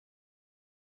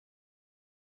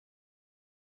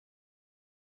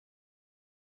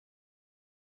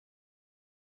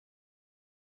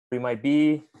you might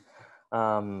be.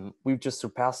 We've just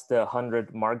surpassed the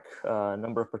 100 mark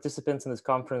number of participants in this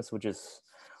conference, which is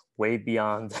way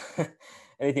beyond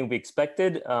anything we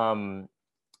expected.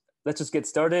 Let's just get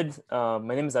started.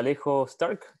 My name is Alejo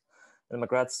Stark. I'm a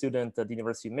grad student at the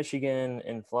University of Michigan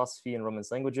in philosophy and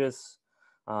Romance languages.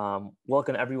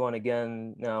 Welcome everyone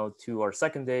again now to our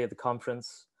second day of the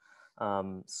conference.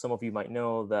 Some of you might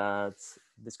know that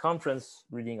this conference,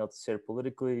 Reading Althusser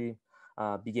Politically,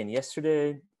 began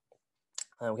yesterday.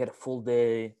 We had a full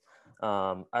day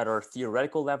at our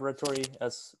theoretical laboratory,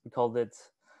 as we called it,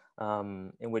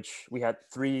 in which we had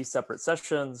 3 separate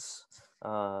sessions,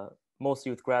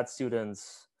 mostly with grad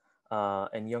students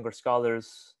and younger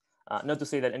scholars. Not to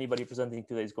say that anybody presenting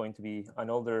today is going to be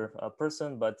an older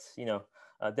person, but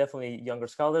definitely younger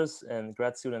scholars and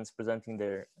grad students presenting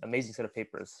their amazing set of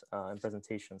papers and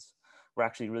presentations. We're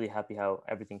actually really happy how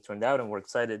everything turned out, and we're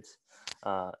excited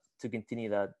to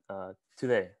continue that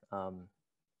today.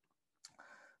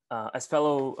 As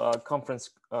fellow conference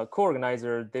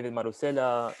co-organizer David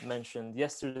Marusela mentioned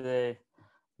yesterday,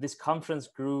 this conference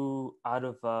grew out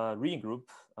of a reading group,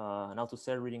 an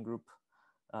Althusser reading group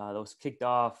that was kicked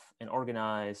off and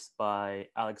organized by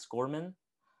Alex Gorman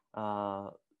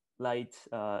late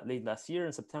last year,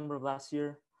 in September of last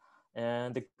year.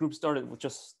 And the group started with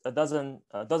just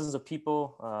dozens of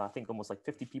people. I think almost like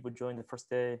 50 people joined the first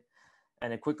day,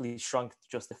 and it quickly shrunk to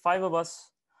just the 5 of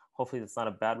us. Hopefully that's not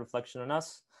a bad reflection on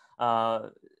us.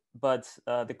 But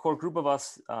the core group of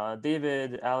us,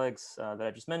 David, Alex, that I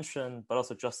just mentioned, but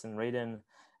also Justin Radin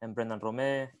and Brendan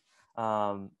Romé,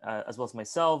 as well as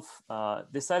myself,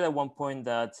 decided at one point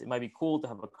that it might be cool to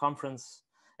have a conference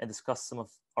and discuss some of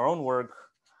our own work.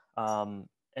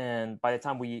 And by the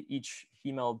time we each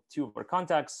emailed 2 of our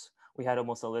contacts, we had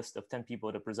almost a list of 10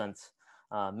 people to present,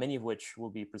 many of which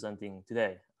will be presenting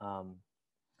today.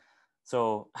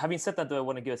 So having said that, though, I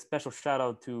want to give a special shout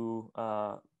out to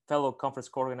fellow conference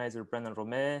co-organizer Brendan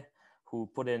Romé, who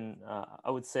put in,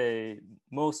 I would say,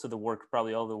 most of the work,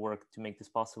 probably all the work to make this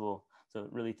possible. So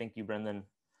really thank you, Brendan,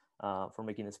 for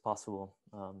making this possible.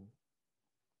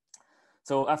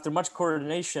 So after much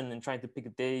coordination and trying to pick a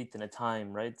date and a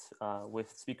time, right,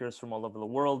 with speakers from all over the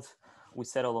world, we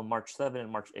settled on March 7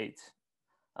 and March 8.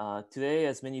 Today,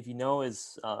 as many of you know,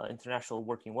 is International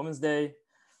Working Women's Day,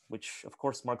 which of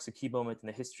course marks a key moment in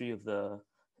the history of the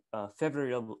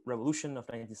February Revolution of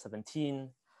 1917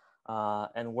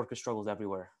 and worker struggles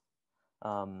everywhere.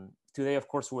 Today, of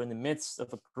course, we're in the midst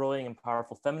of a growing and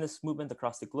powerful feminist movement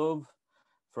across the globe,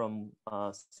 from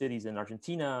cities in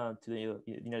Argentina to the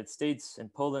United States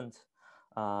and Poland,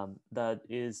 that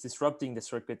is disrupting the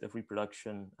circuit of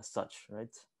reproduction as such,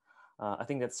 right? I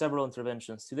think that several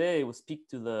interventions today will speak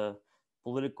to the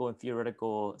political and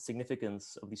theoretical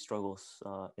significance of these struggles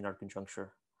in our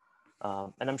conjuncture.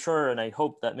 And I'm sure, and I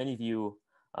hope that many of you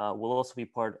will also be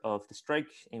part of the strike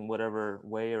in whatever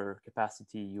way or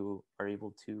capacity you are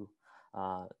able to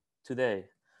today.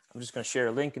 I'm just going to share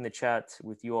a link in the chat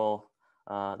with you all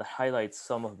that highlights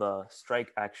some of the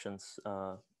strike actions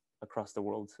across the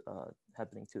world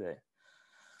happening today.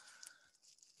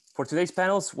 For today's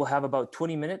panels, we'll have about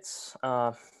 20 minutes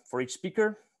for each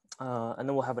speaker, and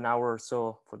then we'll have an hour or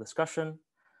so for discussion.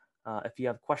 If you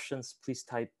have questions, please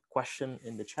type question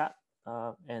in the chat,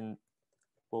 and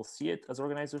we'll see it as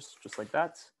organizers, just like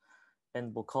that.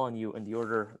 And we'll call on you in the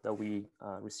order that we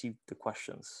received the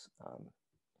questions.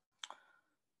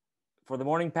 For the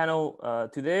morning panel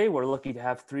today, we're lucky to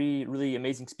have 3 really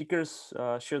amazing speakers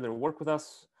share their work with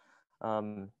us.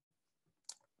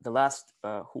 The last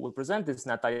who will present is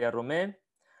Natalia Romé,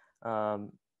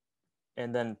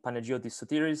 and then Panagiotis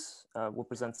Sotiris will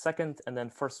present second, and then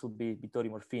first will be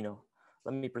Vittorio Morfino.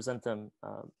 Let me present them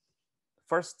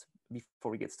first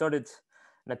before we get started.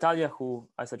 Natalia, who,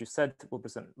 as I just said, will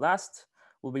present last,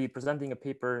 will be presenting a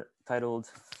paper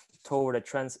titled Toward a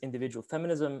Transindividual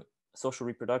Feminism, Social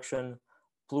Reproduction,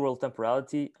 Plural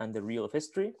Temporality, and the Real of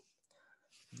History.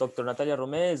 Dr. Natalia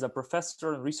Romé is a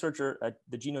professor and researcher at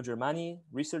the Gino Germani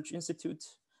Research Institute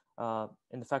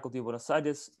in the Faculty of Buenos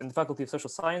Aires, in the Faculty of Social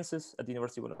Sciences at the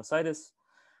University of Buenos Aires,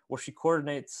 where she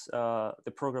coordinates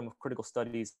the program of critical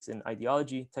studies in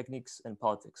ideology, techniques, and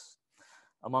politics.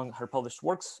 Among her published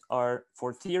works are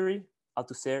For Theory,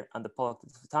 Althusser and the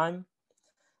Politics of Time,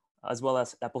 as well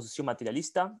as La Posición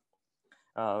Materialista,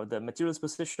 the materialist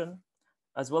position,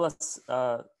 as well as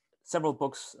several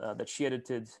books that she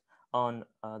edited on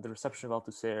the reception of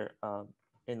Althusser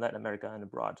in Latin America and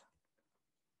abroad.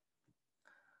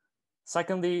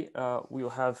 Secondly, we will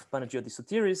have Panagiotis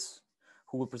Sotiris,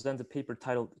 who will present a paper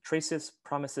titled Traces,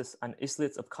 Promises, and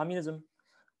Islets of Communism,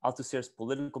 Althusser's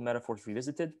Political Metaphors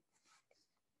Revisited.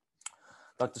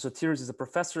 Dr. Sotiris is a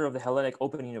professor of the Hellenic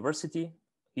Open University.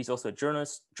 He's also a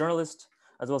journalist,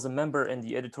 as well as a member in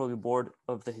the editorial board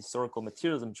of the Historical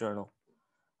Materialism Journal.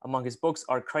 Among his books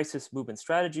are Crisis Movement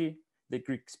Strategy, The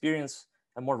Greek Experience,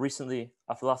 and more recently,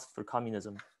 A Philosophy for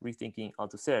Communism, Rethinking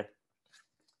Althusser.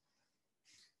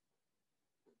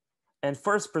 And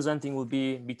first presenting will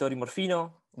be Vittorio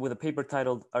Morfino with a paper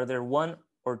titled, Are There One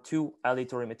or Two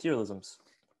Aleatory Materialisms?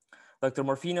 Dr.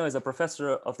 Morfino is a professor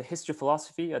of the history of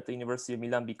philosophy at the University of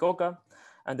Milan Bicocca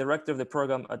and director of the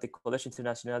program at the Collège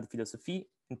International de Philosophie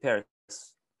in Paris.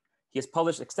 He has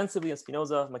published extensively on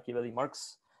Spinoza, Machiavelli,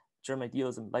 Marx, German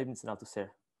idealism, Leibniz, and Althusser.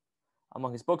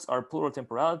 Among his books are Plural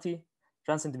Temporality,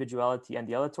 Transindividuality and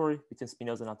the Aleatory between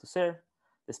Spinoza and Althusser,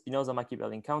 the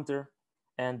Spinoza-Machiavelli Encounter,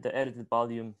 and the edited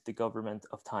volume, The Government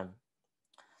of Time.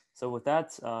 So with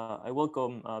that, I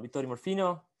welcome Vittorio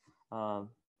Morfino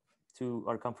to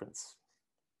our conference.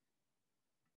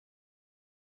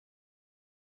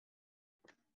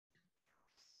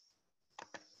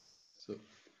 So,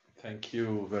 thank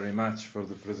you very much for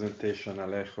the presentation,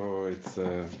 Alejo.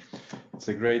 It's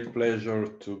a great pleasure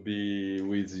to be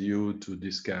with you to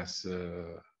discuss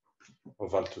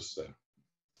of Althusser.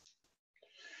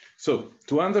 So,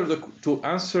 to answer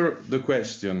the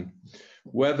question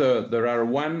whether there are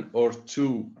one or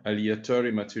two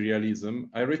aleatory materialism,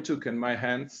 I retook in my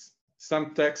hands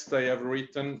some text I have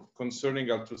written concerning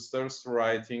Althusser's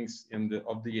writings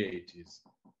of the 80s.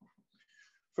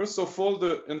 First of all,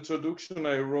 the introduction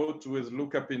I wrote with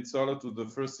Luca Pinzola to the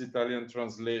first Italian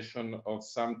translation of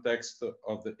some text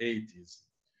of the 80s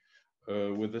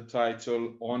with the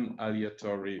title On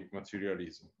Aleatory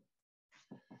Materialism.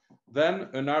 Then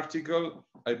an article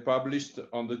I published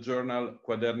on the journal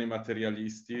Quaderni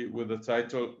Materialisti with the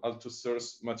title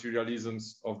Althusser's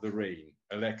Materialisms of the Rain,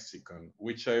 a lexicon,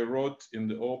 which I wrote in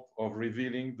the hope of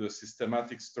revealing the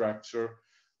systematic structure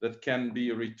that can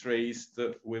be retraced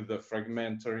with the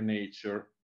fragmentary nature,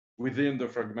 within the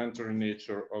fragmentary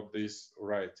nature of these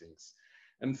writings.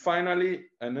 And finally,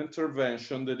 an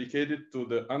intervention dedicated to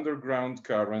the underground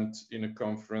current in a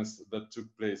conference that took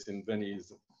place in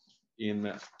Venice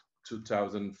in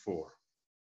 2004.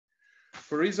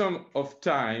 For reason of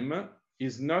time,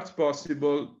 it's not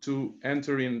possible to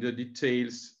enter in the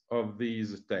details of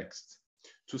these texts.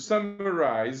 To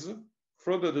summarize,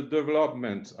 further the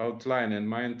development outline and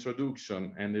my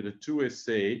introduction and the two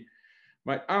essays,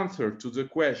 my answer to the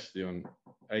question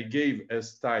I gave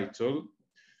as title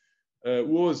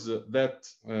was that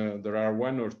there are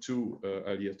one or two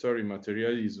aleatory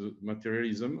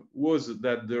materialism, was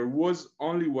that there was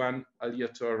only one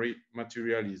aleatory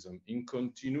materialism in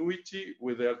continuity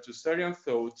with the Althusserian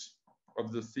thought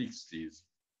of the 60s.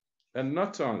 And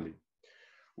not only.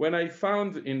 When I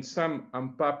found in some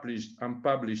unpublished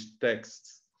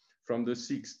texts from the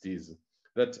 60s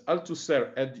that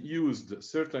Althusser had used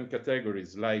certain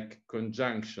categories like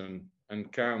conjunction,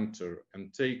 encounter,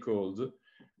 and take hold,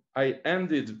 I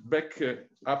ended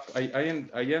up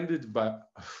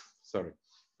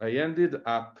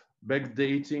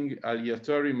backdating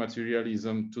aleatory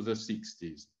materialism to the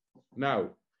 60s.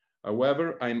 Now,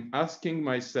 however, I'm asking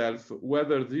myself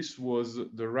whether this was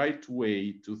the right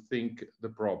way to think the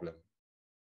problem,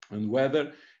 and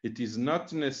whether it is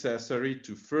not necessary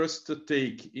to first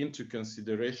take into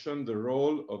consideration the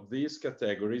role of these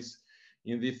categories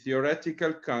in the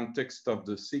theoretical context of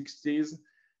the 60s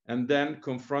and then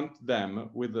confront them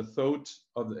with the thought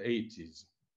of the 80s.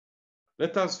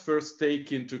 Let us first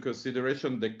take into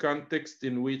consideration the context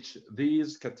in which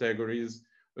these categories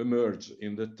emerge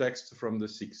in the text from the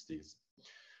 60s.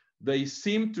 They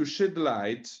seem to shed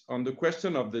light on the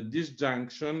question of the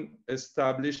disjunction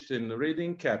established in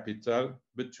reading capital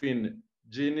between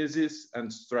genesis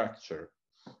and structure.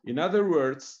 In other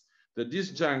words, the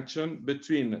disjunction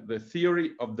between the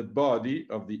theory of the body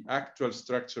of the actual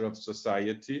structure of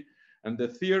society and the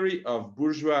theory of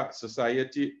bourgeois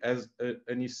society as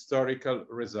an historical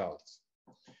result.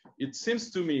 It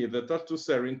seems to me that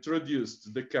Althusser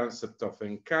introduced the concept of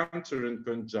encounter and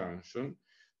conjunction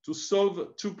to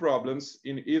solve two problems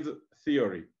in his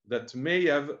theory that may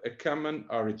have a common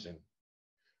origin.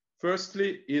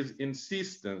 Firstly, his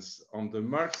insistence on the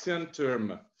Marxian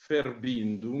term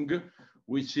Verbindung,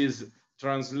 which is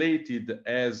translated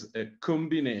as a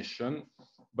combination,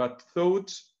 but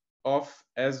thought of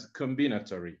as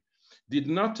combinatory, did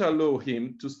not allow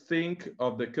him to think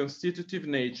of the constitutive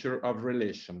nature of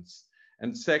relations.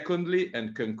 And secondly,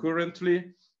 and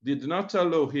concurrently, did not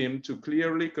allow him to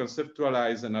clearly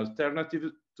conceptualize an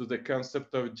alternative to the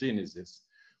concept of genesis,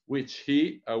 which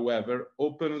he, however,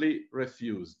 openly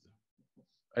refused.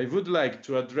 I would like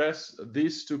to address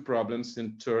these two problems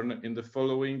in turn in the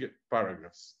following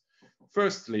paragraphs.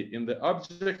 Firstly, in the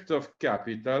object of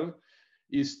capital,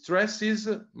 he stresses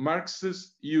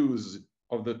Marx's use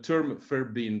of the term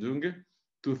Verbindung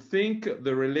to think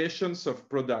the relations of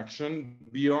production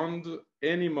beyond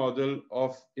any model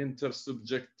of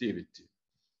intersubjectivity.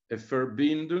 A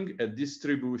Verbindung, a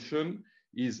distribution,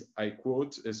 is, I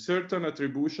quote, a certain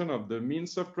attribution of the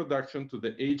means of production to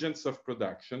the agents of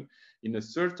production in a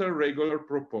certain regular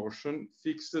proportion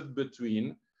fixed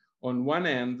between, on one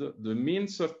end, the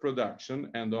means of production,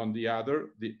 and on the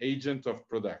other, the agent of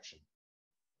production.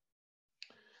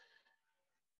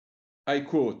 I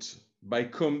quote, by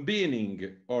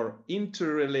combining or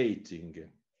interrelating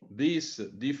these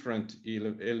different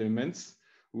elements,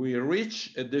 we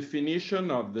reach a definition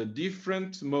of the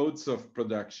different modes of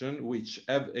production which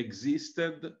have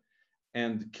existed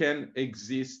and can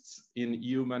exist in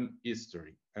human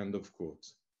history, end of quote.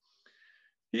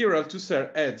 Here,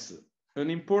 Althusser adds an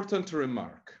important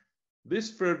remark.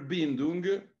 This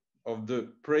Verbindung of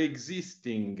the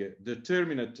pre-existing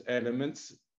determinate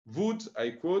elements would,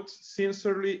 I quote,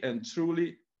 sincerely and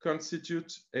truly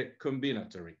constitute a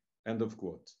combinatory, end of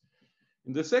quote.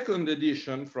 In the second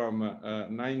edition from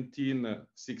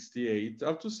 1968,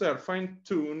 Althusser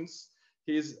fine-tunes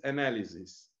his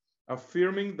analysis,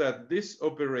 affirming that this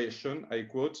operation, I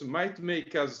quote, might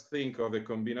make us think of a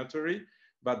combinatory,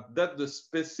 but that the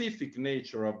specific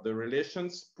nature of the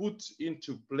relations put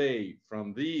into play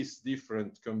from these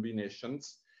different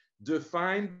combinations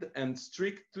defined and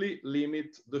strictly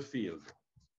limit the field.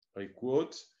 I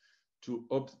quote, to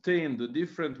obtain the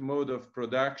different mode of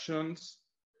productions,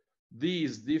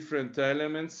 these different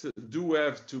elements do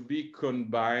have to be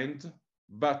combined,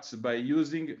 but by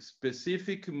using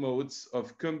specific modes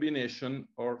of combination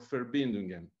or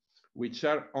Verbindungen, which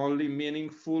are only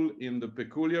meaningful in the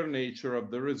peculiar nature of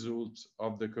the result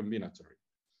of the combinatory,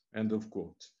 end of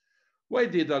quote. Why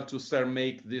did Althusser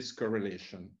make this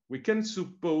correlation? We can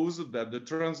suppose that the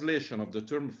translation of the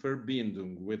term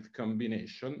Verbindung with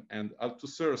combination and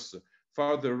Althusser's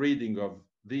further reading of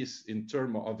this in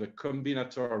terms of a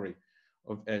combinatory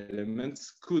of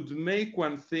elements could make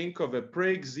one think of a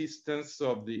pre-existence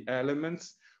of the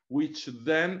elements which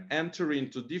then enter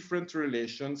into different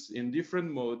relations in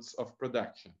different modes of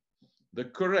production. The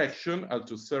correction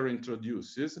Althusser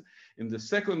introduces in the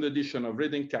second edition of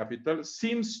Reading Capital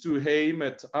seems to aim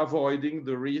at avoiding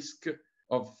the risk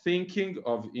of thinking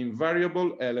of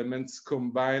invariable elements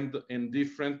combined in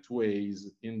different ways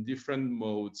in different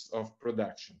modes of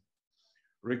production.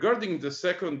 Regarding the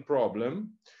second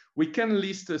problem, we can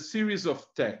list a series of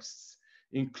texts,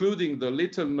 including the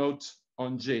little note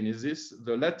on Genesis,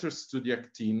 the letters to the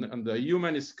Actine, and the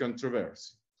Humanist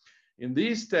Controversy. In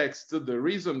these texts, the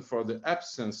reason for the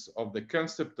absence of the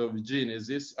concept of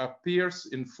Genesis appears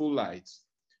in full light.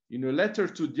 In a letter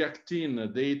to the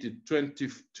Actine dated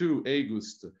 22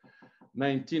 August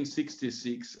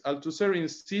 1966, Althusser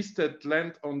insists at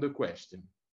length on the question.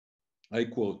 I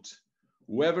quote,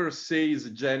 whoever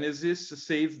says Genesis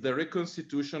says the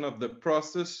reconstitution of the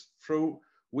process through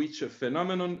which a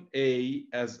phenomenon A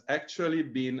has actually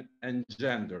been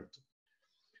engendered.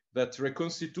 That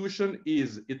reconstitution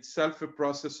is itself a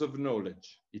process of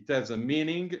knowledge. It has a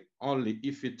meaning only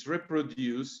if it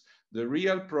reproduces the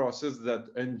real process that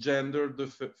engendered the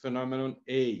phenomenon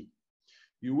A.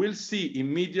 You will see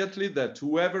immediately that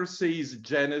whoever says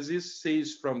Genesis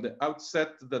says from the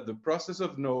outset that the process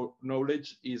of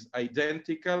knowledge is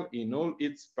identical in all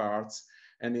its parts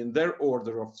and in their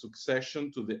order of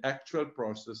succession to the actual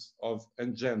process of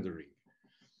engendering.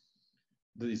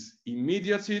 This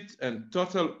immediate and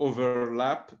total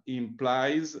overlap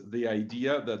implies the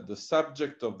idea that the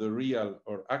subject of the real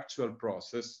or actual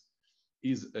process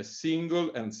is a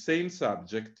single and same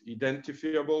subject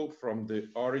identifiable from the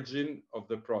origin of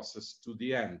the process to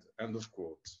the end, end of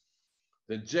quote.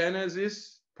 The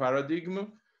Genesis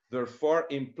paradigm therefore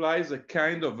implies a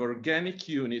kind of organic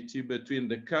unity between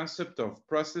the concept of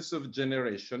process of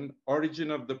generation,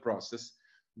 origin of the process,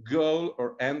 goal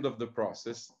or end of the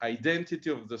process,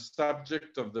 identity of the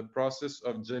subject of the process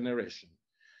of generation.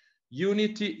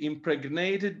 Unity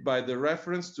impregnated by the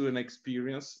reference to an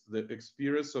experience, the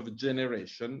experience of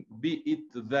generation, be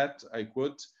it that, I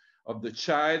quote, of the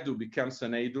child who becomes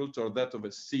an adult or that of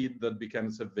a seed that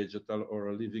becomes a vegetal or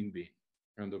a living being,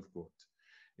 end of quote.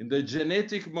 In the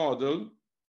genetic model,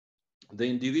 the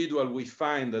individual we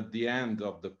find at the end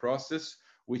of the process,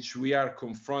 which we are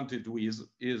confronted with,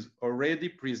 is already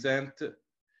present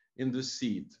in the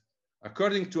seed.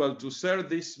 According to Althusser,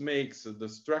 this makes the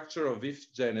structure of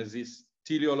each genesis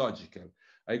teleological.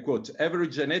 I quote, every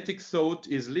genetic thought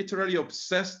is literally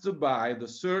obsessed by the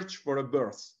search for a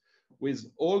birth, with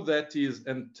all that is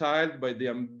entailed by the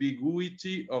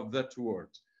ambiguity of that word,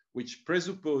 which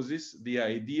presupposes the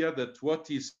idea that what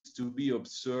is to be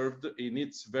observed in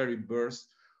its very birth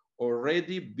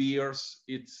already bears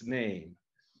its name,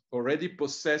 already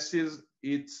possesses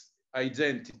its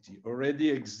identity, already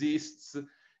exists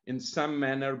in some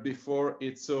manner before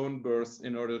its own birth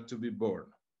in order to be born.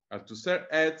 Althusser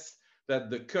adds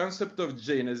that the concept of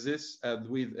genesis, as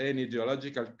with any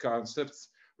ideological concepts,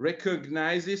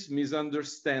 recognizes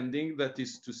misunderstanding, that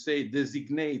is to say,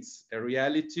 designates a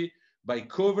reality by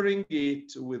covering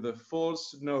it with a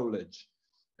false knowledge,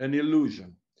 an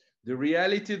illusion. The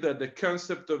reality that the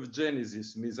concept of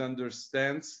genesis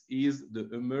misunderstands is the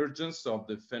emergence of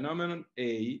the phenomenon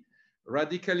A,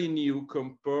 radically new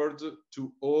compared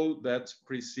to all that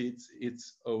precedes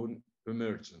its own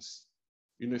emergence.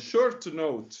 In a short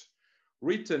note,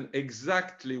 written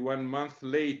exactly 1 month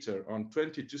later on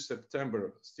 22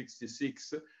 September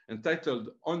 66, entitled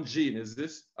On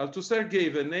Genesis, Althusser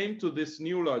gave a name to this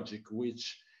new logic,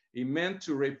 which he meant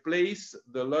to replace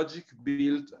the logic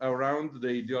built around the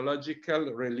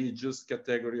ideological religious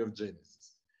category of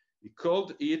Genesis. He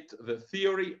called it the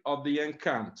theory of the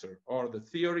encounter, or the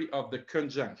theory of the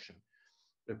conjunction.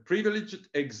 A privileged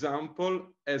example,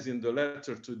 as in the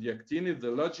letter to the Actini,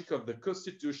 the logic of the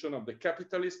constitution of the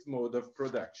capitalist mode of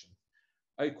production.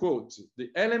 I quote,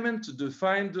 "The element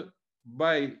defined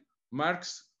by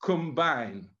Marx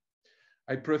combine."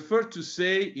 I prefer to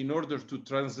say, in order to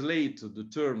translate the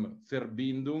term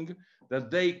Verbindung, that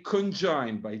they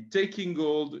conjoin by taking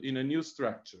hold in a new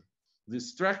structure. This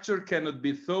structure cannot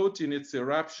be thought in its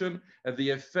eruption as the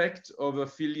effect of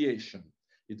affiliation.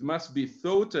 It must be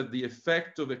thought as the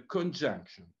effect of a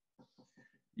conjunction.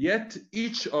 Yet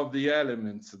each of the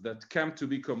elements that come to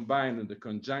be combined in the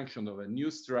conjunction of a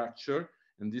new structure,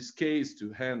 in this case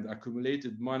to hand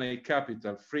accumulated money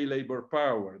capital, free labor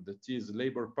power, that is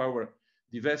labor power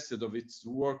divested of its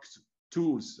work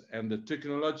tools and the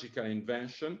technological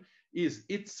invention, is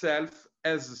itself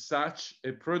as such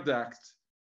a product,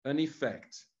 an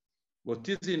effect. What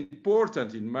is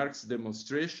important in Marx's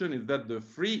demonstration is that the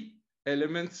free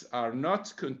elements are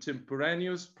not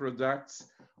contemporaneous products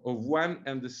of one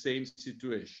and the same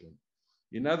situation.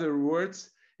 In other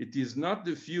words, it is not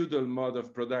the feudal mode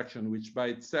of production which by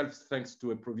itself, thanks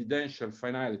to a providential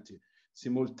finality,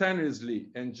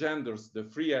 simultaneously engenders the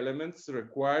free elements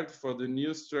required for the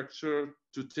new structure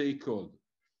to take hold.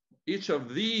 Each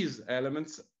of these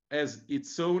elements has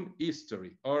its own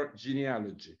history or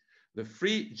genealogy. The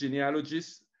free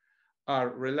genealogies are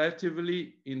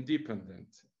relatively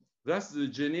independent. Thus, the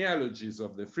genealogies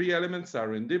of the free elements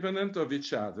are independent of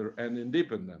each other and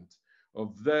independent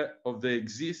of the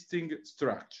existing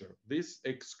structure. This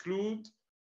excludes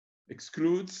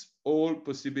all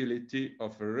possibility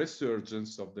of a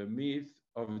resurgence of the myth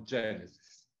of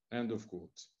Genesis. End of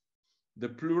quote. The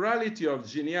plurality of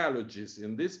genealogies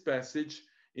in this passage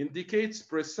indicates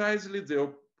precisely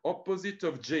the opposite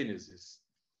of Genesis.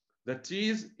 That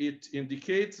is, it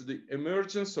indicates the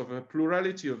emergence of a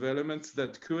plurality of elements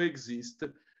that coexist,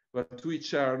 but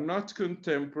which are not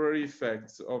contemporary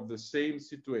effects of the same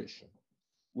situation.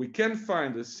 We can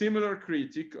find a similar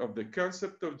critique of the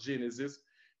concept of Genesis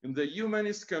in the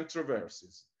humanist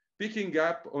controversies, picking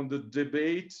up on the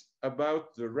debate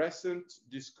about the recent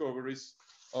discoveries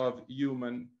of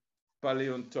human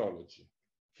paleontology.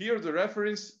 Here, the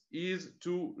reference is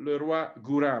to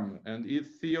Leroy-Guram and his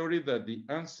theory that the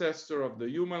ancestor of the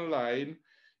human line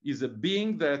is a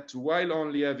being that, while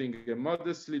only having a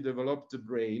modestly developed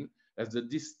brain, has the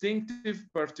distinctive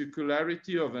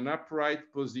particularity of an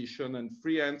upright position and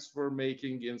free hands for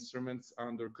making instruments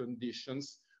under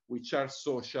conditions which are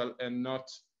social and not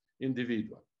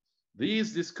individual.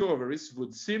 These discoveries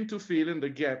would seem to fill in the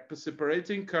gap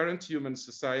separating current human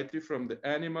society from the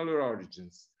animal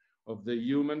origins of the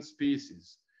human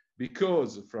species,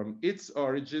 because from its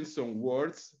origins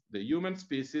onwards, the human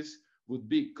species would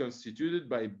be constituted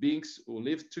by beings who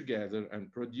lived together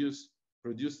and produced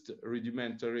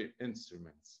rudimentary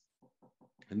instruments.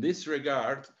 In this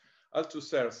regard,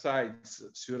 Althusser cites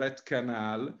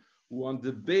Suret-Canal, who on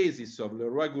the basis of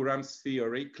Leroy-Guram's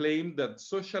theory claimed that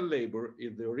social labor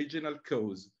is the original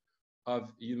cause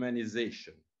of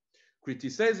humanization.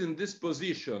 Criticizing this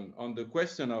position on the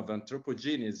question of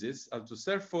anthropogenesis,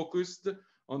 Althusser focused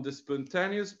on the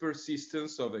spontaneous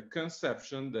persistence of a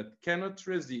conception that cannot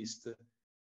resist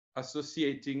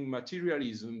associating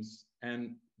materialisms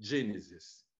and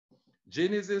genesis.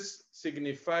 Genesis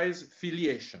signifies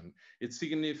filiation. It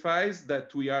signifies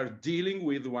that we are dealing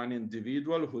with one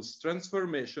individual whose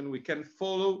transformation we can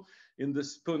follow in the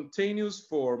spontaneous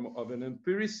form of an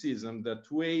empiricism that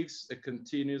waves a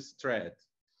continuous thread.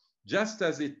 Just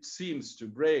as it seems to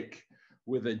break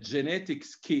with a genetic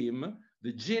scheme,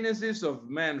 the genesis of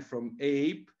man from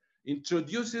ape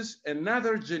introduces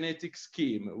another genetic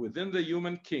scheme within the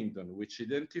human kingdom, which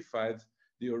identified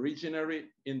the originary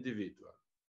individual.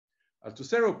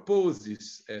 Althusser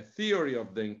opposes a theory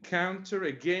of the encounter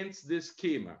against the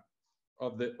schema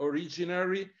of the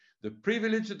originary, the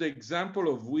privileged example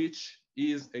of which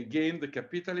is again the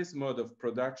capitalist mode of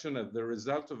production as the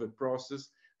result of a process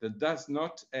that does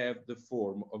not have the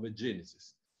form of a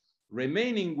genesis.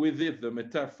 Remaining within the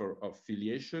metaphor of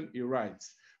filiation, he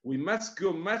writes, we must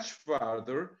go much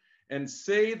farther and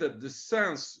say that the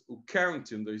sons who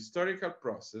count in the historical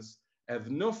process have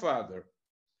no father,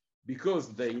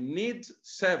 because they need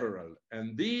several,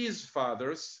 and these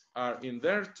fathers are in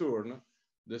their turn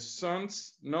the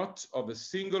sons not of a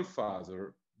single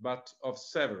father, but of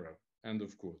several, end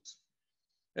of quote.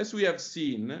 As we have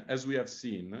seen,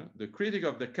 the critique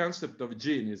of the concept of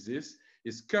genesis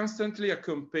is constantly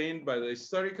accompanied by the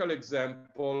historical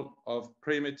example of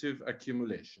primitive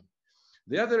accumulation.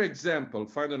 The other example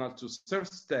found in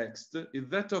Althusser's text is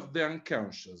that of the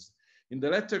unconscious. In the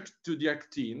letter to the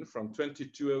Actine from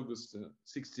 22 August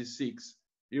 66,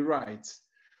 he writes,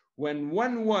 when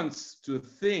one wants to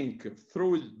think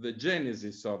through the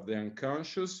genesis of the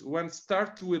unconscious, one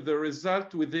starts with the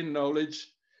result within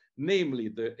knowledge, namely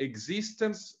the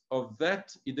existence of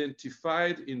that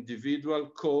identified individual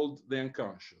called the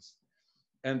unconscious.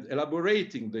 And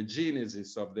elaborating the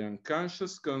genesis of the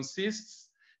unconscious consists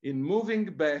in moving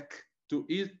back to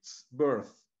its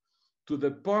birth, to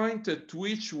the point at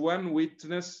which one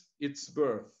witnesses its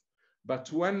birth, but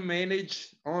one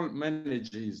manages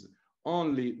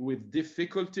only with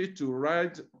difficulty to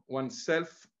rid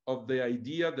oneself of the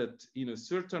idea that in a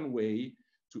certain way,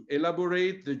 to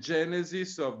elaborate the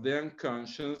genesis of the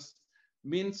unconscious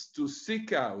means to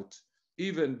seek out,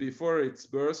 even before its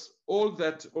birth, all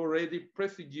that already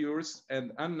prefigures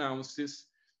and announces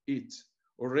it,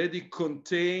 already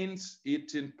contains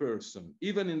it in person,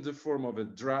 even in the form of a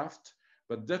draft,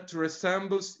 but that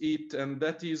resembles it and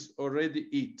that is already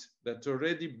it, that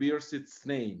already bears its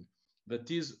name,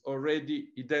 that is already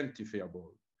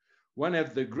identifiable. One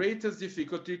has the greatest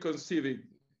difficulty conceiving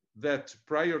that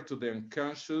prior to the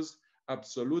unconscious,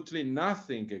 absolutely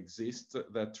nothing exists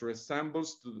that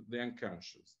resembles to the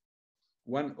unconscious.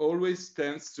 One always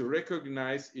tends to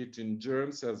recognize it in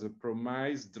germs as a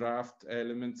promised draft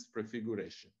element's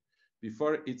prefiguration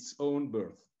before its own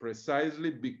birth,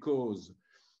 precisely because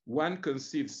one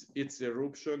conceives its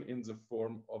eruption in the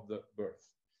form of the birth.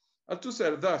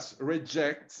 Althusser thus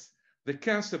rejects the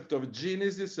concept of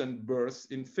genesis and birth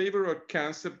in favor of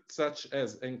concepts such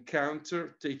as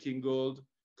encounter, taking hold,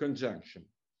 conjunction.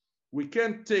 We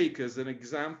can take as an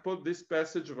example this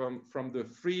passage from the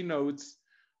Free Notes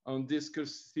on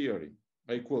Discourse Theory.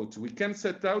 I quote, we can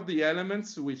set out the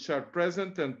elements which are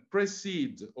present and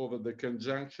precede over the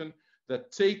conjunction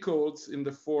that take holds in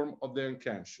the form of the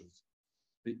unconscious.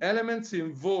 The elements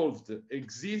involved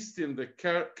exist in the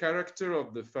character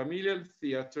of the familial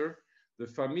theater, the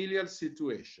familial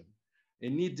situation,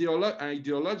 an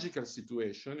ideological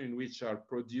situation in which are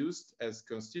produced as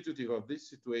constitutive of this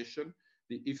situation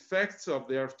the effects of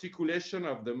the articulation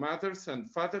of the mother's and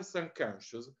father's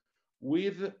unconscious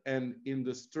with and in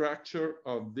the structure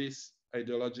of this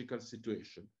ideological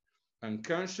situation.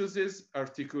 Unconsciouses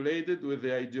articulated with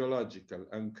the ideological,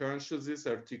 unconsciouses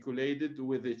articulated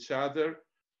with each other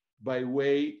by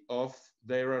way of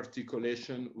their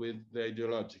articulation with the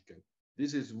ideological.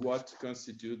 This is what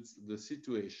constitutes the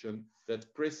situation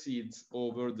that precedes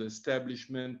over the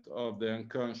establishment of the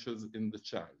unconscious in the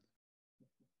child.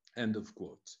 End of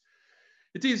quote.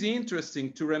 It is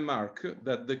interesting to remark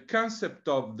that the concept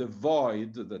of the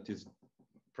void that is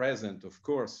present, of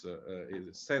course,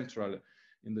 is central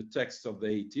in the text of the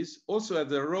 80s, also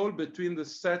has a role between the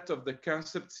set of the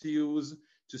concepts used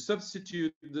to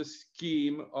substitute the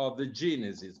scheme of the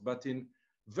genesis, but in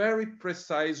very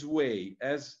precise way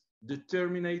as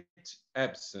determinate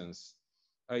absence.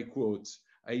 I quote,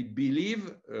 I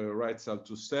believe, writes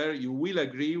Althusser, you will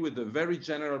agree with the very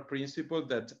general principle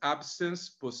that absence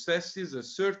possesses a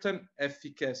certain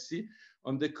efficacy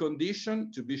on the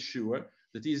condition, to be sure,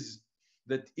 that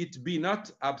it be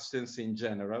not absence in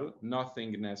general,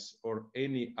 nothingness, or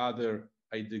any other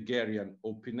Heideggerian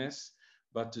openness,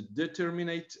 but a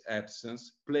determinate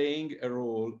absence playing a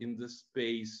role in the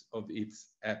space of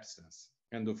its absence.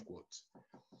 End of quote.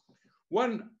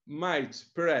 One might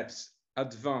perhaps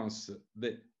advance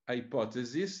the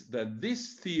hypothesis that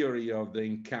this theory of the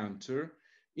encounter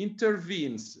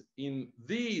intervenes in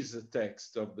these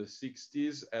texts of the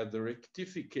 60s as the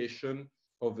rectification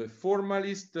of a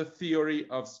formalist theory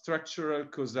of structural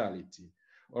causality,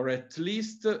 or at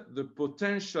least the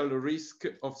potential risk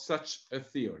of such a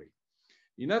theory.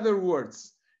 In other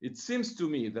words, it seems to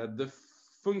me that the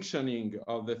functioning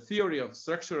of the theory of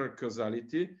structural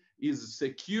causality is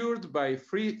secured by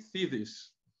three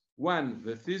theses. One,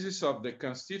 the thesis of the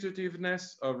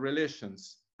constitutiveness of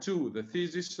relations. Two, the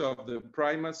thesis of the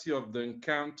primacy of the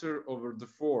encounter over the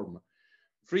form.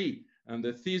 Three, and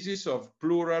the thesis of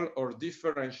plural or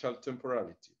differential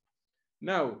temporality.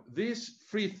 Now, these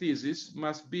three theses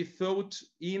must be thought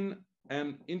in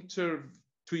an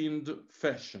intertwined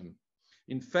fashion.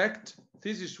 In fact,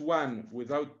 thesis one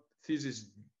without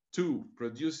thesis two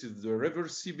produces the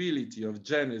reversibility of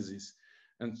genesis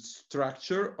and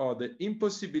structure, or the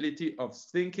impossibility of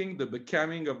thinking the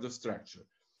becoming of the structure.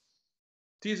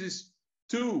 Thesis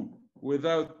two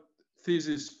without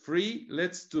thesis three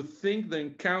leads to think the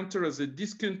encounter as a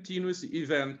discontinuous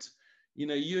event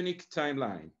in a unique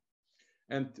timeline.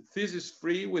 And thesis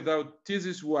three without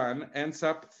thesis one ends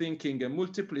up thinking a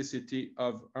multiplicity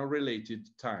of unrelated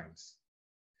times.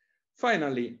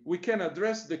 Finally, we can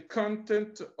address the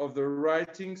content of the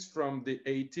writings from the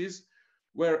 80s,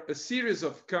 where a series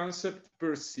of concepts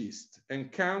persist,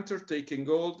 encounter taking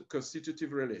hold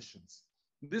constitutive relations.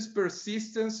 This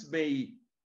persistence may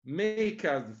make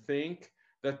us think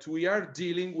that we are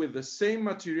dealing with the same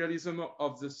materialism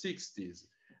of the 60s,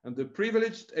 and the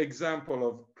privileged example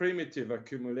of primitive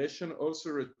accumulation also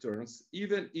returns,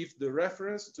 even if the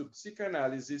reference to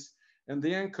psychoanalysis and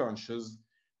the unconscious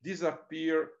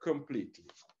disappear completely.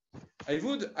 I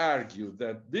would argue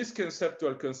that this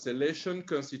conceptual constellation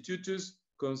constitutes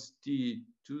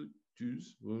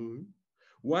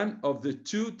one of the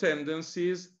two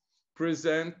tendencies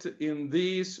present in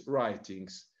these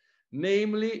writings,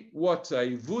 namely what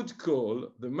I would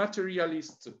call the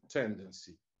materialist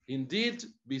tendency. Indeed,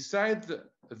 beside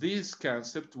this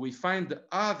concept, we find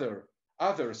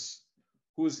others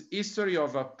whose history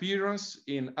of appearance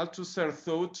in Althusser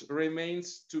thought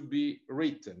remains to be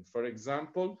written. For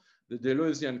example, the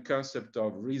Deleuzian concept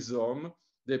of rhizome,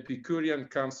 the Epicurean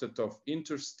concept of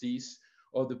interstice,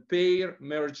 or the pair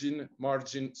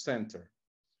margin center.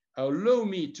 Allow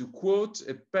me to quote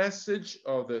a passage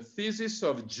of the thesis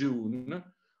of June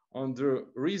on the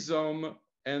rhizome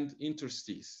and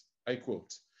interstice. I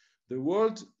quote, "The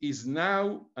world is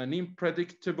now an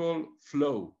unpredictable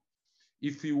flow.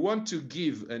 If we want to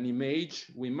give an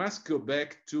image, we must go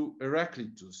back to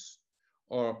Heraclitus,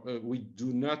 or we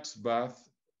do not bathe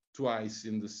twice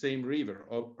in the same river,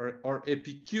 or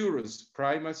Epicurus'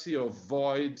 primacy of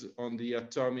void on the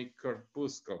atomic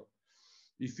corpuscle.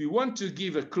 If we want to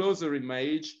give a closer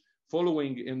image,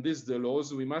 following in these the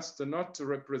laws, we must not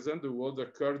represent the world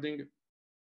according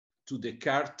to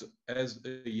Descartes as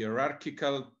a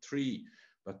hierarchical tree,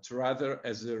 but rather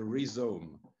as a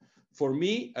rhizome. For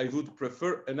me, I would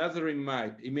prefer another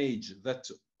image, that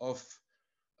of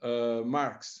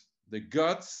Marx. The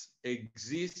gods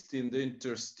exist in the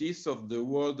interstice of the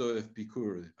world of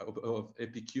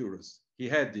Epicurus.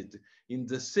 He added, in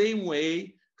the same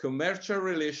way, commercial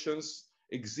relations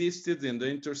existed in the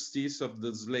interstice of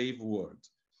the slave world.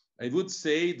 I would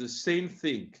say the same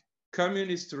thing.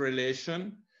 Communist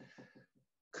relation,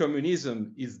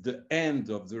 communism is the end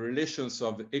of the relations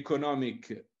of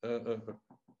economic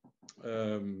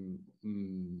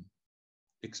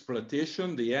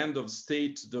exploitation, the end of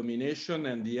state domination,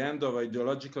 and the end of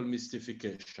ideological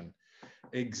mystification.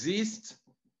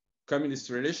 Communist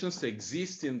relations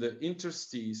exist in the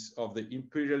interstice of the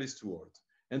imperialist world.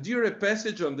 And here a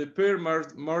passage on the pair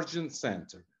margin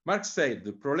center. Marx said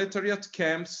the proletariat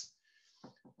camps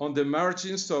on the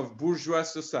margins of bourgeois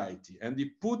society, and he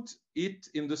put it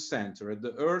in the center, at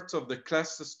the heart of the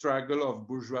class struggle of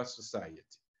bourgeois society.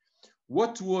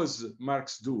 What was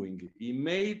Marx doing? He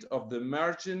made of the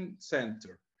margin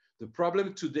center. The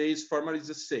problem today is formally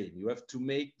the same. You have to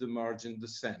make the margin the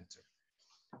center.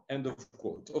 End of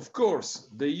quote. Of course,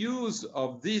 the use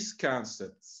of these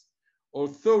concepts,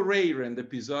 although rare and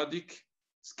episodic,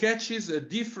 sketches a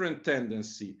different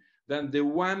tendency than the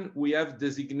one we have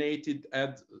designated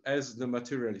as the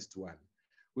materialist one,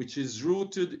 which is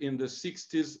rooted in the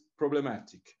 60s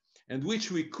problematic, and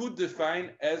which we could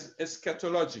define as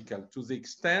eschatological to the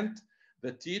extent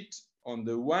that it, on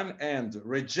the one hand,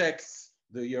 rejects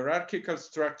the hierarchical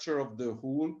structure of the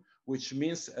whole, which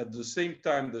means at the same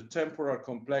time the temporal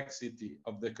complexity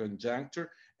of the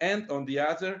conjuncture, and on the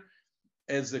other,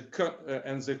 as a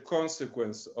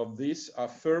consequence of this,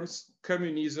 affirms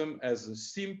communism as a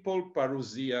simple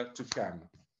parousia to come.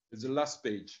 It's the last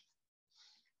page.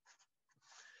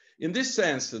 In this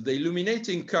sense, the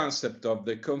illuminating concept of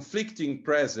the conflicting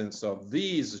presence of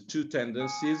these two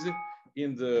tendencies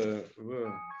in the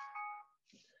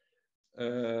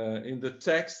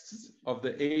texts of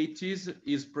the 80s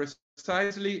is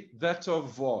precisely that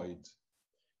of void.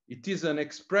 It is an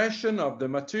expression of the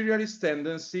materialist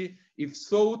tendency if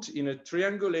thought in a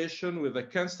triangulation with the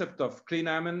concept of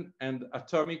Klinamen and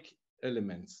atomic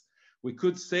elements. We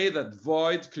could say that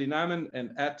void, Klinamen,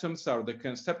 and atoms are the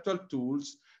conceptual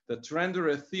tools that render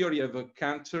a theory of a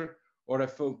counter or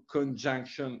of a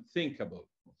conjunction thinkable.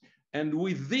 And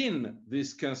within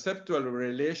these conceptual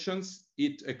relations,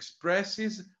 it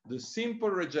expresses the simple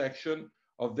rejection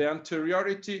of the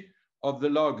anteriority of the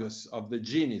logos, of the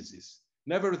genesis.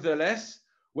 Nevertheless,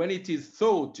 when it is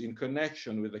thought in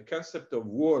connection with the concept of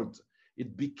world,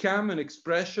 it becomes an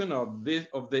expression of the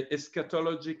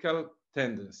eschatological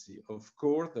tendency. Of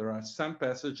course, there are some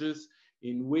passages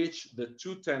in which the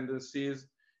two tendencies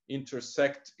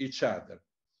intersect each other.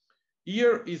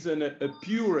 Here is a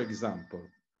pure example.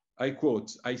 I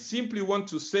quote, "I simply want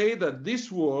to say that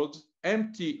this world,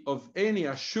 empty of any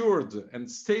assured and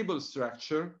stable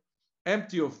structure,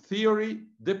 empty of theory,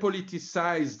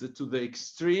 depoliticized to the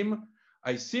extreme,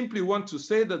 I simply want to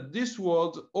say that this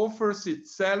world offers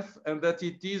itself and that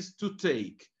it is to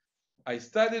take. I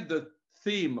studied the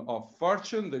theme of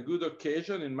fortune, the good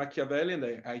occasion in Machiavelli, and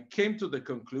I came to the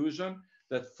conclusion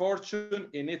that fortune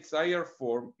in its higher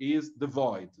form is the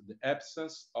void, the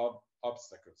absence of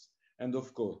obstacles." End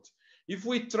of quote. If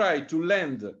we try to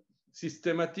lend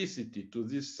systematicity to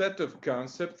this set of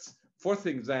concepts,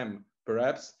 forcing them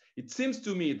perhaps, it seems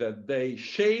to me that they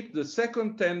shape the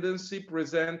second tendency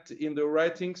present in the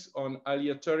writings on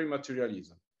aleatory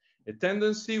materialism, a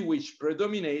tendency which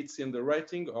predominates in the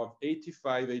writing of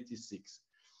 85-86,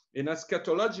 an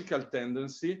eschatological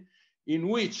tendency in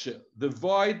which the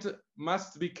void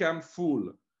must become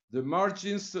full, the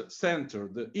margins center,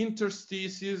 the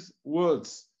interstices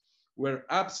worlds, where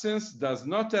absence does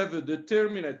not have a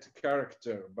determinate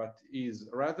character, but is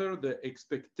rather the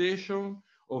expectation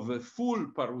of a full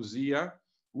parousia,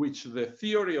 which the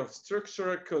theory of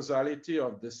structural causality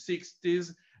of the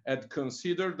 60s had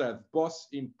considered as both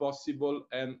impossible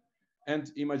and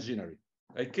imaginary.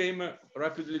 I came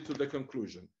rapidly to the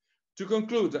conclusion. To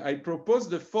conclude, I propose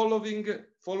the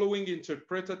following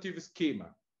interpretative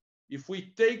schema. If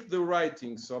we take the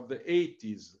writings of the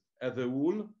 80s as a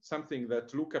whole, something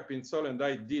that Luca Pinzol and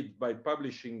I did by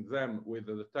publishing them with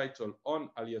the title On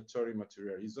Aleatory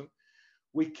Materialism,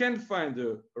 we can find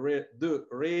the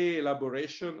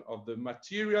re-elaboration of the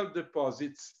material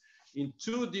deposits in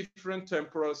two different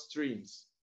temporal streams.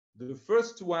 The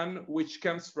first one, which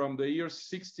comes from the years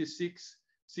 66,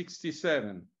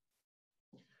 67,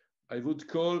 I would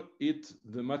call it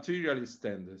the materialist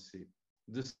tendency.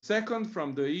 The second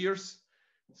from the years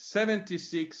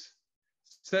 76,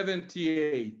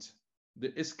 78,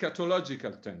 the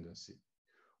eschatological tendency.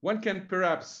 One can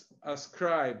perhaps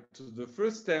ascribe to the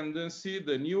first tendency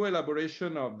the new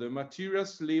elaboration of the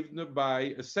materials lived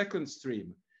by a second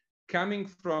stream, coming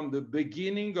from the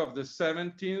beginning of the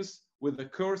 70s with the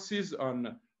courses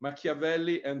on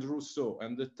Machiavelli and Rousseau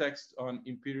and the text on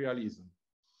imperialism.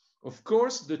 Of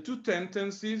course, the two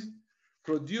tendencies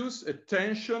produce a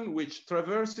tension which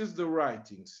traverses the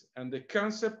writings and the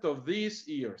concept of these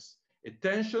years, a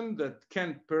tension that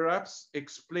can perhaps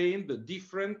explain the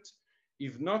different,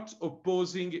 if not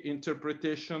opposing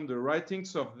interpretation the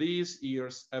writings of these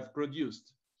years have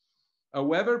produced.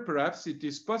 However, perhaps it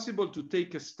is possible to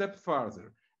take a step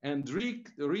further and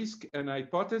risk an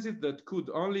hypothesis that could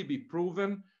only be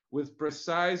proven with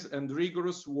precise and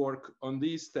rigorous work on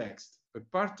these texts, a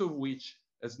part of which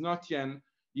has not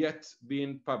yet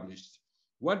been published.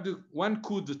 One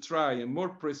could try a more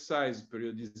precise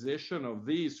periodization of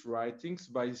these writings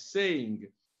by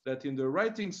saying that in the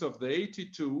writings of the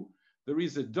 82, there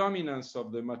is a dominance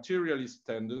of the materialist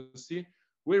tendency,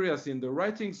 whereas in the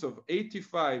writings of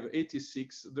 85,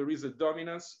 86, there is a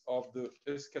dominance of the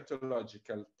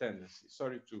eschatological tendency.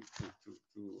 Sorry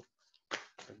to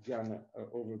run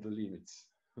over the limits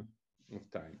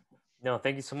of time. No,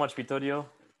 thank you so much, Vittorio,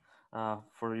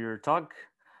 for your talk.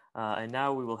 And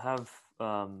now we will have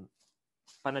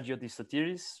Panagiotis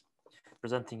Sotiris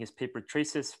presenting his paper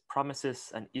Traces,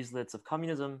 Promises, and Islets of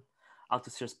Communism,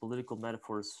 Althusser's Political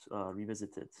Metaphors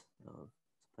Revisited.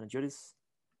 Panagiotis?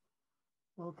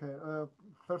 Okay,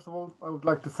 first of all, I would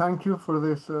like to thank you for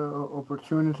this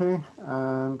opportunity,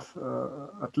 and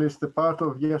at least the part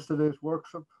of yesterday's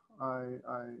workshop I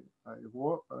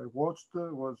watched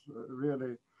was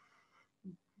really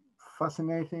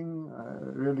fascinating,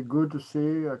 really good to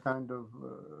see a kind of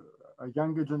a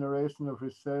younger generation of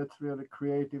research, really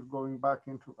creative, going back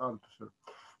into Althusser.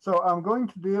 So I'm going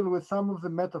to deal with some of the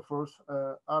metaphors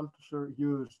Althusser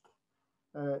used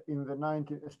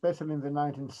especially in the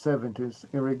 1970s,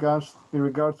 in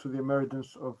regards to the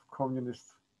emergence of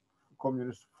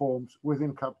communist forms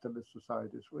within capitalist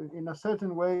societies. In a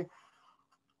certain way,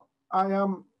 I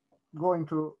am going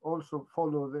to also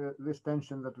follow this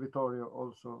tension that Vittorio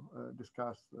also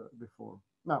discussed before.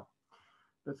 Now,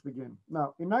 let's begin.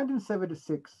 Now, in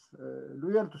 1976,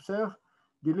 Louis Althusser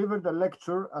delivered a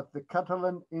lecture at the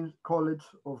Catalan College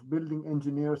of Building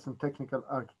Engineers and Technical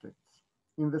Architects.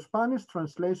 In the Spanish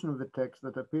translation of the text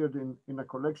that appeared in a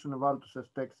collection of Althusser's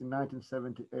texts in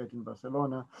 1978 in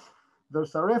Barcelona,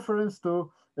 there's a reference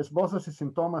to Esbozos y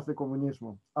Síntomas de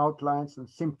Comunismo, outlines and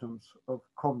symptoms of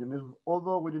communism,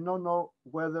 although we do not know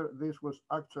whether this was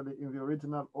actually in the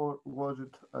original or was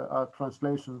it a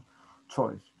translation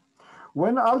choice.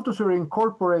 When Althusser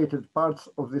incorporated parts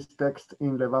of this text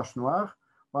in Les Vaches Noires,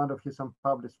 one of his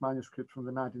unpublished manuscripts from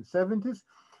the 1970s,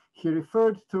 he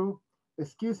referred to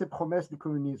Esquisses et promesses du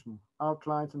communisme,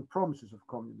 outlines and promises of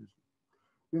communism.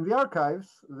 In the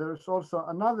archives, there is also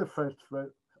another French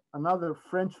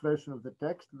version of the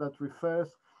text that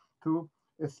refers to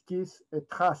Esquisses et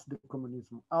traces de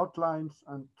communisme, outlines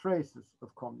and traces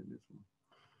of communism.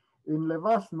 In Les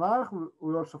Vaches Noires,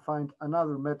 we also find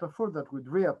another metaphor that would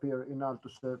reappear in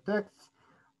Althusser texts.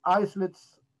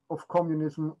 Islets of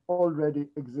communism already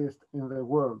exist in the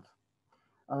world.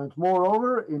 And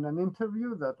moreover, in an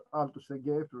interview that Althusser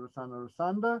gave to Rosanna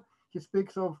Rosanda, he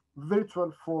speaks of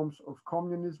virtual forms of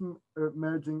communism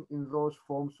emerging in those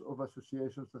forms of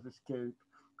associations that escape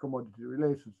commodity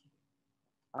relations.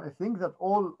 I think that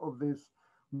all of these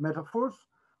metaphors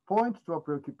point to a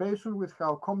preoccupation with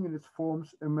how communist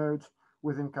forms emerge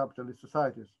within capitalist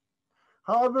societies.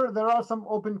 However, there are some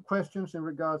open questions in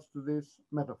regards to these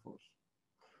metaphors.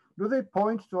 Do they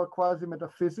point to a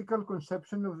quasi-metaphysical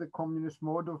conception of the communist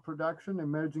mode of production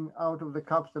emerging out of the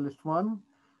capitalist one,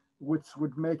 which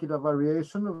would make it a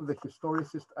variation of the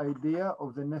historicist idea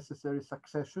of the necessary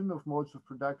succession of modes of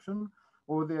production,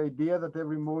 or the idea that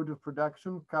every mode of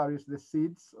production carries the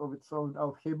seeds of its own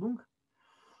Aufhebung?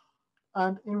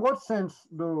 And in what sense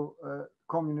do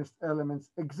communist elements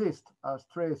exist as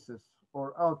traces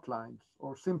or outlines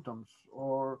or symptoms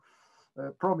or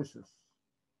promises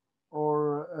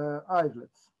or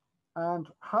islets? And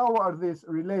how are these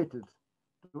related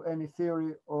to any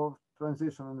theory of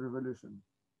transition and revolution?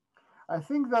 I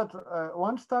think that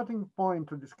one starting point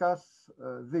to discuss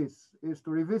this is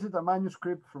to revisit a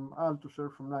manuscript from Althusser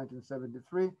from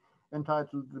 1973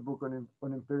 entitled The Book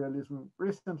on Imperialism,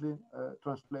 recently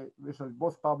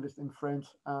both published in French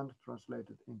and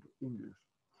translated into English,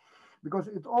 because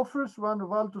it offers one of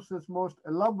Althusser's most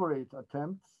elaborate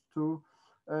attempts to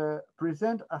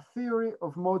present a theory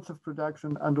of modes of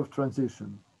production and of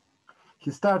transition.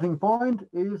 His starting point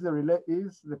is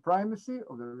the primacy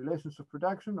of the relations of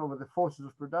production over the forces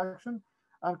of production,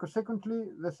 and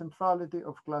consequently the centrality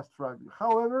of class struggle.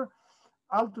 However,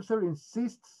 Althusser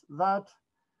insists that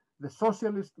the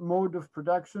socialist mode of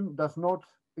production does not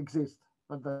exist,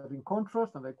 but that in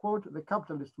contrast, and I quote, the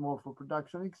capitalist mode of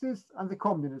production exists and the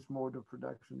communist mode of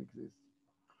production exists.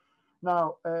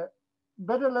 Now,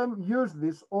 Bedelem used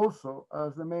this also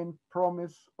as the main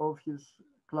promise of his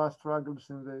class struggles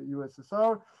in the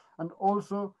USSR, and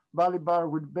also Balibar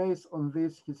would base on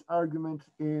this his argument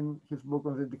in his book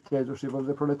on the dictatorship of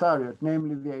the proletariat,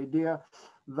 namely the idea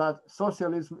that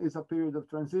socialism is a period of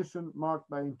transition marked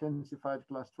by intensified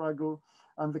class struggle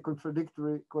and the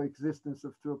contradictory coexistence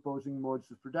of two opposing modes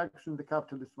of production, the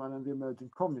capitalist one and the emerging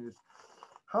communist.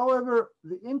 However,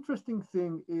 the interesting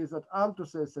thing is that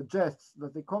Althusser suggests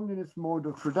that the communist mode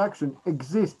of production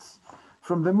exists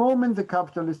from the moment the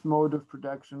capitalist mode of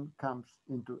production comes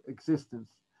into existence.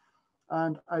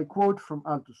 And I quote from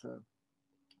Althusser,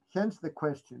 hence the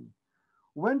question,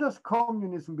 when does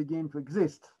communism begin to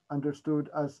exist, understood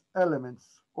as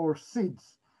elements or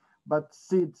seeds, but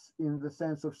seeds in the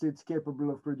sense of seeds capable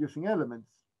of producing elements?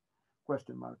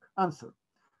 Question mark. Answer,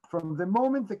 from the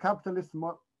moment the capitalist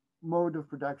mode of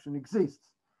production exists.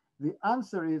 The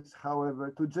answer is,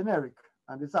 however, too generic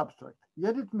and is abstract,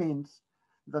 yet it means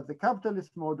that the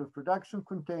capitalist mode of production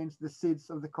contains the seeds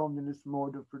of the communist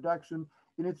mode of production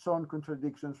in its own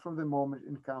contradictions from the moment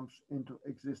it comes into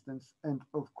existence, end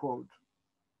of quote.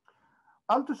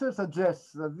 Althusser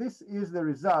suggests that this is the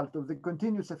result of the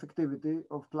continuous effectivity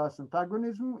of class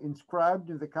antagonism inscribed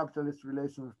in the capitalist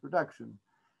relation of production,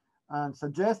 and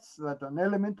suggests that an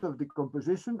element of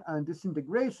decomposition and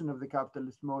disintegration of the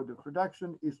capitalist mode of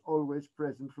production is always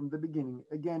present from the beginning.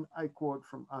 Again, I quote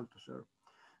from Althusser.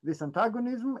 This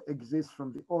antagonism exists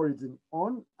from the origin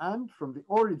on, and from the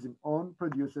origin on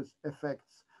produces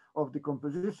effects of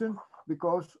decomposition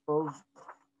because of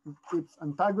its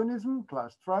antagonism,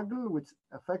 class struggle, which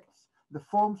affects the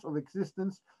forms of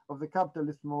existence of the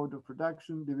capitalist mode of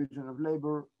production, division of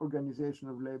labor, organization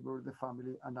of labor, the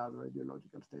family, and other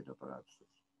ideological state apparatuses.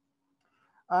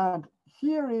 And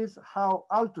here is how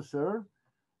Althusser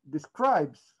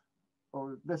describes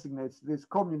or designates these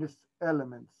communist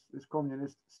elements, these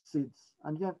communist seeds.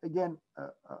 And yet again,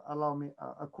 allow me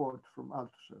a quote from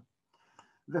Althusser.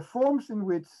 The forms in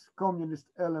which communist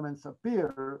elements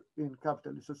appear in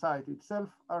capitalist society itself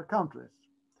are countless.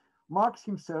 Marx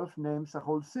himself names a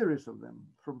whole series of them,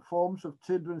 from forms of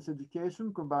children's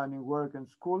education combining work and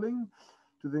schooling,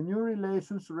 to the new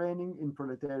relations reigning in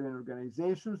proletarian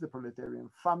organizations, the proletarian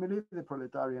family, the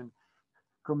proletarian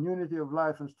community of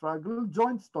life and struggle,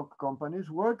 joint stock companies,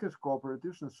 workers'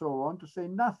 cooperatives, and so on, to say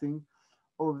nothing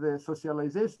of the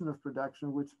socialization of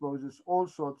production, which poses all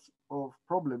sorts of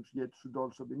problems, yet should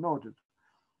also be noted.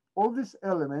 All these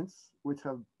elements, which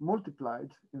have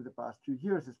multiplied in the past few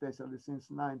years, especially since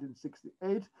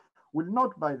 1968, will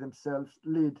not by themselves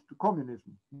lead to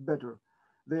communism. Better,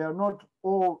 they are not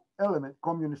all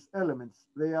communist elements,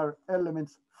 they are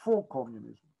elements for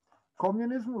communism.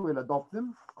 Communism will adopt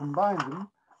them, combine them,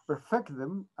 perfect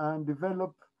them, and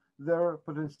develop their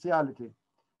potentiality.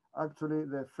 Actually,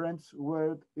 the French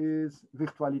word is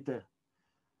virtualité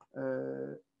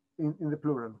in the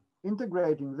plural,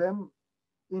 integrating them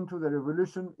into the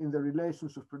revolution in the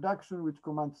relations of production, which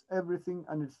commands everything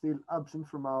and is still absent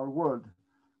from our world.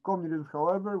 Communism,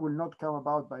 however, will not come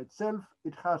about by itself.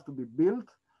 It has to be built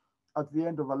at the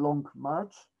end of a long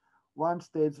march, one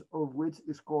stage of which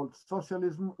is called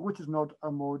socialism, which is not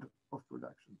a mode of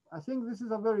production. I think this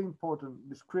is a very important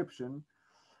description,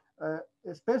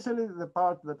 especially the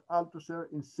part that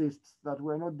Althusser insists that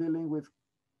we're not dealing with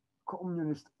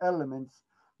communist elements,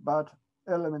 but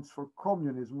elements for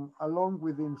communism, along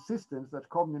with the insistence that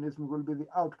communism will be the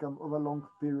outcome of a long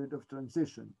period of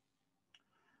transition.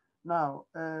 Now,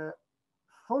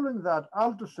 following that,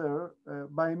 Althusser,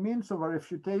 by means of a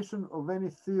refutation of any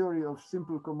theory of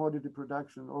simple commodity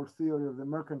production or theory of the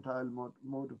mercantile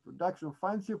mode of production,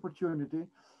 finds the opportunity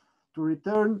to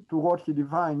return to what he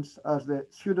defines as the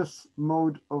pseudo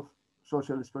mode of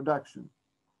socialist production.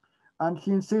 And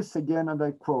he insists again, and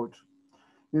I quote,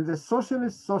 "In the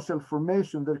socialist social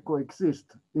formation there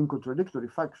coexist, in contradictory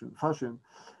fashion,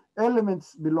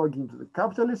 elements belonging to the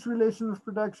capitalist relation of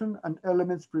production and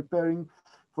elements preparing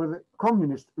for the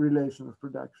communist relation of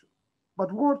production.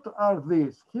 But what are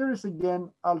these?" Here is again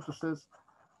Althusser's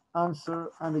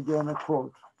answer, and again a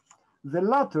quote. "The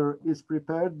latter is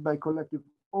prepared by collective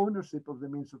ownership of the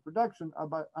means of production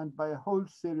and by a whole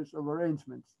series of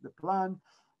arrangements, the plan,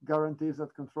 guarantees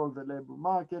that control the labor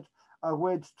market, a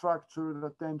wage structure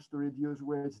that tends to reduce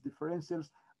wage differentials,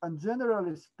 and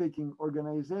generally speaking,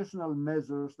 organizational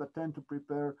measures that tend to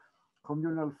prepare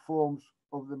communal forms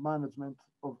of the management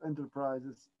of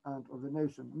enterprises and of the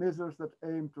nation, measures that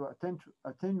aim to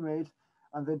attenuate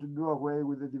and then to do away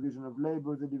with the division of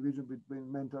labor, the division between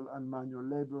mental and manual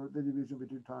labor, the division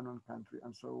between town and country,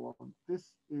 and so on."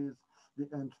 This is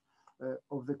the end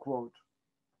of the quote.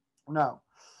 Now,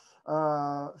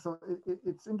 so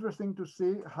it's interesting to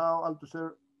see how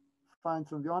Althusser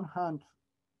finds, on the one hand,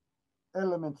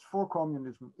 elements for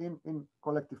communism in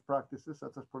collective practices,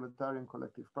 such as proletarian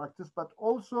collective practice, but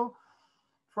also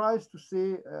tries to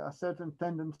see a certain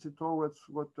tendency towards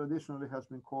what traditionally has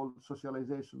been called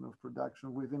socialization of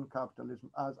production within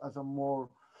capitalism as a more,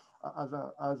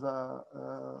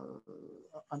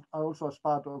 and also as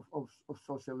part of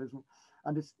socialism.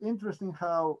 And it's interesting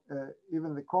how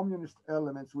even the communist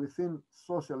elements within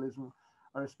socialism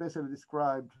are especially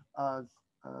described as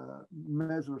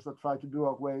measures that try to do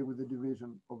away with the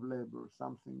division of labor,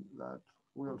 something that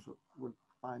we also will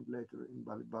find later in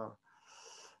Balibar.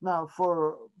 Now,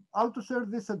 for Althusser,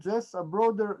 this suggests a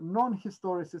broader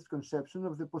non-historicist conception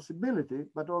of the possibility,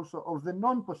 but also of the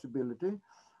non-possibility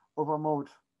of a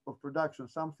mode of production,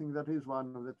 something that is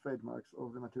one of the trademarks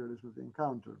of the materialism they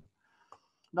encounter.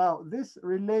 Now, this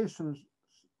relations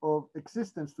of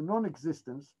existence to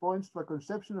non-existence points to a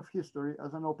conception of history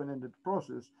as an open-ended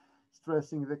process,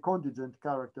 stressing the contingent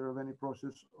character of any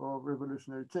process of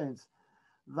revolutionary change.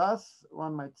 Thus,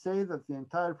 one might say that the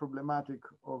entire problematic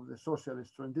of the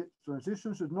socialist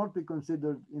transition should not be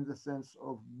considered in the sense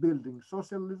of building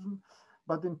socialism,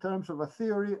 but in terms of a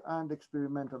theory and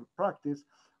experimental practice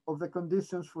of the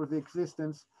conditions for the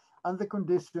existence and the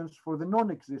conditions for the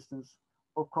non-existence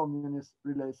of communist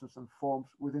relations and forms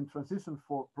within transition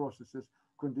processes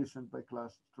conditioned by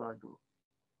class struggle.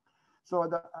 So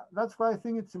that's why I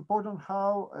think it's important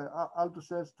how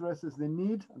Althusser stresses the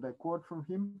need, and I quote from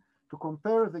him, to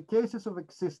compare the cases of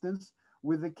existence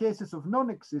with the cases of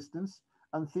non-existence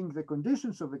and think the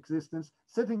conditions of existence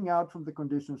setting out from the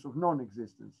conditions of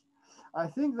non-existence. I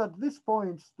think that this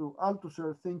points to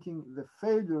Althusser thinking the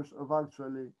failures of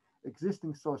actually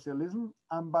existing socialism,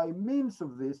 and by means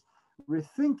of this,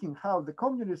 rethinking how the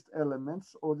communist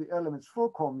elements or the elements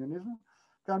for communism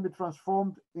can be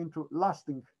transformed into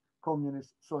lasting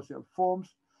communist social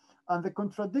forms, and the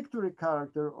contradictory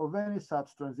character of any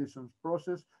such transition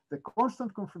process, the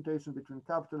constant confrontation between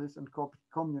capitalist and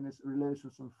communist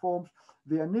relations and forms,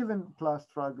 the uneven class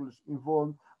struggles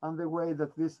involved, and the way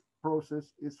that this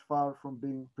process is far from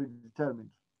being predetermined.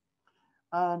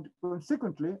 And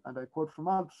consequently, and I quote from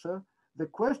Althusser, the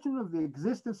question of the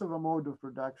existence of a mode of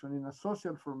production in a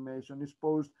social formation is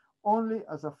posed only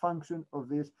as a function of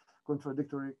this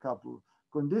contradictory couple.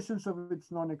 Conditions of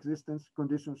its non-existence,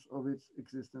 conditions of its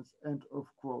existence, end of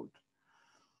quote.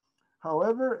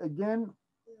 However, again,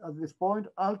 at this point,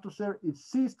 Althusser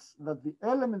insists that the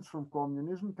elements from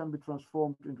communism can be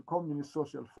transformed into communist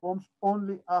social forms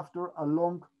only after a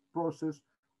long process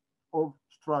of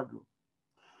struggle.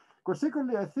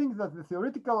 Consequently, I think that the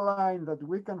theoretical line that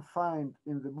we can find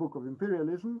in the book of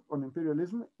Imperialism, on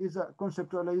imperialism, is a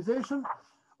conceptualization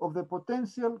of the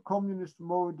potential communist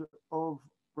mode of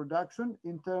production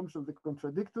in terms of the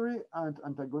contradictory and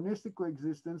antagonistic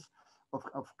coexistence of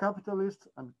capitalist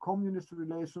and communist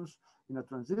relations in a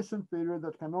transition period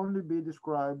that can only be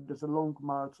described as a long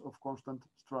march of constant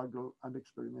struggle and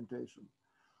experimentation.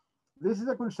 This is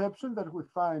a conception that we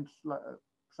find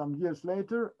some years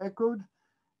later echoed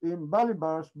in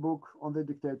Balibar's book on the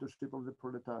dictatorship of the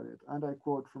proletariat, and I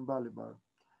quote from Balibar: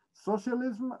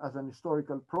 "Socialism as an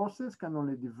historical process can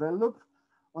only develop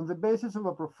on the basis of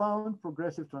a profound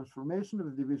progressive transformation of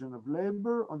the division of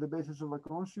labor, on the basis of a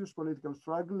conscious political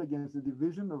struggle against the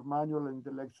division of manual and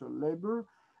intellectual labor,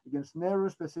 against narrow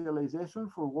specialization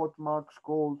for what Marx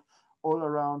called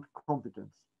all-around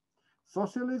competence.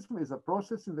 Socialism is a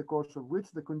process in the course of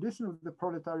which the condition of the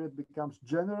proletariat becomes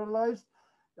generalized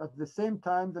at the same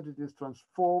time that it is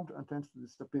transformed and tends to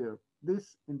disappear.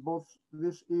 This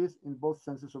is, in both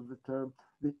senses of the term,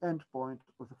 the end point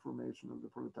of the formation of the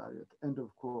proletariat," end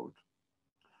of quote.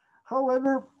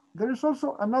 However, there is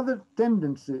also another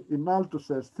tendency in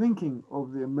Althusser's thinking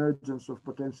of the emergence of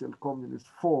potential communist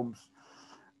forms,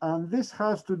 and this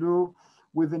has to do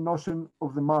with the notion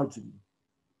of the margin.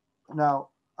 Now,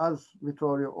 as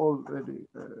Vittorio already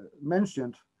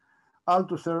mentioned,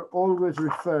 Althusser always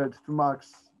referred to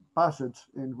Marx's passage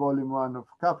in Volume 1 of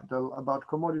Capital about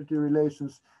commodity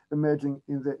relations emerging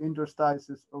in the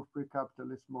interstices of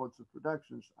pre-capitalist modes of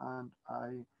productions, and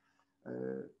I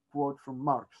quote from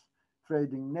Marx: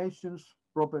 "Trading nations,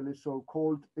 properly so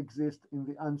called, exist in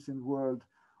the unseen world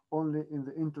only in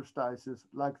the interstices,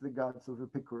 like the gods of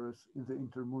Epicurus in the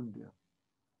intermundia."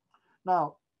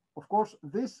 Now, of course,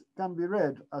 this can be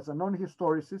read as a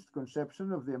non-historicist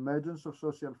conception of the emergence of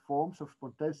social forms of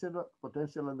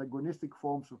potential and agonistic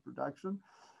forms of production,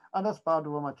 and as part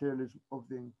of a materialism of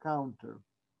the encounter.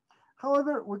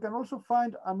 However, we can also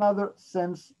find another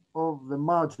sense of the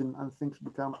margin, and things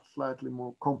become slightly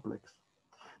more complex.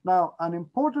 Now, an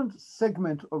important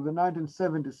segment of the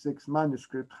 1976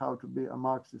 manuscript, How to Be a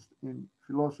Marxist in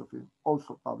Philosophy,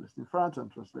 also published in French and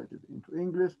translated into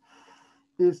English,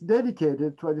 is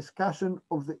dedicated to a discussion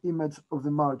of the image of the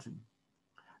margin.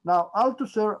 Now,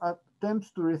 Althusser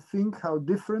attempts to rethink how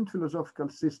different philosophical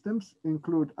systems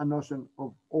include a notion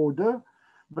of order,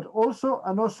 but also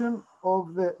a notion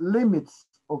of the limits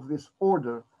of this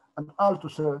order, and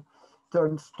Althusser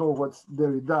turns towards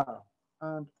Derrida.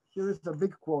 And here is a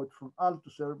big quote from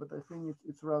Althusser, but I think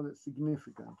it's rather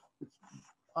significant. It's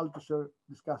Althusser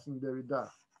discussing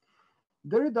Derrida.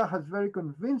 "Derrida has very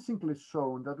convincingly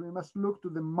shown that we must look to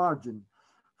the margin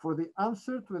for the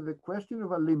answer to the question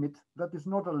of a limit that is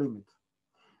not a limit.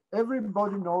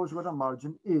 Everybody knows what a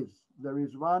margin is. There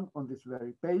is one on this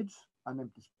very page, an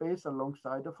empty space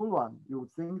alongside a full one. You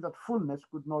would think that fullness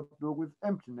could not do with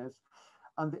emptiness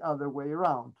and the other way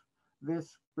around.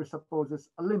 This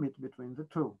presupposes a limit between the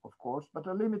two, of course, but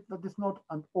a limit that is not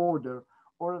an order,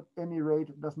 or at any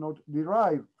rate does not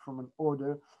derive from an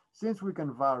order, since we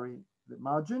can vary the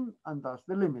margin and thus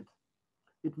the limit.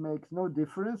 It makes no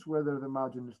difference whether the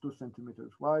margin is 2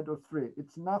 centimeters wide or 3.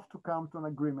 It's enough to come to an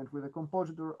agreement with a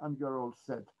compositor and you're all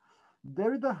set.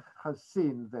 Derrida has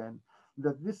seen then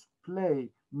that this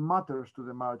play matters to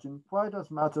the margin quite as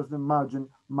much as the margin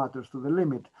matters to the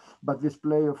limit. But this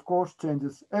play, of course,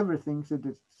 changes everything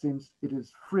since it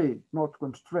is free, not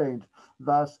constrained.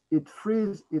 Thus, it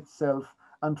frees itself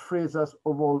and frees us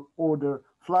of all order,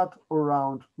 flat or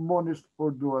round, monist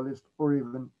or dualist, or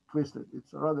even twisted.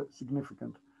 It's a rather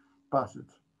significant passage.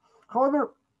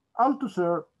 However,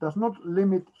 Althusser does not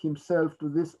limit himself to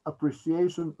this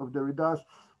appreciation of Derrida's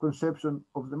conception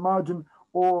of the margin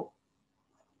or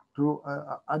to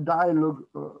a dialogue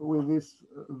with this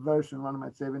version, one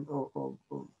might say,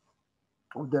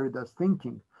 of Derrida's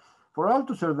thinking. For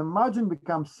Althusser, the margin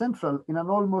becomes central in an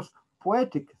almost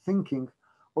poetic thinking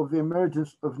of the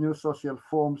emergence of new social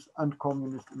forms and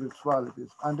communist virtualities.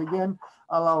 And again,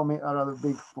 allow me a rather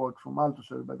big quote from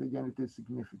Althusser, but again, it is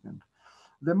significant.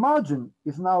 The margin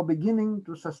is now beginning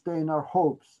to sustain our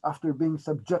hopes after being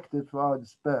subjected to our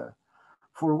despair.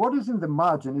 For what is in the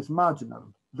margin is marginal,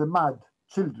 the mad,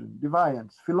 children,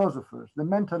 deviants, philosophers, the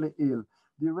mentally ill,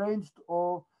 deranged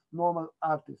or normal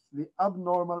artists, the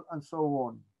abnormal, and so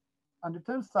on. And it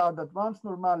turns out that once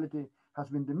normality has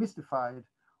been demystified,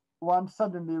 one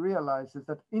suddenly realizes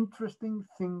that interesting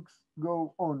things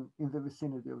go on in the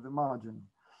vicinity of the margin.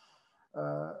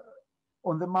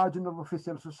 On the margin of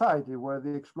official society, where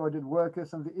the exploited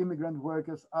workers and the immigrant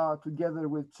workers are together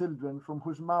with children from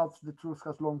whose mouths the truth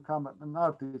has long come, and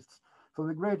artists, from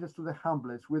the greatest to the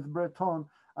humblest, with Breton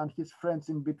and his friends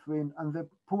in between, and the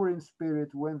poor in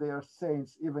spirit when they are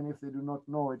saints, even if they do not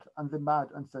know it, and the mad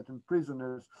and certain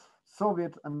prisoners,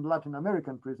 Soviet and Latin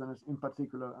American prisoners in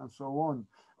particular, and so on.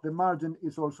 The margin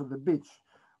is also the beach,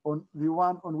 on the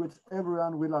one on which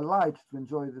everyone will alight to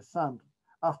enjoy the sand,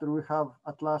 after we have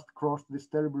at last crossed this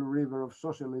terrible river of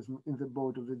socialism in the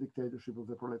boat of the dictatorship of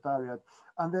the proletariat,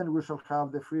 and then we shall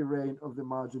have the free reign of the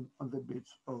margin on the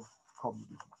beach of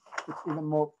communism. It's even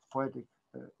more poetic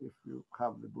if you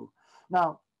have the book.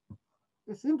 Now,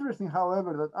 it's interesting,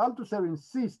 however, that Althusser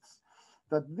insists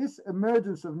that this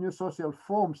emergence of new social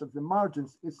forms at the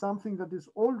margins is something that is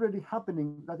already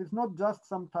happening, that is not just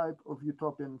some type of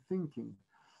utopian thinking.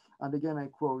 And again, I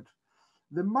quote,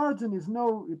 "The margin is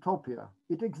no utopia.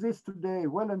 It exists today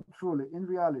well and truly in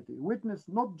reality. Witness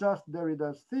not just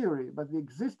Derrida's theory, but the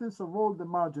existence of all the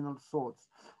marginal sorts.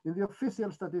 In the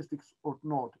official statistics or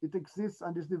not, it exists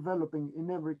and is developing in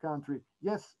every country.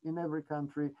 Yes, in every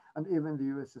country, and even the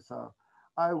USSR.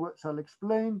 I shall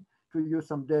explain to you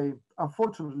someday.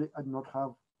 Unfortunately, I do not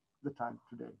have the time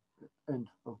today." End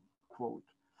of quote.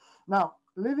 Now,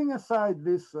 leaving aside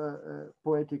these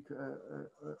poetic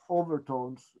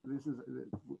overtones, this is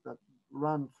that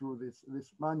run through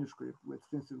this manuscript, which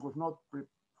since it was not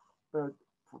prepared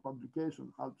for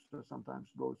publication, Althusser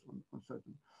sometimes goes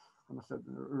on a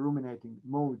certain ruminating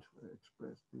mode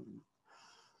expressed.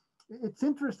 It's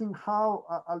interesting how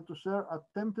Althusser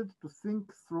attempted to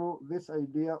think through this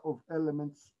idea of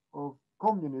elements of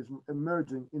communism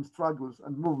emerging in struggles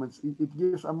and movements. It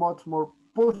gives a much more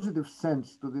positive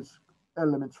sense to these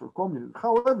elements for communism.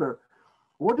 However,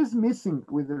 what is missing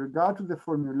with regard to the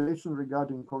formulation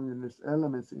regarding communist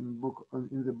elements in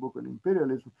the book on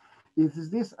imperialism is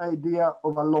this idea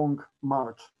of a long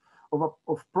march,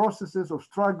 of processes, of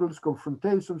struggles,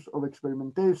 confrontations, of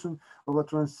experimentation, of a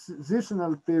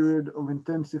transitional period of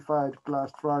intensified class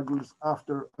struggles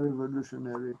after a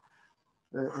revolutionary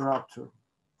rupture.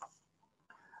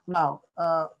 Now,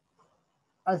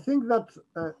 I think that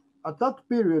at that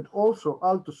period also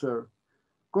Althusser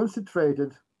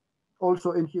concentrated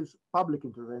also in his public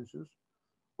interventions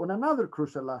on another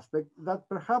crucial aspect that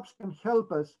perhaps can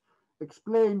help us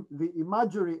explain the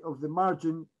imagery of the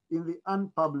margin in the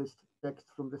unpublished text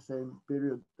from the same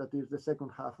period, that is the second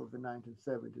half of the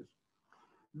 1970s.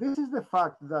 This is the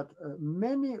fact that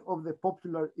many of the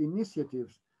popular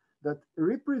initiatives that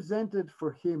represented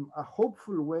for him a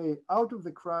hopeful way out of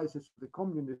the crisis of the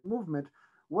communist movement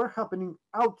were happening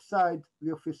outside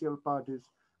the official parties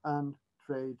and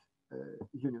trade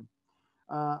union.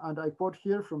 And I quote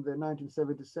here from the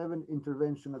 1977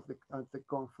 intervention at the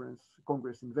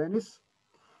Congress in Venice.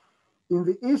 "In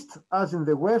the East, as in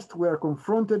the West, we are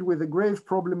confronted with the grave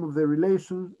problem of the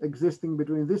relation existing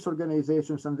between these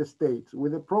organizations and the state,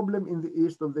 with the problem in the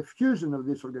East of the fusion of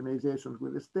these organizations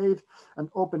with the state and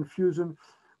open fusion,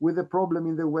 with the problem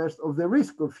in the West of the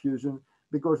risk of fusion,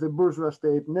 because the bourgeois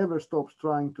state never stops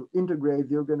trying to integrate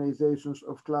the organizations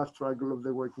of class struggle of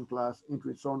the working class into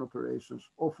its own operations,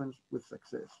 often with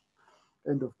success."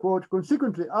 End of quote.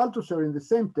 Consequently, Althusser in the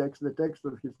same text, the text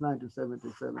of his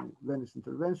 1977 Venice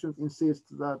intervention, insists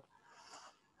that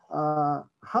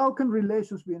how can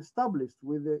relations be established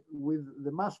with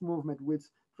the mass movement which,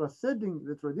 transcending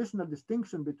the traditional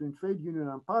distinction between trade union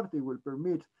and party, will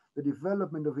permit the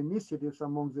development of initiatives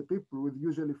among the people who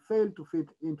usually fail to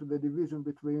fit into the division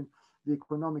between the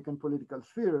economic and political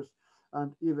spheres,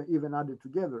 and even added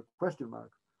together, question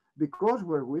mark. because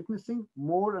we're witnessing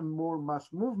more and more mass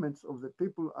movements of the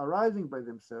people arising by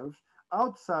themselves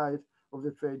outside of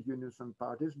the trade unions and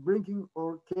parties, bringing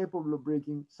or capable of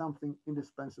bringing something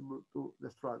indispensable to the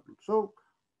struggle. So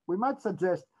we might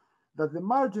suggest that the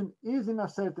margin is in a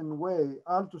certain way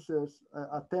Althusser's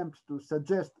attempt to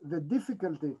suggest the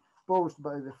difficulty posed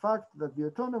by the fact that the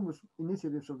autonomous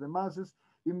initiatives of the masses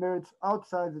emerge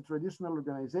outside the traditional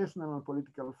organizational and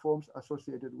political forms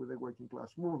associated with the working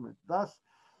class movement. Thus,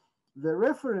 the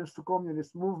reference to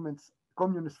communist movements,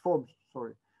 communist forms,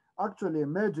 actually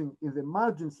emerging in the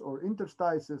margins or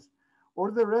interstices,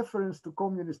 or the reference to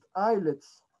communist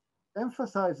islets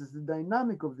emphasizes the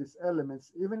dynamic of these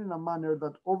elements, even in a manner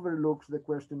that overlooks the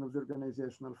question of the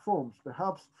organizational forms.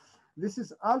 Perhaps this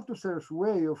is Althusser's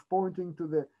way of pointing to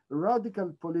the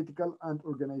radical political and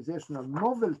organizational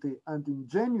novelty and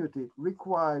ingenuity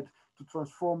required to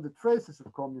transform the traces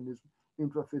of communism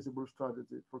into a feasible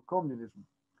strategy for communism.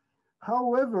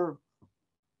 However,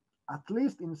 at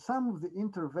least in some of the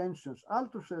interventions,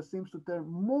 Althusser seems to turn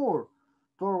more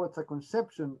towards a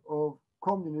conception of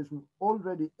communism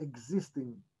already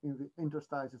existing in the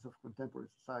interstices of contemporary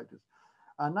societies.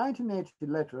 A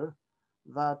 1980 letter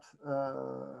that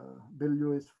Bill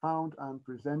Lewis found and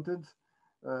presented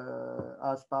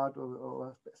as part of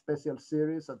a special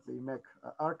series at the MEC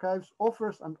archives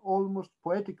offers an almost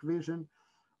poetic vision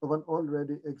of an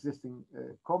already existing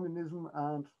communism,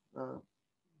 and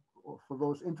for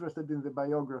those interested in the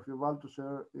biography of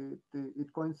Althusser,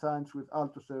 it coincides with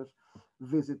Althusser's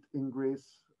visit in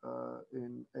Greece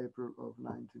in April of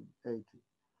 1980.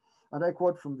 And I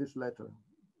quote from this letter: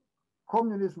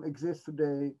 "Communism exists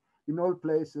today in all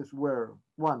places where,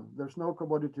 1, there's no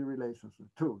commodity relationship;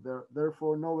 2,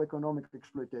 therefore no economic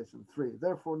exploitation; 3,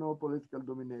 therefore no political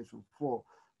domination; 4,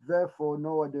 therefore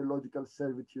no ideological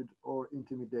servitude or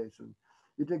intimidation.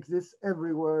 It exists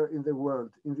everywhere in the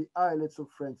world, in the islets of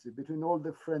friendship, between all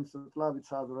the friends that love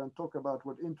each other and talk about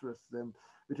what interests them,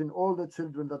 between all the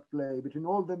children that play, between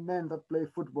all the men that play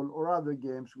football or other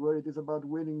games, where it is about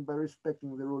winning by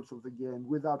respecting the rules of the game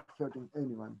without hurting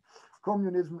anyone.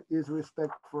 Communism is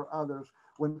respect for others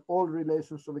when all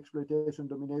relations of exploitation,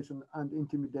 domination, and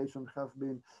intimidation have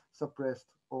been suppressed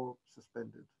or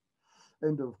suspended."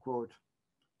 End of quote.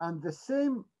 And the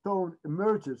same tone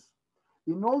emerges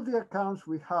in all the accounts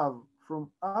we have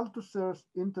from Althusser's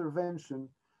intervention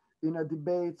in a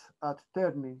debate at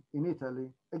Terni in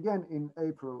Italy, again in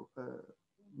April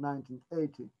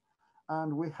 1980.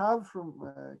 And we have from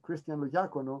Christian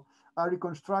Loiacono a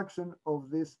reconstruction of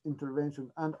this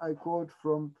intervention, and I quote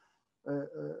from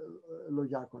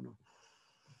Loiacono: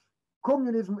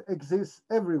 "Communism exists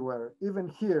everywhere, even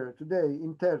here today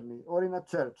in Terni, or in a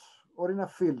church, or in a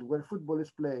field where football is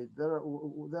played. There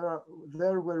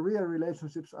where real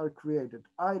relationships are created.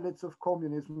 Islets of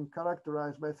communism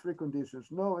characterized by 3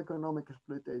 conditions: no economic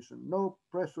exploitation, no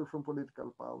pressure from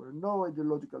political power, no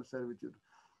ideological servitude.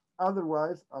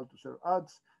 Otherwise," Althusser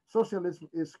adds, "socialism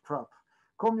is crap.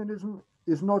 Communism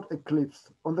is not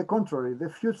eclipsed. On the contrary, the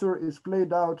future is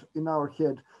played out in our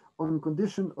head on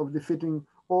condition of defeating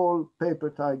all paper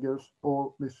tigers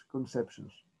or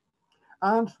misconceptions."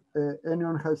 And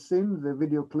anyone has seen the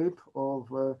video clip of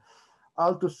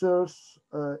Althusser's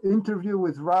interview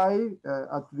with Rai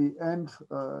at the end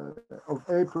of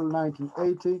April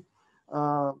 1980.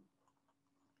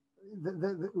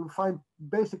 We find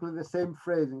basically the same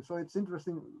phrasing. So it's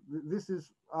interesting. This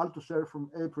is Althusser from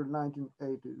April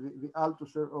 1980, the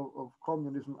Althusser of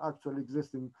communism actually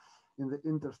existing in the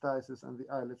interstices and the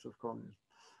islets of communism.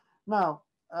 Now,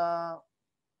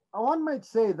 one might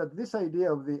say that this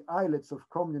idea of the islets of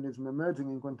communism emerging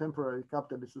in contemporary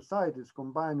capitalist societies,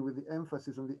 combined with the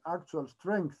emphasis on the actual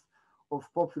strength of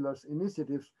popular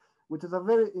initiatives, which is a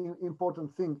very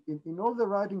important thing in all the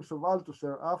writings of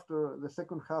Althusser after the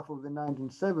second half of the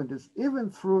 1970s, even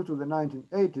through to the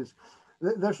 1980s,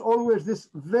 there's always this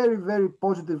very, very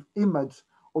positive image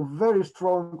of very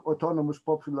strong autonomous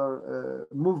popular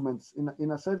movements.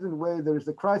 In a certain way, there is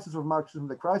the crisis of Marxism,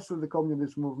 the crisis of the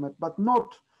communist movement, but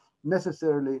not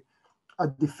necessarily a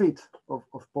defeat of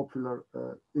popular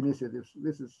initiatives.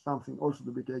 This is something also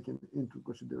to be taken into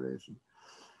consideration.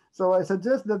 So I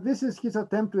suggest that this is his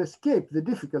attempt to escape the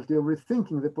difficulty of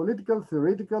rethinking the political,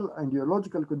 theoretical, and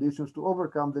ideological conditions to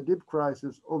overcome the deep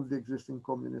crisis of the existing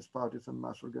communist parties and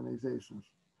mass organizations.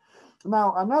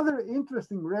 Now, another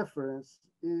interesting reference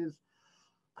is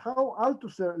how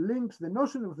Althusser links the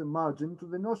notion of the margin to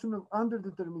the notion of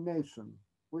underdetermination,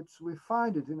 which we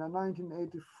find it in a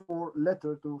 1984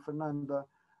 letter to Fernanda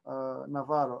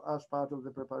Navarro as part of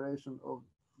the preparation of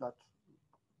that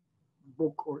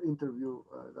book or interview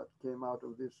that came out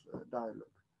of this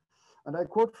dialogue. And I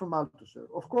quote from Althusser: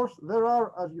 "Of course, there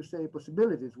are, as you say,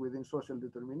 possibilities within social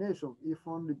determination, if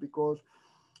only because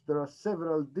there are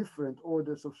several different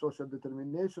orders of social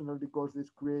determination, or because this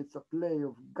creates a play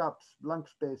of gaps, blank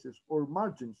spaces, or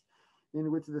margins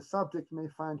in which the subject may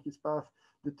find his path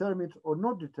determined or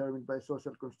not determined by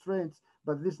social constraints,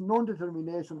 but this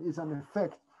non-determination is an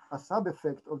effect, a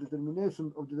sub-effect of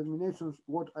determinations,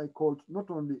 what I called not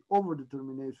only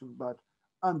over-determination, but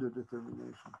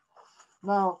under-determination."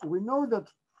 Now, we know that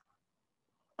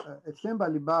Etienne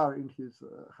Balibar in his,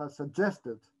 has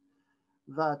suggested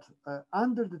that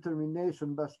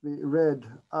underdetermination must be read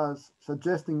as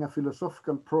suggesting a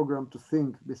philosophical program to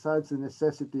think, besides the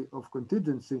necessity of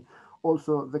contingency,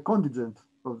 also the contingent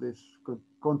of this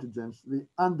contingents, the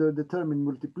underdetermined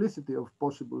multiplicity of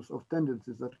possibles of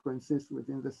tendencies that coexist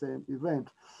within the same event.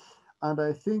 And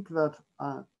I think that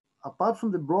apart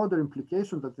from the broader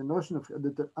implication that the notion of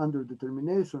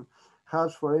underdetermination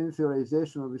has for any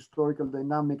theorization of historical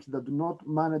dynamics that do not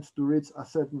manage to reach a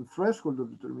certain threshold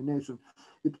of determination,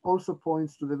 it also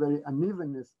points to the very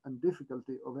unevenness and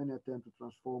difficulty of any attempt to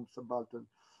transform subaltern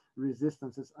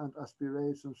resistances and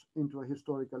aspirations into a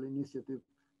historical initiative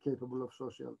capable of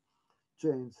social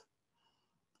change.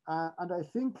 And I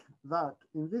think that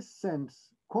in this sense,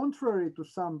 contrary to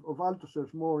some of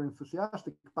Althusser's more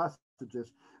enthusiastic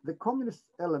passages, the communist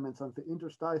elements and the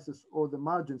interstices or the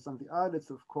margins and the islets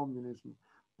of communism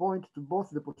point to both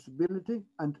the possibility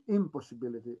and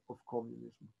impossibility of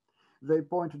communism. They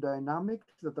point to dynamics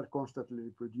that are constantly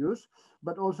reproduced,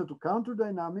 but also to counter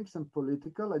dynamics and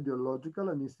political, ideological,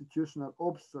 and institutional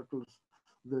obstacles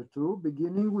thereto,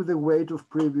 beginning with the weight of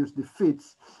previous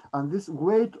defeats. And this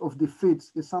weight of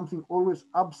defeats is something always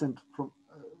absent from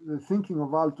the thinking of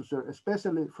Althusser,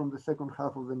 especially from the second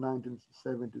half of the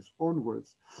 1970s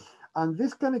onwards. And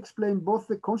this can explain both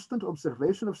the constant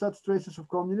observation of such traces of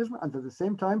communism and at the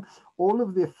same time all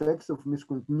of the effects of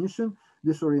miscognition,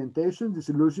 disorientation,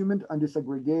 disillusionment, and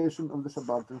disaggregation of the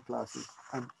subaltern classes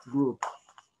and groups.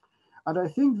 And I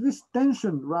think this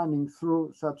tension running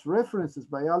through such references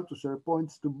by Althusser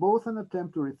points to both an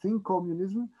attempt to rethink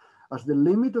communism as the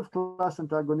limit of class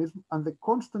antagonism and the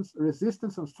constant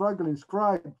resistance and struggle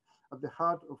inscribed at the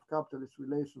heart of capitalist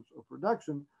relations of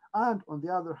production, and on the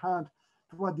other hand,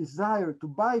 to a desire to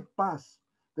bypass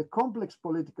the complex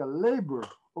political labor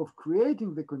of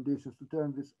creating the conditions to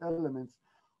turn these elements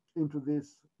into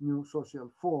these new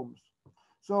social forms.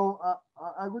 So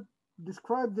I would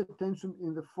describe the tension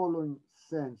in the following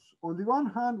sense. On the one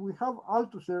hand, we have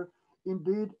Althusser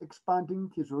indeed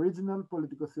expanding his original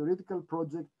politico-theoretical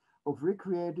project of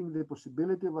recreating the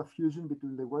possibility of a fusion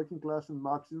between the working class and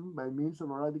Marxism by means of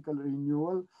a radical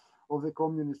renewal of the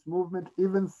communist movement,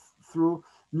 even through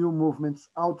new movements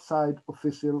outside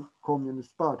official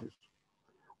communist parties.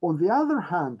 On the other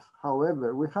hand,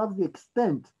 however, we have the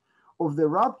extent of the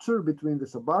rupture between the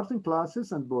subaltern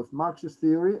classes and both Marxist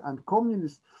theory and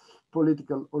communist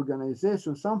political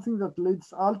organization, something that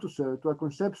leads Althusser to a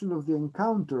conception of the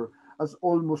encounter as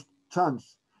almost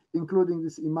chance, including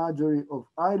this imagery of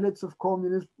islets of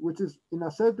communism, which is in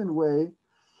a certain way,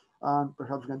 and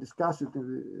perhaps we can discuss it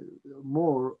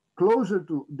more, closer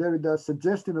to Derrida's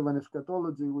suggestion of an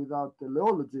eschatology without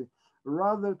teleology,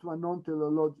 rather to a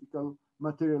non-teleological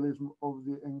materialism of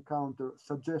the encounter,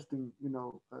 suggesting,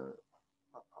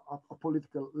 a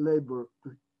political labor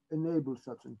to enable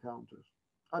such encounters.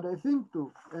 And I think,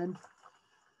 to end,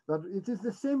 that it is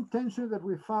the same tension that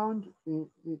we find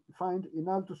in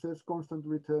Althusser's constant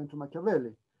return to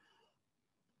Machiavelli.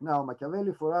 Now,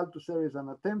 Machiavelli for Althusser is an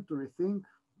attempt to rethink,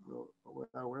 we're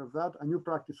aware of that, a new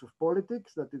practice of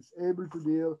politics that is able to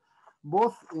deal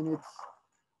both in its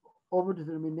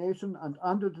overdetermination and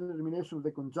underdetermination of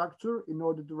the conjuncture in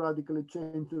order to radically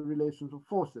change the relations of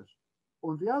forces.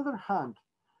 On the other hand,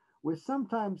 we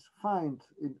sometimes find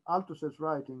in Althusser's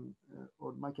writing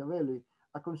on Machiavelli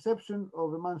a conception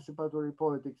of emancipatory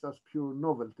politics as pure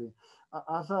novelty,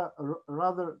 as a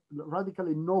rather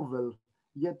radically novel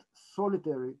yet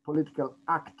solitary political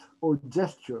act or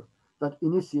gesture that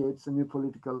initiates a new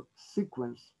political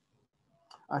sequence.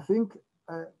 I think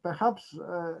perhaps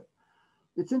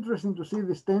it's interesting to see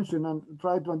this tension and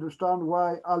try to understand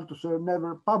why Althusser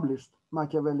never published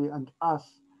Machiavelli and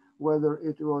Us, whether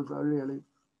it was a really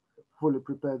fully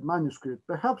prepared manuscript.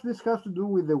 Perhaps this has to do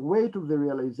with the weight of the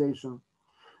realization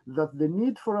that the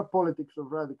need for a politics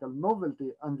of radical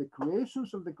novelty and the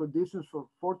creations of the conditions for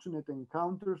fortunate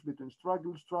encounters between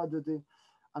struggle, tragedy,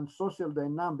 and social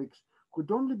dynamics could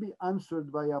only be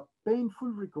answered by a painful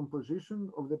recomposition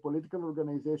of the political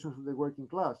organizations of the working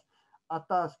class, a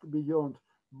task beyond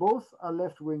both a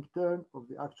left-wing turn of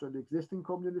the actually existing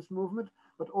communist movement,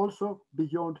 but also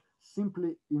beyond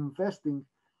simply investing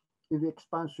in the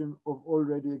expansion of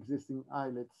already existing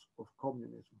islets of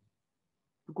communism.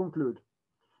 To conclude,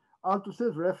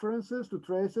 Althusser's references to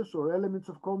traces or elements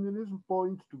of communism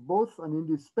point to both an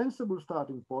indispensable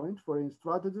starting point for a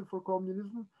strategy for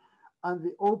communism and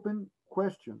the open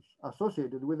questions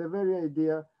associated with the very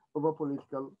idea of a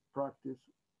political practice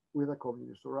with a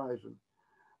communist horizon.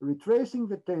 Retracing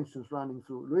the tensions running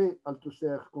through Louis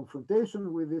Althusser's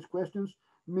confrontation with these questions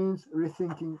means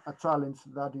rethinking a challenge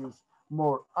that is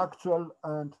more actual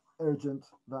and urgent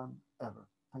than ever.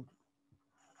 Thank you.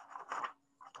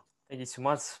 Thank you so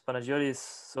much, Panagiotis.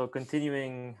 So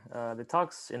continuing the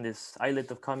talks in this islet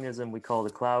of communism we call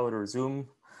the cloud or Zoom,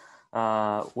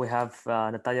 we have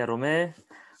Natalia Romé,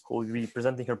 who will be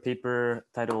presenting her paper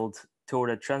titled Toward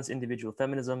a Transindividual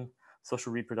Feminism,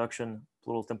 Social Reproduction,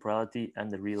 Plural Temporality,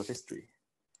 and the Real History.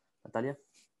 Natalia?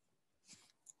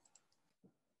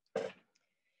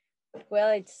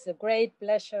 Well, it's a great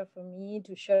pleasure for me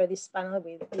to share this panel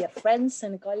with dear friends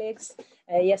and colleagues.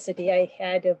 Yesterday, I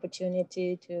had the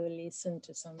opportunity to listen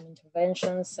to some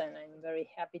interventions, and I'm very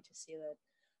happy to see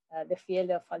that the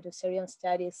field of Althusserian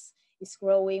studies is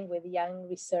growing with young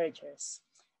researchers.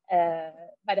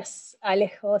 But as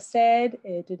Alejo said,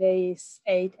 today is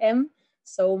 8M,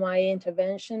 so my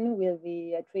intervention will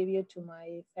be a tribute to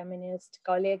my feminist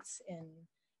colleagues in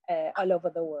all over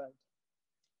the world.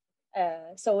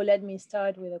 So let me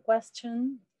start with a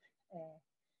question,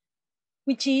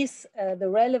 which is the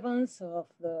relevance of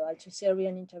the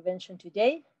Althusserian intervention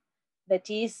today? That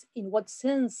is, in what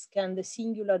sense can the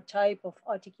singular type of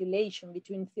articulation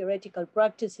between theoretical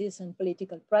practices and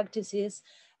political practices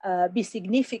be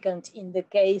significant in the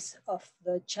case of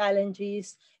the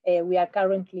challenges we are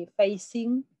currently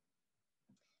facing?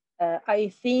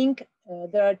 I think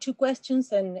there are two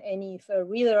questions, and any fair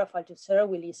reader of Althusser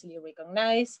will easily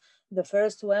recognize. The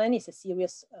first one is a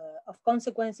series of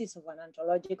consequences of an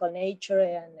ontological nature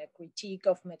and a critique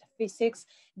of metaphysics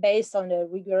based on a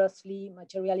rigorously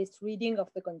materialist reading of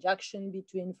the conjunction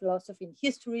between philosophy and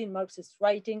history in Marxist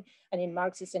writing and in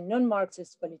Marxist and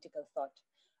non-Marxist political thought.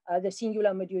 The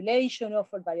singular modulation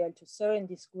offered by Althusser in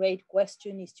this great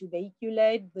question is to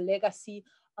vehiculate the legacy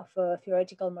of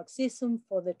theoretical Marxism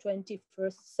for the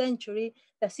 21st century,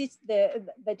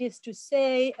 that is to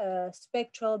say, a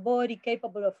spectral body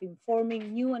capable of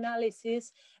informing new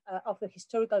analysis of the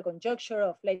historical conjuncture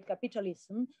of late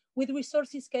capitalism, with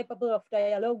resources capable of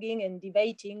dialoguing and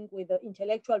debating with the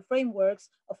intellectual frameworks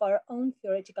of our own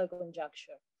theoretical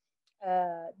conjuncture.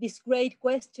 This great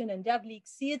question undoubtedly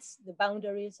exceeds the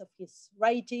boundaries of his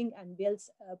writing and builds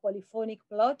a polyphonic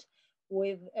plot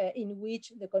in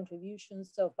which the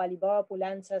contributions of Balibar,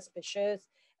 Poulantzas, Pécheuse,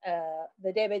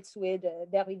 the debates with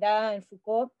Derrida and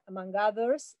Foucault, among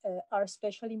others, are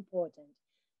especially important.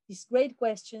 This great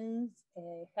question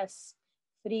has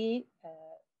three,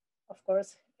 of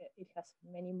course, it has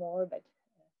many more, but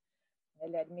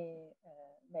let me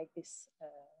make this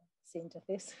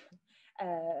synthesis.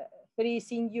 Three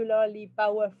singularly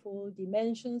powerful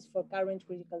dimensions for current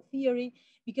critical theory,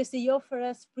 because they offer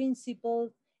us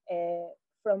principles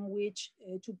from which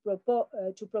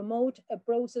to promote a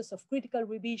process of critical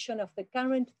revision of the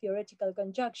current theoretical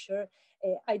conjuncture,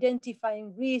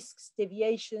 identifying risks,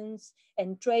 deviations,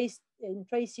 and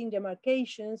tracing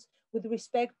demarcations with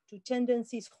respect to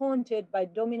tendencies haunted by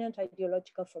dominant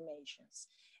ideological formations.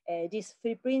 These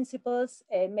three principles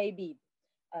may be,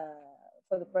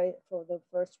 for the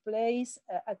first place,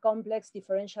 a complex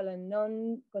differential and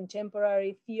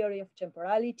non-contemporary theory of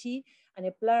temporality, and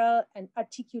a plural and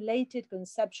articulated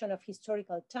conception of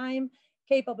historical time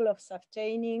capable of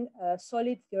sustaining a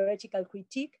solid theoretical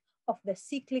critique of the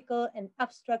cyclical and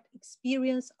abstract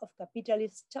experience of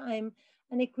capitalist time,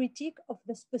 and a critique of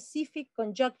the specific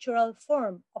conjunctural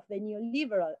form of the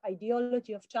neoliberal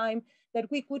ideology of time that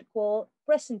we could call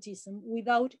presentism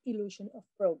without illusion of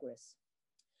progress.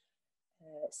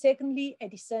 Secondly, a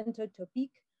decentered topic,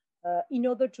 in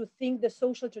order to think the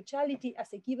social totality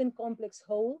as a given complex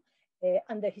whole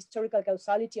and the historical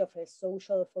causality of a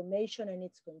social formation and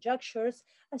its conjunctures,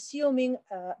 assuming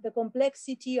the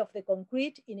complexity of the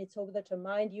concrete in its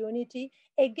overdetermined unity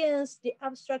against the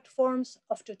abstract forms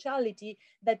of totality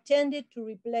that tended to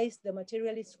replace the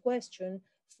materialist question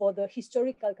for the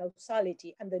historical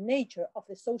causality and the nature of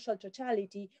the social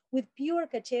totality with pure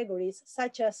categories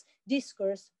such as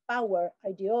discourse, power,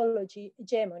 ideology,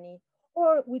 hegemony,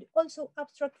 or with also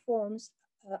abstract forms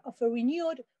of a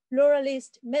renewed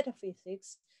pluralist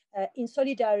metaphysics in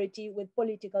solidarity with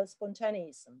political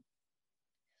spontaneism.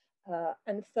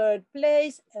 And third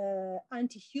place,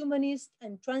 anti-humanist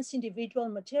and trans-individual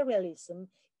materialism,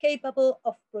 capable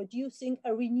of producing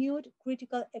a renewed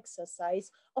critical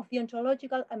exercise of the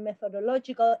ontological and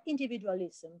methodological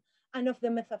individualism and of the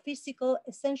metaphysical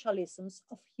essentialisms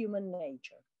of human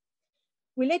nature.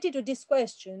 Related to this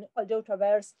question, although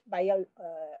traversed by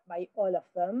all of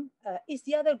them, is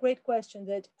the other great question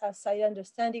that, as I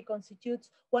understand it, constitutes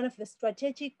one of the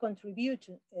strategic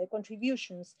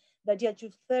contributions that the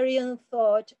Althusserian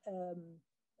thought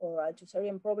or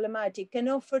Althusserian problematic can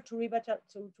offer to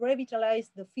revitalize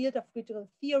the field of critical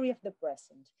theory of the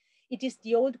present. It is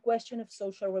the old question of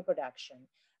social reproduction.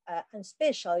 And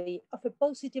especially of a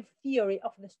positive theory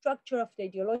of the structure of the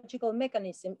ideological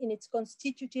mechanism in its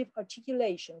constitutive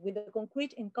articulation with the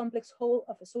concrete and complex whole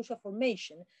of a social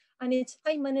formation and its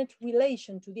immanent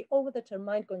relation to the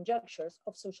overdetermined conjunctures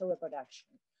of social reproduction.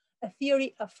 A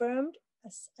theory affirmed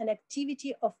as an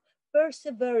activity of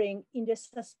persevering in the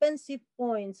suspensive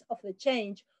points of the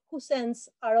change whose ends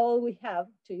are all we have,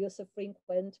 to use a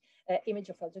frequent image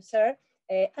of Althusser,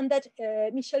 and that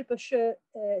Michel Peucheux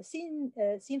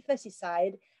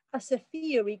synthesized as a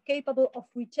theory capable of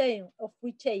retaining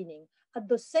at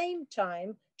the same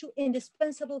time two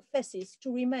indispensable theses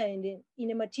to remain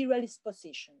in a materialist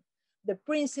position: the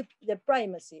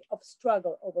primacy of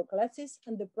struggle over classes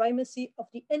and the primacy of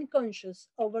the unconscious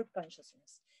over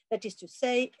consciousness. That is to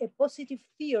say, a positive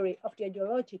theory of the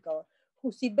ideological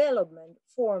whose development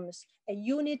forms a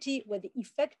unity with the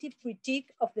effective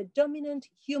critique of the dominant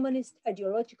humanist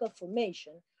ideological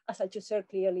formation, as Althusser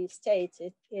clearly states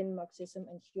it in Marxism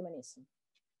and Humanism.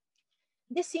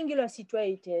 This singular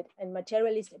situated and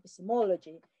materialist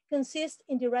epistemology consists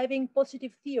in deriving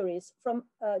positive theories from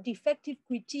the effective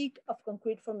critique of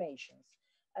concrete formations.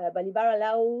 Balibar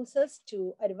allows us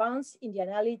to advance in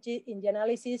the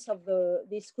analysis of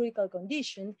this critical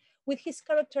condition with his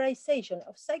characterization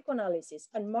of psychoanalysis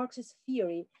and Marxist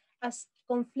theory as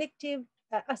conflicting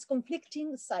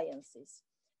sciences.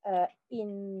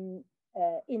 In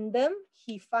them,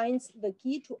 he finds the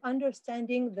key to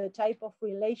understanding the type of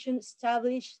relation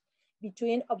established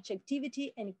between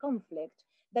objectivity and conflict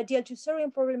that the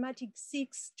Althusserian problematic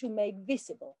seeks to make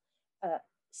visible.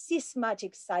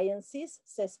 Systematic sciences,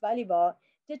 says Balibar,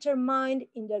 determined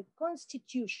in their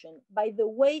constitution by the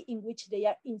way in which they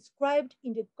are inscribed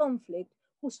in the conflict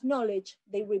whose knowledge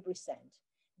they represent.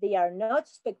 They are not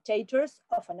spectators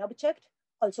of an object,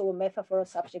 also a metaphor of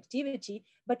subjectivity,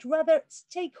 but rather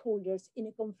stakeholders in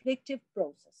a conflictive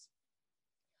process.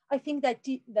 I think that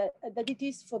it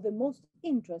is for the most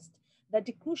interest that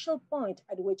the crucial point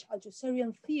at which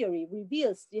Althusserian theory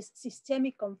reveals this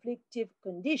systemic conflictive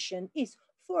condition is,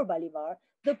 for Balibar,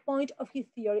 the point of his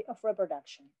theory of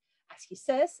reproduction. As he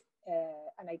says,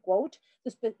 and I quote,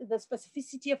 the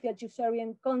specificity of the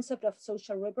Althusserian concept of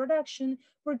social reproduction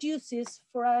produces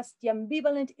for us the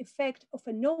ambivalent effect of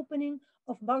an opening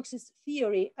of Marxist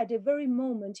theory at the very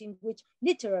moment in which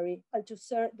literary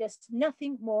Althusser does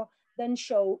nothing more than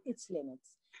show its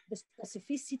limits. The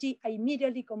specificity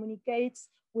immediately communicates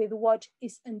with what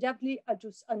is undoubtedly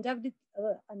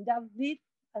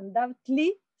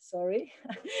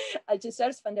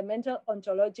Althusser's fundamental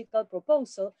ontological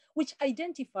proposal, which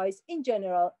identifies in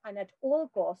general and at all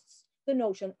costs the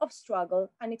notion of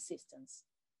struggle and existence.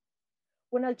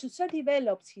 When Althusser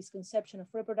develops his conception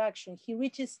of reproduction, he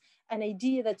reaches an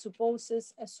idea that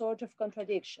supposes a sort of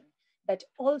contradiction, that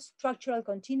all structural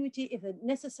continuity is a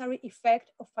necessary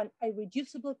effect of an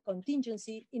irreducible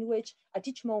contingency in which at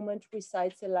each moment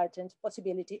resides the latent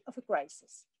possibility of a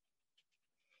crisis.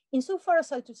 Insofar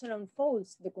as Althusser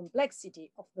unfolds the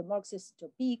complexity of the Marxist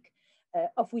topic,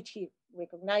 of which he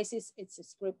recognizes its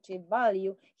descriptive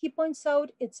value, he points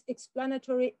out its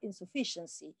explanatory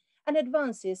insufficiency and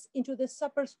advances into the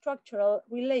superstructural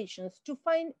relations to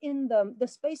find in them the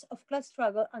space of class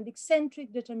struggle and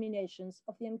eccentric determinations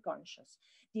of the unconscious.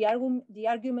 The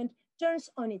argument turns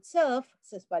on itself,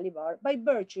 says Balibar, by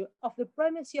virtue of the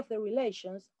primacy of the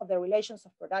relations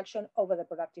of production over the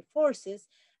productive forces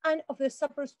and of the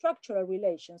superstructural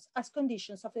relations as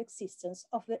conditions of the existence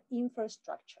of the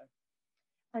infrastructure.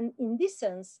 And in this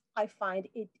sense, I find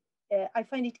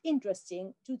it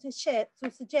interesting to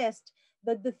suggest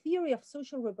that the theory of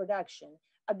social reproduction,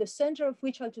 at the center of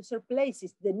which Althusser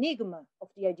places the enigma of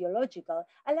the ideological,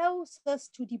 allows us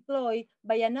to deploy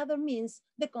by another means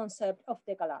the concept of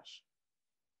décalage.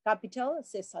 Capital,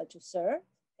 says Althusser,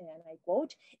 and I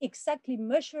quote, exactly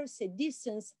measures a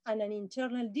distance and an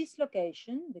internal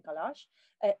dislocation, décalage,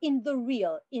 in the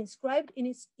real, inscribed in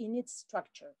its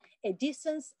structure, a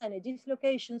distance and a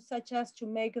dislocation such as to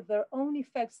make their own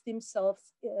effects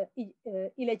themselves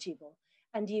illegible,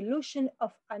 and the illusion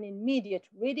of an immediate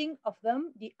reading of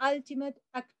them, the ultimate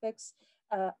apex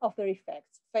of their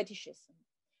effects, fetishism.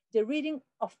 The reading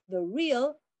of the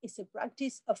real is a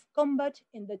practice of combat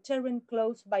in the terrain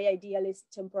closed by idealist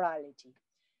temporality.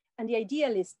 And the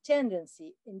idealist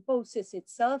tendency imposes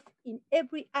itself in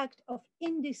every act of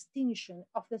indistinction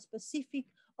of the specific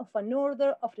of an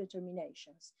order of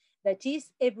determinations. That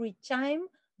is, every time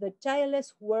the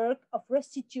tireless work of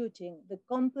restituting the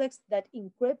complex that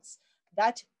encrypts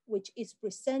that which is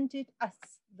presented as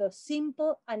the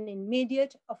simple and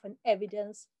immediate of an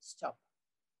evidence stop.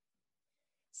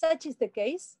 Such is the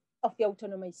case of the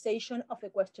autonomization of the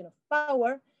question of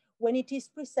power when it is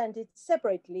presented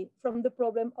separately from the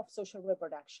problem of social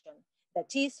reproduction.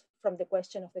 That is, from the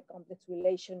question of the complex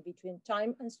relation between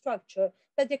time and structure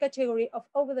that the category of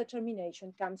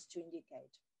overdetermination comes to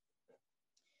indicate.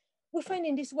 We find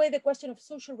in this way the question of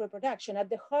social reproduction at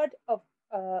the heart of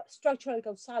structural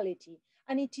causality,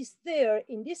 and it is there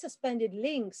in these suspended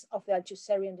links of the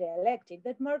Althusserian dialectic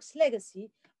that Marx's legacy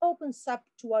opens up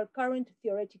to our current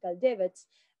theoretical debates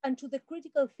and to the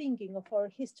critical thinking of our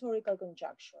historical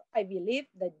conjecture. I believe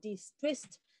that this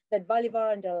twist that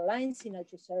Bolivar underlines in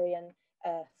Althusserian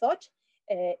thought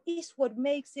is what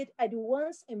makes it at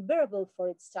once unbearable for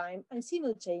its time and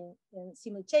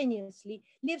simultaneously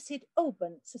leaves it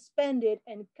open, suspended,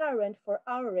 and current for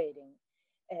our reading.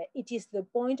 It is the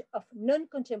point of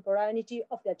non-contemporaneity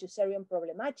of the Althusserian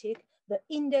problematic, the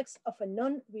index of a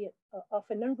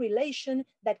non-relation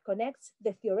that connects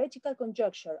the theoretical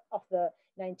conjecture of the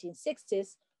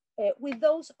 1960s with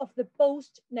those of the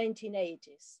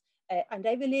post-1980s. And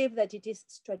I believe that it is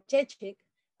strategic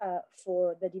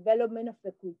for the development of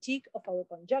the critique of our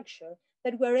conjecture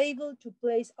that we're able to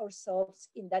place ourselves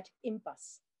in that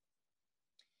impasse.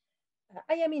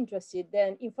 I am interested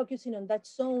then in focusing on that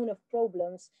zone of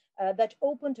problems that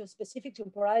open to a specific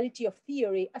temporality of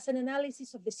theory as an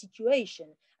analysis of the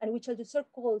situation, and which Althusser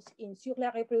calls in Sur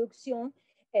la Reproduction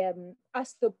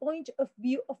as the point of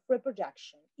view of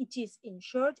reproduction. It is, in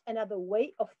short, another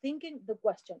way of thinking the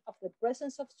question of the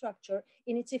presence of structure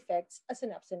in its effects as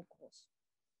an absent cause.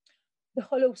 The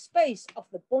hollow space of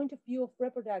the point of view of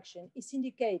reproduction is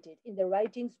indicated in the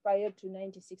writings prior to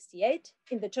 1968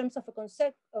 in the terms of a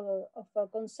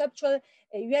conceptual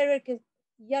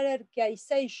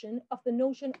hierarchization of the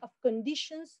notion of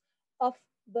conditions of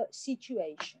the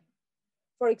situation.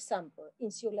 For example, in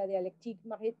Sur la dialectique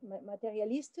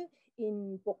matérialiste,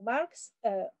 pour Marx,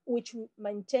 which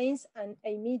maintains an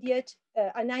immediate,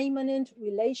 an immanent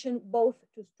relation both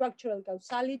to structural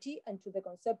causality and to the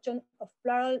conception of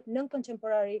plural,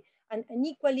 non-contemporary, and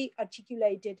unequally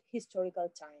articulated historical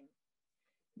time.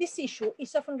 This issue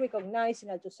is often recognized in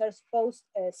Althusser's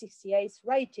post-68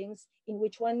 writings, in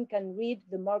which one can read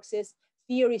the Marxist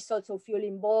theories also feel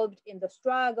involved in the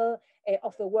struggle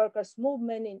of the workers'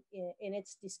 movement in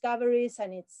its discoveries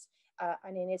and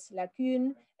in its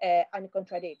lacunae and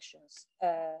contradictions,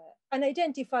 and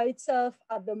identify itself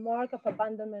as the mark of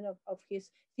abandonment of his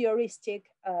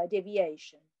theoristic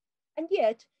deviation. And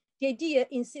yet, the idea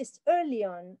insists early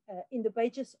on in the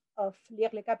pages of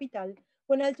Lire le Capital,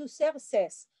 when Althusser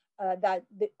says that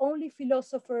the only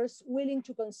philosophers willing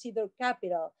to consider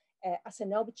capital as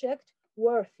an object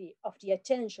worthy of the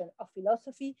attention of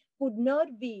philosophy would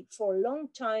not be for a long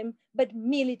time, but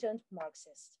militant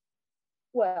Marxists.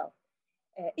 Well,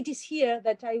 it is here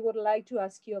that I would like to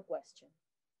ask you a question.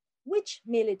 Which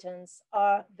militants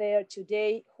are there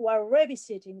today who are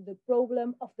revisiting the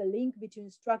problem of the link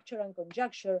between structure and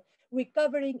conjecture,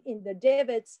 recovering in the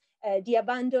debates the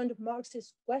abandoned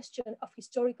Marxist question of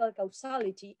historical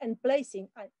causality and placing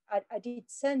at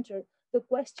its center the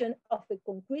question of the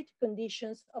concrete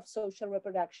conditions of social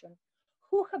reproduction?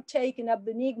 Who have taken up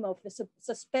the enigma of the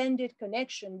suspended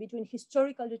connection between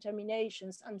historical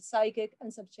determinations and psychic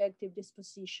and subjective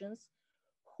dispositions?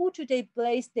 Who today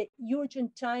place the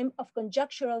urgent time of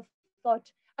conjectural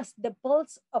thought as the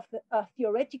pulse of a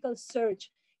theoretical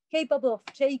search capable of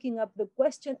taking up the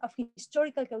question of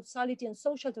historical causality and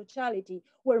social totality,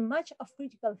 where much of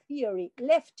critical theory,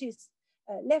 leftist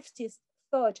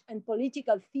thought and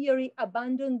political theory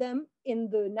abandoned them in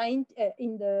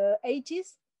the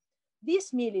 80s?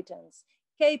 These militants,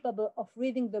 capable of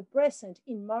reading the present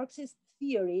in Marxist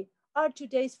theory, are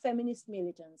today's feminist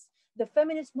militants. The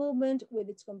feminist movement, with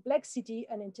its complexity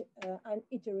and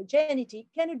heterogeneity,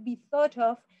 cannot be thought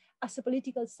of as a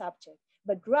political subject,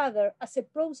 but rather as a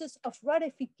process of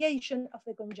ratification of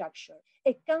the conjecture,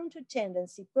 a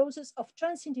counter-tendency process of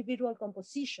transindividual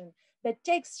composition that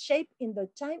takes shape in the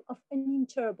time of an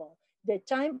interval, the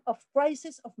time of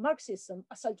crisis of Marxism,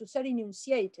 as Althusser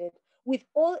enunciated, with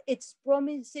all its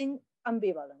promising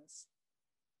ambivalence.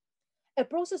 A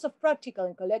process of practical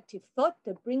and collective thought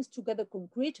that brings together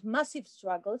concrete, massive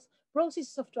struggles,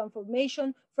 processes of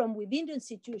transformation from within the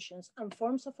institutions and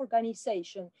forms of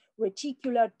organization,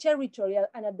 reticular, territorial,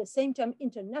 and at the same time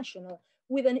international,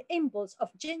 with an impulse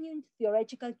of genuine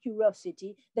theoretical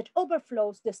curiosity that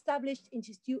overflows the established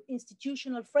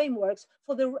institutional frameworks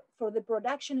for the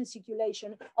production and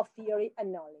circulation of theory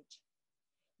and knowledge.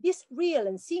 This real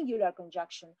and singular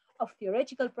conjunction of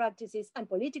theoretical practices and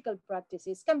political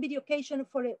practices can be the occasion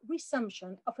for a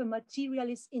resumption of a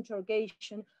materialist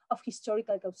interrogation of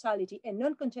historical causality, a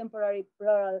non-contemporary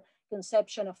plural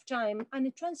conception of time, and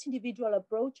a transindividual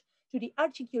approach to the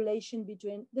articulation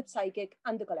between the psychic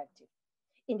and the collective.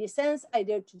 In this sense, I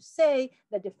dare to say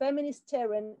that the feminist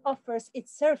terrain offers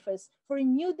its surface for a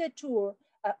new detour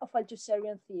of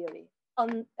Althusserian theory,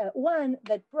 on one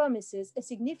that promises a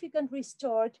significant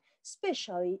restart,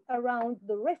 especially around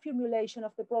the reformulation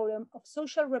of the problem of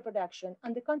social reproduction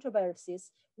and the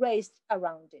controversies raised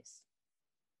around this.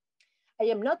 I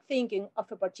am not thinking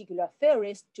of a particular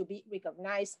theorist to be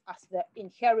recognized as the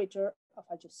inheritor of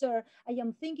Althusser. I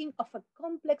am thinking of a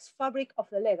complex fabric of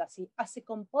the legacy as a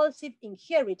compulsive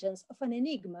inheritance of an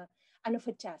enigma and of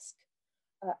a task.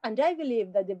 And I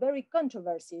believe that the very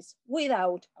controversies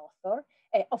without author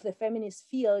of the feminist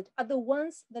field are the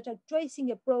ones that are tracing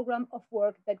a program of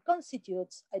work that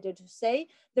constitutes, I dare to say,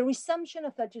 the resumption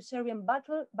of the Althusserian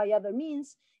battle by other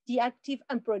means, the active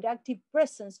and productive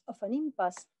presence of an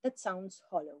impasse that sounds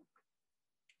hollow.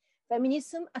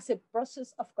 Feminism as a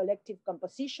process of collective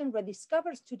composition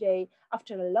rediscovers today,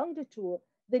 after a long detour,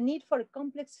 the need for a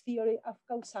complex theory of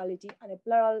causality and a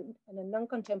plural and a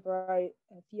non-contemporary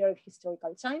theory of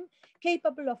historical time,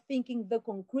 capable of thinking the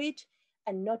concrete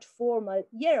and not formal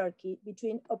hierarchy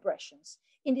between oppressions,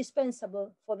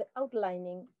 indispensable for the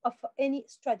outlining of any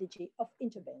strategy of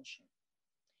intervention.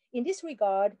 In this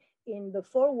regard, in the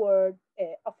foreword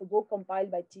of a book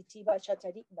compiled by Titi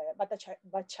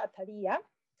Bhattacharya,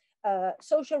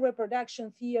 Social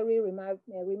Reproduction Theory,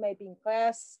 Remapping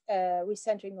Class,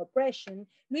 Recentering Oppression,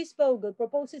 Louise Vogel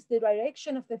proposes the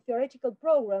direction of the theoretical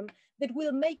program that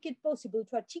will make it possible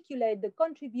to articulate the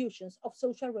contributions of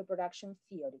social reproduction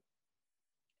theory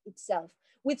itself,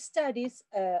 with studies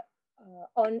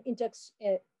on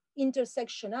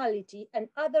intersectionality and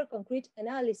other concrete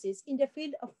analysis in the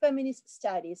field of feminist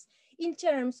studies in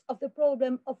terms of the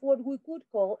problem of what we could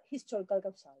call historical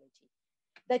causality.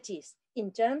 That is,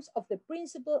 in terms of the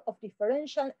principle of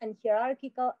differential and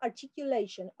hierarchical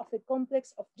articulation of the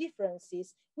complex of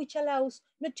differences, which allows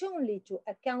not only to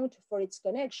account for its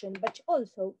connection, but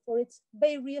also for its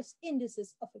various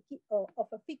indices of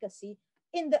efficacy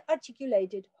in the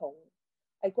articulated whole.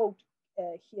 I quote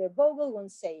here Vogel when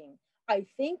saying, I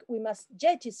think we must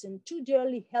jettison two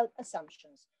dearly held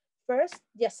assumptions. First,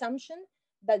 the assumption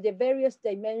that the various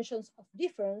dimensions of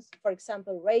difference, for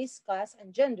example, race, class,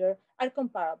 and gender, are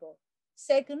comparable.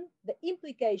 Second, the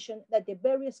implication that the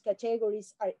various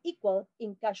categories are equal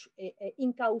in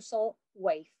causal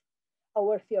weight.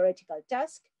 Our theoretical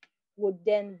task would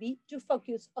then be to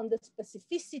focus on the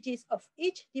specificities of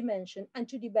each dimension and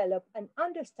to develop an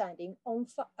understanding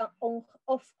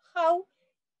of how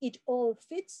it all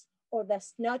fits or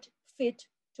does not fit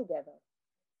together.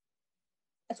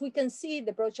 As we can see,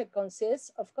 the project consists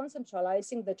of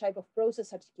conceptualizing the type of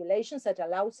process articulations that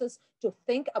allows us to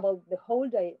think about the whole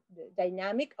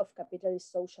dynamic of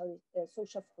capitalist social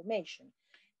formation.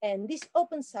 And this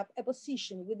opens up a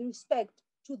position with respect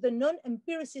to the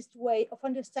non-empiricist way of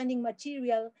understanding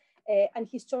material and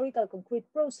historical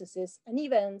concrete processes and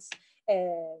events.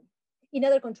 In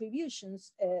other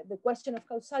contributions, the question of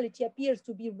causality appears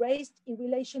to be raised in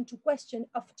relation to question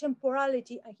of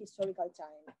temporality and historical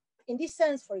time. In this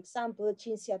sense, for example,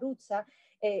 Cinzia Ruzza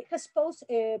has posed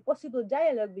a possible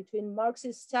dialogue between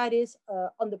Marxist studies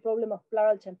on the problem of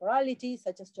plural temporality,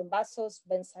 such as John Bassos,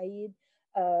 Ben Said,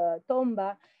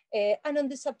 Tomba, and on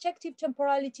the subjective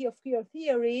temporality of queer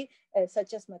theory,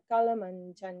 such as McCallum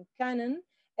and Jan Cannon,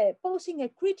 posing a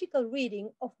critical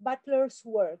reading of Butler's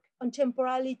work on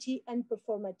temporality and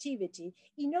performativity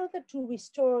in order to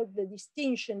restore the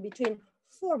distinction between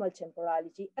formal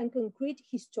temporality and concrete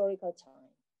historical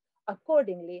time.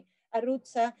 Accordingly,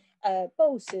 Arruzza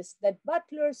poses that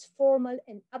Butler's formal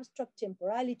and abstract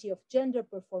temporality of gender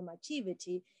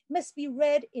performativity must be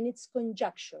read in its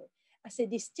conjecture as a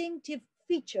distinctive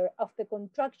feature of the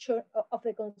construction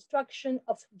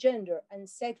of gender and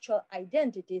sexual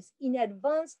identities in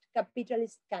advanced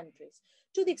capitalist countries,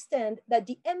 to the extent that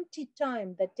the empty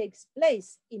time that takes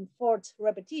place in forced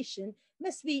repetition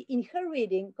must be, in her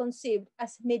reading, conceived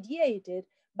as mediated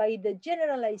by the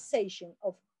generalization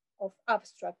of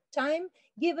abstract time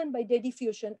given by the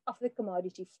diffusion of the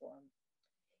commodity form.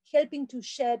 helping to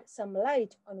shed some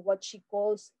light on what she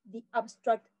calls the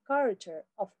abstract character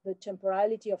of the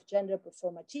temporality of gender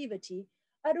performativity,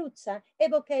 Arruzza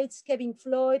evocates Kevin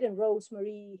Floyd and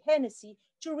Rosemary Hennessy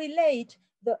to relate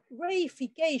the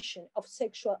reification of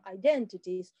sexual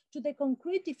identities to the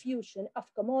concrete diffusion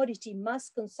of commodity mass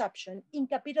consumption in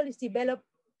capitalist developed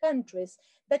countries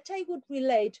that I would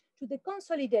relate to the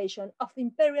consolidation of the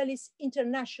imperialist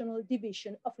international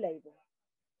division of labor.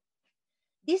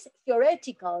 This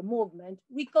theoretical movement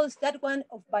recalls that one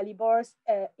of Balibar's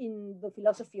in the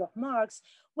philosophy of Marx,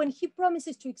 when he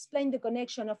promises to explain the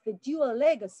connection of the dual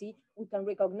legacy we can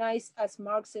recognize as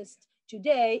Marxist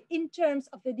today in terms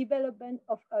of the development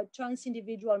of a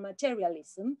transindividual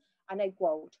materialism, and I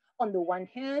quote, on the one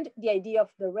hand, the idea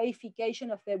of the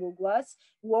reification of the bourgeois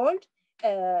world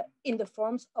in the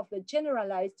forms of the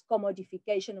generalized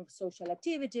commodification of social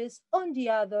activities, on the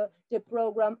other, the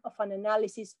program of an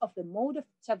analysis of the mode of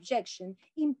subjection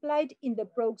implied in the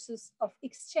process of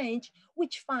exchange,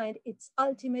 which find its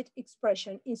ultimate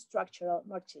expression in structural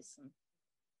Marxism.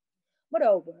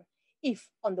 Moreover, if,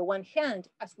 on the one hand,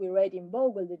 as we read in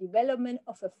Vogel, the development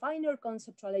of a finer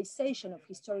conceptualization of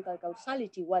historical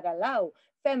causality would allow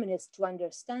feminists to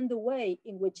understand the way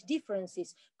in which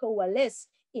differences coalesce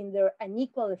in their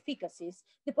unequal efficacies,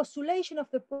 the postulation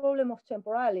of the problem of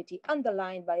temporality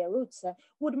underlined by Arruzza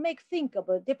would make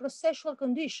thinkable the processual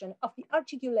condition of the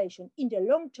articulation in the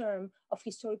long term of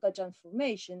historical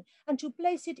transformation, and to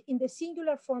place it in the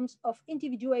singular forms of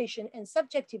individuation and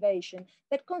subjectivation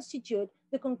that constitute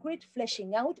the concrete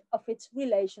fleshing out of its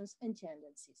relations and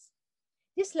tendencies.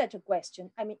 This latter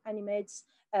question animates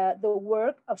the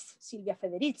work of Silvia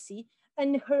Federici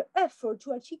and her effort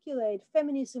to articulate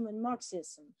feminism and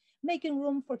Marxism, making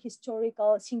room for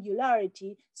historical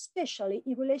singularity, especially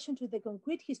in relation to the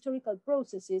concrete historical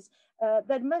processes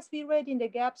that must be read in the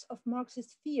gaps of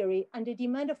Marxist theory and the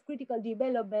demand of critical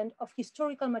development of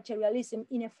historical materialism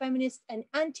in a feminist and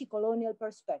anti-colonial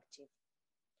perspective.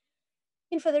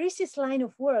 In Federici's line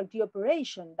of work, the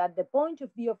operation that the point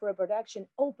of view of reproduction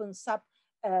opens up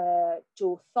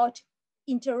to thought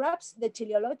interrupts the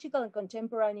teleological and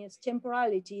contemporaneous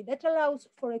temporality that allows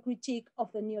for a critique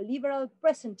of the neoliberal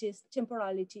presentist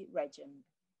temporality regime.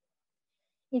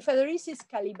 In Federici's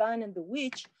Caliban and the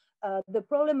Witch, the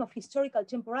problem of historical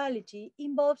temporality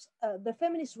involves the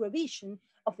feminist revision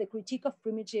of the critique of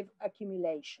primitive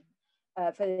accumulation.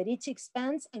 Federici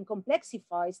expands and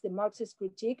complexifies the Marxist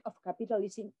critique of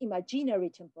capitalism imaginary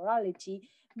temporality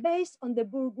based on the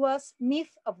bourgeois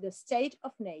myth of the state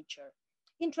of nature,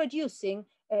 introducing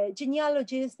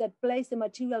genealogies that place the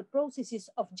material processes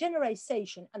of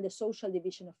generalization and the social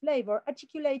division of labor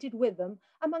articulated with them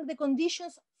among the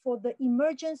conditions for the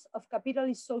emergence of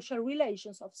capitalist social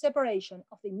relations of separation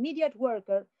of the immediate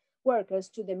workers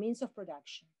to the means of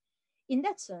production. In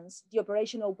that sense, the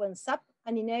operation opens up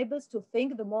and enables to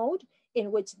think the mode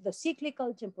in which the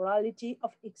cyclical temporality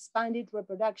of expanded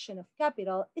reproduction of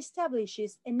capital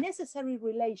establishes a necessary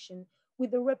relation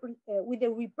with the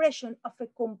repression of a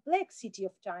complexity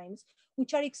of times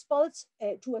which are exposed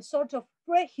to a sort of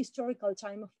prehistorical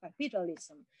time of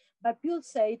capitalism, but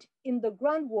pulsate in the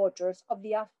groundwaters of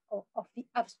the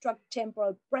abstract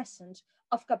temporal present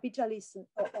of capitalism,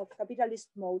 of capitalist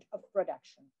mode of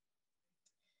production.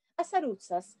 As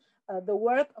Arruzza's, the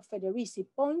work of Federici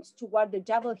points toward the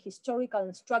double historical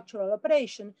and structural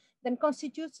operation that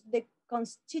constitutes the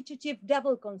constitutive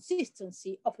double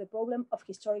consistency of the problem of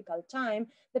historical time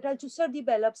that Althusser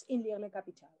develops in Lire le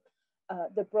Capital,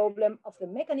 the problem of the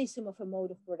mechanism of a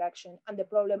mode of production and the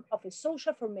problem of a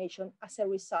social formation as a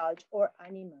result or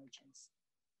an emergence.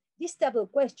 This double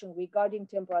question regarding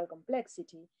temporal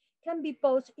complexity can be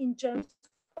posed in terms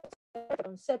of the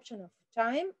conception of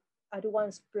time at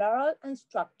once plural and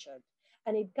structured,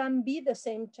 and it can be at the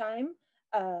same time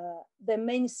the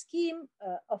main scheme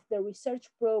of the research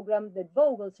program that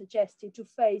Vogel suggested to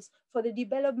face for the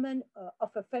development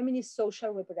of a feminist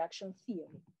social reproduction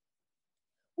theory.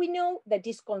 We know that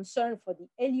this concern for the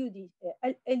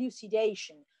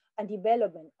elucidation and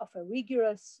development of a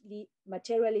rigorously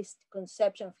materialist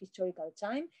conception of historical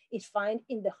time is found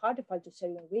in the heart of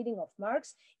Althusserian reading of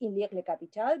Marx in Lire le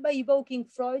Capital by evoking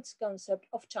Freud's concept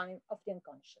of time of the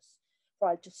unconscious.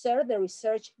 For Althusser, the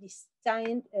research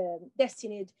destined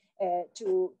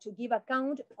to give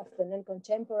account of the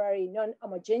non-contemporary,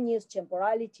 non-homogeneous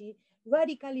temporality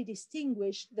radically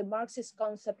distinguish the Marxist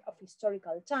concept of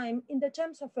historical time in the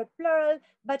terms of a plural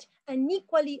but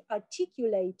unequally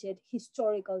articulated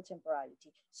historical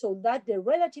temporality, so that the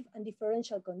relative and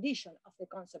differential condition of the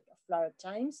concept of plural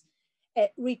times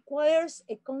requires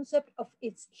a concept of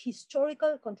its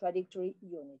historical contradictory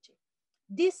unity.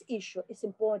 This issue is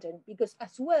important because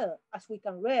as well as we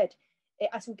can read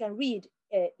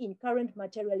in current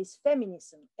materialist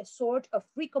feminism, a sort of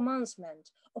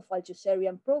recommencement of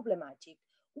Althusserian problematic,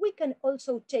 we can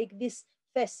also take this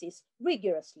thesis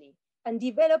rigorously and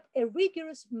develop a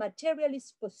rigorous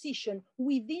materialist position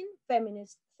within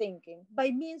feminist thinking by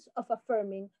means of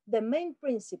affirming the main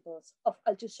principles of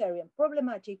Althusserian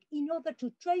problematic in order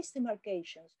to trace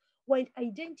demarcations while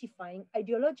identifying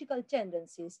ideological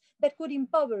tendencies that could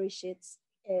impoverish its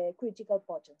critical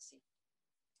potency.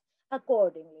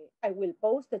 Accordingly, I will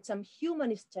post that some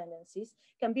humanist tendencies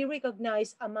can be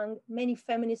recognized among many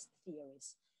feminist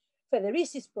theories.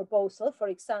 Federicis' proposal, for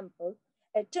example,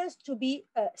 turns to be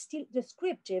still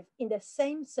descriptive in the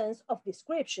same sense of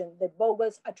description that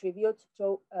Vogels attributes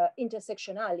to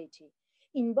intersectionality.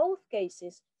 In both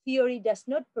cases, theory does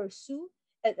not pursue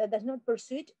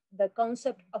the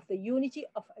concept of the unity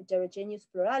of heterogeneous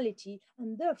plurality,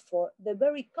 and therefore the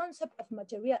very concept of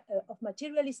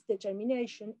materialist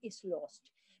determination is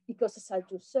lost. Because as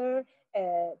Althusser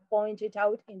pointed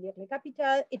out in the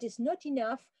Capital, it is not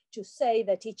enough to say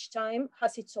that each time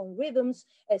has its own rhythms,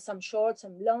 some short,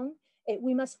 some long.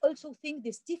 We must also think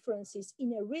these differences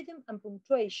in a rhythm and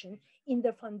punctuation in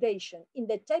their foundation, in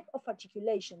the type of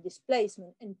articulation,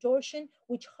 displacement, and torsion,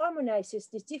 which harmonizes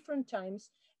these different times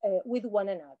with one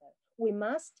another. We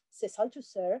must, says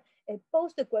Althusser,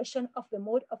 pose the question of the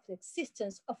mode of the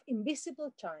existence of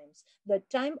invisible times, the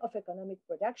time of economic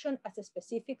production as a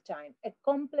specific time, a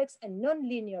complex and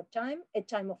non-linear time, a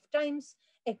time of times,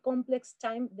 a complex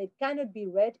time that cannot be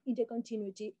read in the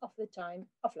continuity of the time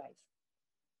of life.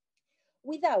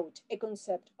 Without a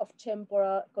concept of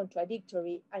temporal,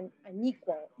 contradictory, and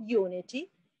unequal unity,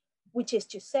 which is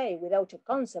to say, without a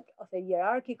concept of the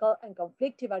hierarchical and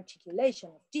conflictive articulation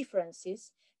of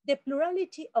differences, the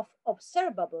plurality of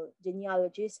observable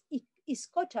genealogies is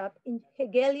caught up in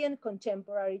Hegelian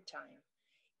contemporary time.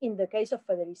 In the case of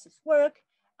Federicis' work,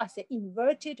 as an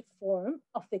inverted form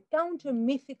of the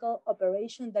counter-mythical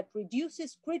operation that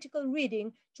reduces critical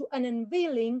reading to an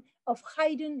unveiling of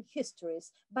hidden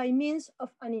histories by means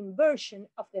of an inversion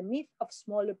of the myth of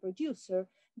smaller producer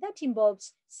that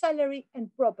involves salary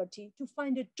and property to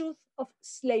find the truth of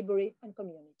slavery and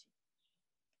community.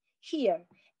 Here,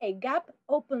 a gap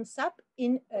opens up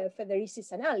in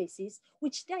Federicis' analysis,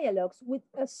 which dialogues with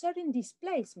a certain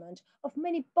displacement of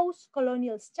many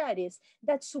post-colonial studies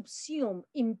that subsume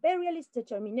imperialist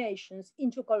determinations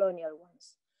into colonial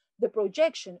ones. The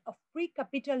projection of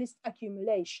pre-capitalist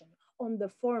accumulation on the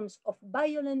forms of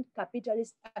violent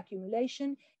capitalist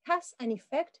accumulation has an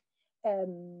effect that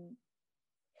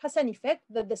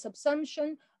the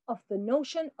subsumption of the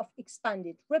notion of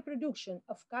expanded reproduction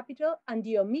of capital and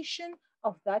the omission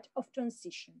of that of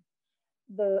transition.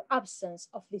 The absence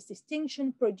of this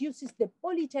distinction produces the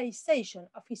politicization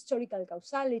of historical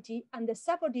causality and the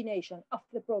subordination of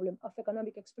the problem of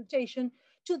economic exploitation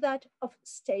to that of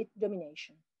state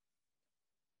domination.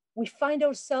 We find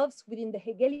ourselves within the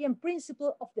Hegelian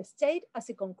principle of the state as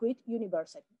a concrete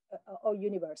universal.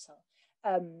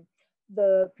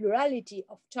 The plurality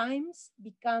of times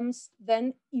becomes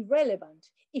then irrelevant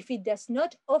if it does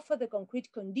not offer the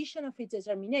concrete condition of its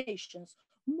determinations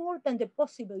more than the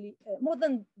possibility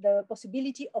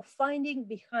of finding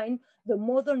behind the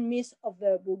modern myth of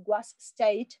the bourgeois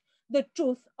state the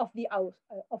truth of the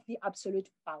absolute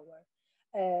power.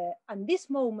 And this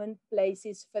moment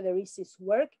places Federicis'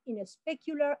 work in a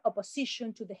specular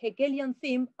opposition to the Hegelian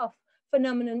theme of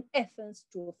phenomenon essence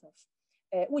truth of,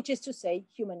 which is to say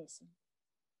humanism.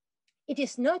 It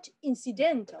is not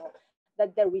incidental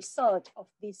that the result of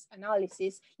this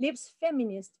analysis leaves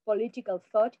feminist political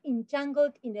thought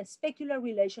entangled in a specular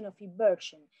relation of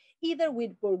inversion, either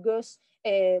with bourgeois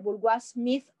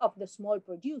myth of the small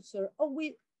producer or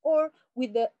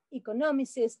with the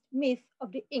economicist myth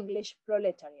of the English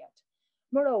proletariat.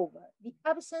 Moreover, the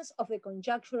absence of the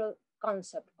conjunctural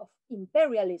concept of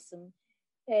imperialism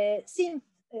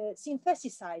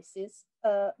synthesizes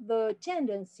the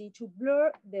tendency to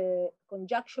blur the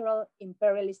conjunctural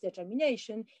imperialist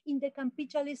determination in the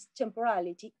capitalist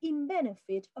temporality in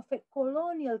benefit of a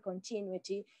colonial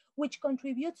continuity, which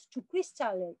contributes to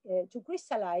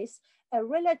crystallize a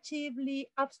relatively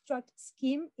abstract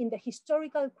scheme in the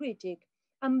historical critic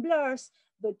and blurs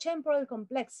the temporal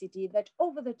complexity that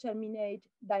overdeterminate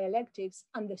dialectics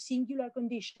and the singular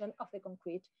condition of the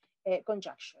concrete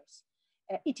conjunctures.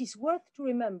 It is worth to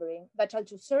remembering that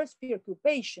Althusser's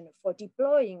preoccupation for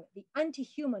deploying the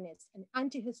anti-humanist and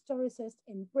anti-historicist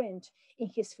imprint in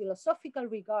his philosophical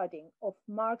regarding of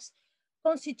Marx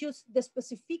constitutes the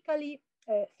specifically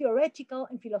theoretical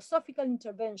and philosophical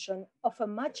intervention of a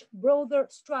much broader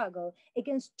struggle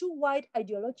against two wide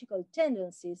ideological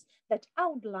tendencies that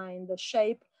outline the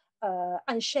shape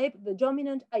and shape the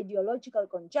dominant ideological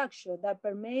conjuncture that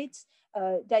permeates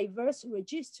diverse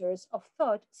registers of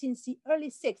thought since the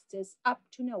early 60s up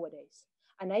to nowadays.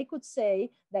 And I could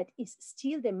say that is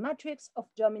still the matrix of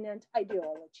dominant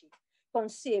ideology,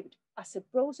 conceived as a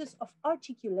process of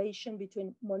articulation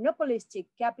between monopolistic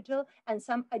capital and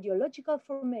some ideological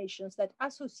formations that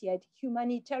associate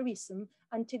humanitarianism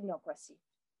and technocracy.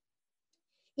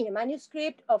 In a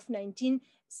manuscript of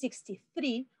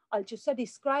 1963, Althusser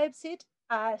describes it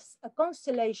as a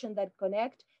constellation that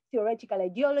connects theoretical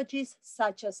ideologies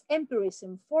such as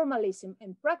empirism, formalism,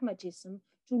 and pragmatism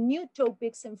to new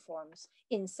topics and forms.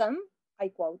 In some, I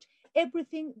quote,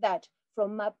 everything that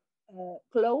from up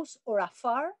close or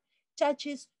afar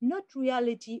touches not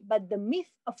reality, but the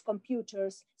myth of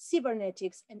computers,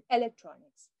 cybernetics, and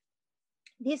electronics.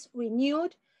 This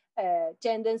renewed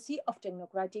tendency of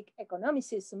technocratic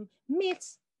economicism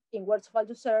meets, in words of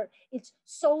Althusser, its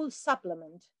sole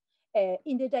supplement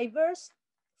in the diverse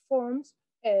forms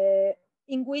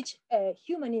in which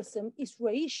humanism is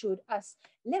reissued as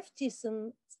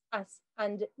leftism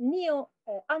and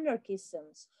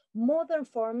neo-anarchisms, modern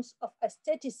forms of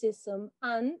aestheticism,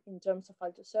 and, in terms of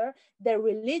Althusser, the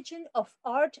religion of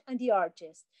art and the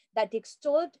artist that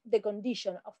extolled the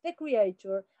condition of the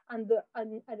creator and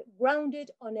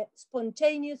grounded on a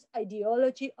spontaneous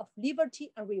ideology of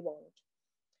liberty and revolt.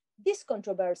 This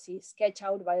controversy, sketched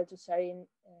out by Althusser in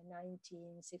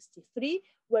 1963,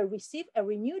 will receive a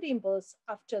renewed impulse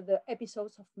after the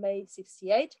episodes of May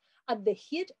 68, at the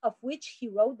heat of which he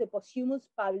wrote the posthumous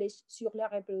published Sur la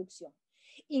Reproduction,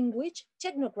 in which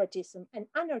technocratism and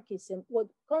anarchism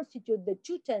would constitute the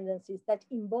two tendencies that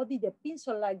embody the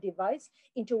pincer-like device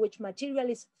into which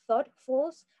materialist thought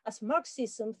falls as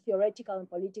Marxism's theoretical and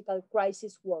political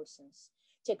crisis worsens.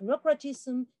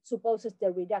 Technocratism supposes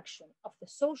the reduction of the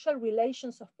social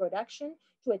relations of production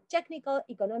to a technical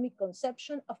economic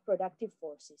conception of productive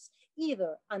forces,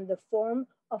 either under form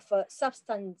of a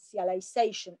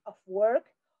substantialization of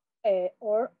work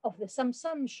or of the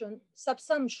subsumption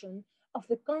of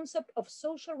the concept of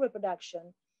social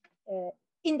reproduction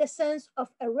in the sense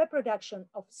of a reproduction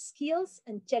of skills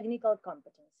and technical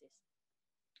competencies.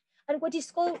 And what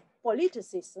is called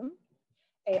politicism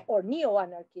or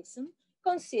neo-anarchism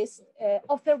consists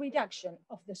of the reduction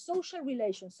of the social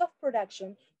relations of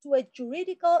production to a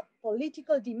juridical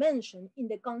political dimension in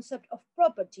the concept of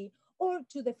property, or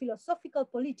to the philosophical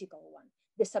political one,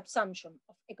 the subsumption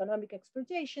of economic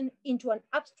exploitation into an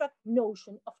abstract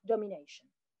notion of domination.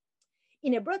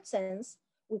 In a broad sense,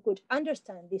 we could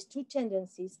understand these two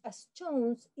tendencies as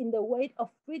tones in the way of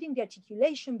reading the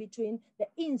articulation between the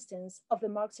instance of the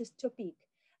Marxist topic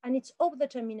and its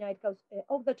overdetermined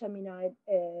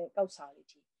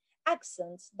causality.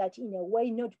 Accents that, in a way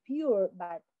not pure,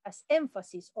 but as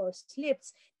emphasis or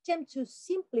slips, tend to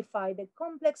simplify the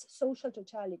complex social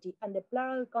totality and the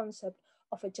plural concept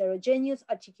of heterogeneous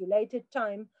articulated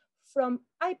time from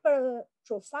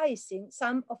hypertrophizing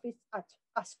some of its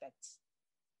aspects.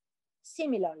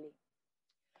 Similarly,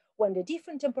 when the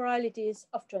different temporalities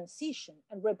of transition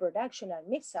and reproduction are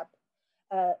mixed up,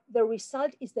 the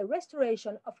result is the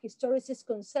restoration of historicist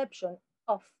conception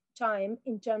of time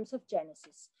in terms of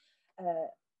genesis,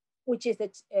 which is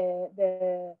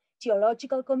the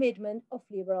theological commitment of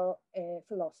liberal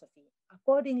philosophy.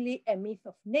 Accordingly, a myth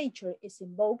of nature is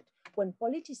invoked when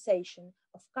politicization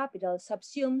of capital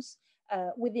subsumes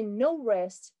within no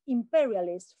rest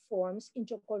imperialist forms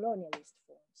into colonialist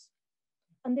forms.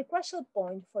 And the crucial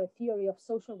point for a theory of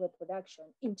social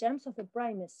reproduction in terms of the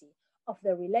primacy of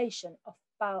the relation of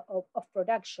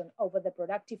production over the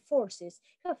productive forces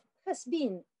has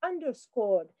been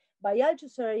underscored by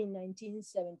Althusser in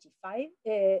 1975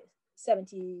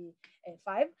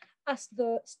 as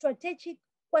the strategic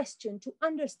question to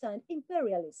understand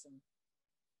imperialism.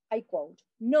 I quote,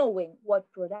 knowing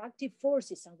what productive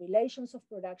forces and relations of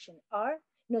production are,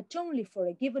 not only for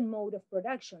a given mode of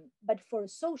production, but for a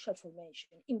social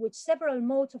formation in which several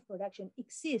modes of production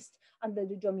exist under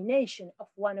the domination of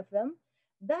one of them,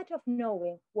 that of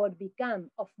knowing what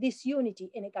become of this unity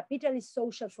in a capitalist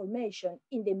social formation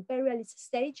in the imperialist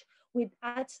stage with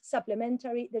adds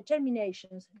supplementary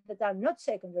determinations that are not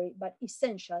secondary but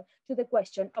essential to the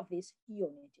question of this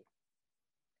unity.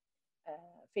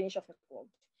 Finish of the quote.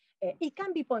 It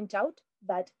can be pointed out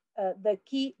that the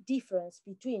key difference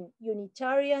between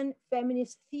Unitarian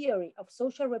feminist theory of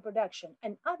social reproduction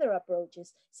and other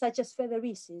approaches, such as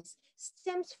Federicists,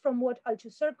 stems from what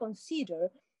Althusser considered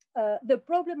the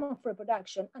problem of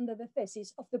reproduction under the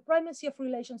thesis of the primacy of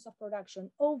relations of production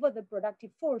over the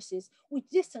productive forces, which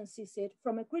distances it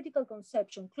from a critical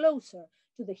conception closer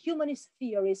to the humanist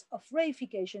theories of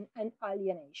reification and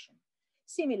alienation.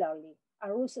 Similarly,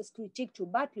 Arus's critique to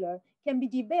Butler can be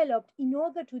developed in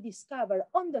order to discover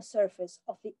on the surface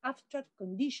of the abstract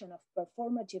condition of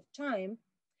performative time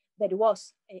that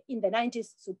was in the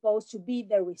 90s supposed to be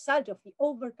the result of the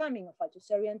overcoming of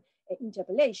Althusserian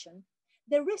interpellation,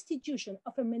 the restitution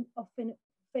of a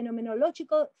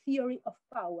phenomenological theory of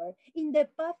power in the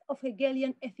path of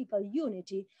Hegelian ethical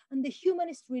unity and the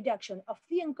humanist reduction of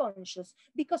the unconscious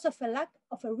because of a lack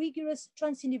of a rigorous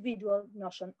transindividual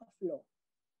notion of law.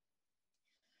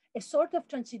 A sort of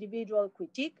transindividual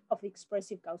critique of the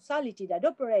expressive causality that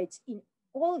operates in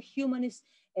all humanist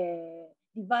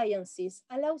deviances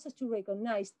allows us to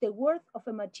recognize the worth of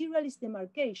a materialist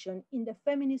demarcation in the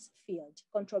feminist field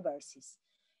controversies.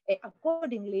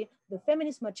 Accordingly, the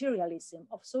feminist materialism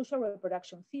of social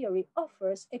reproduction theory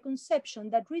offers a conception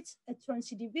that reads a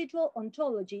transindividual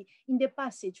ontology in the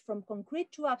passage from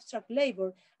concrete to abstract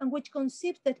labor, and which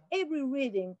conceives that every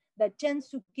reading that tends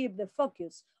to keep the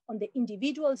focus on the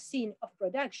individual scene of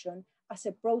production as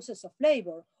a process of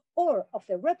labor, or of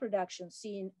the reproduction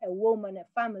scene, a woman, a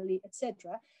family,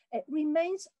 etc.,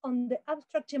 remains on the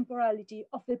abstract temporality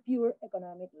of the pure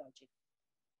economic logic.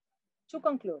 To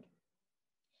conclude,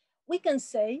 we can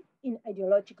say in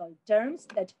ideological terms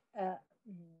that,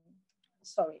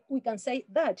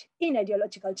 in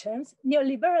ideological terms,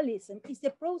 neoliberalism is the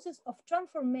process of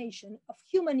transformation of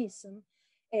humanism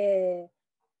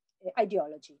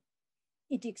ideology.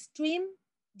 Its extreme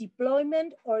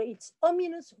deployment or its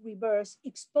ominous reverse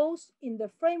exposed in the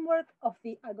framework of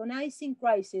the agonizing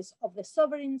crisis of the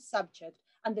sovereign subject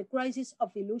and the crisis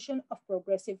of illusion of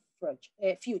progressive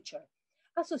future,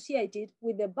 associated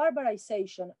with the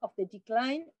barbarization of the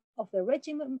decline of the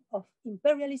regime of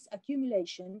imperialist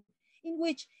accumulation, in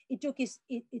which it took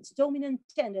its dominant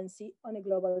tendency on a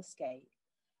global scale.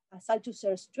 As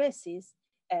Althusser stresses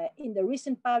in the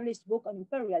recent published book on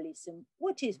imperialism,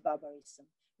 what is barbarism?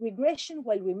 Regression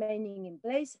while remaining in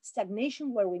place,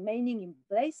 stagnation while remaining in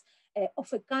place,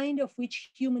 of a kind of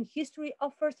which human history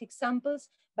offers examples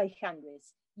by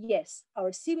hundreds. Yes,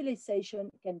 our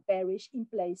civilization can perish in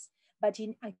place, but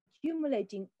in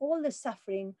accumulating all the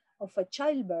suffering of a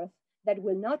childbirth that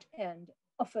will not end,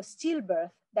 of a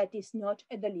stillbirth that is not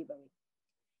a delivery.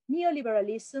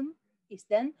 Neoliberalism is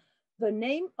then the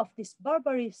name of this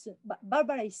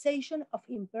barbarization of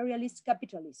imperialist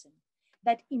capitalism,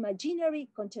 that imaginary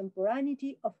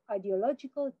contemporaneity of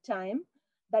ideological time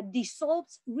that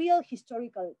dissolves real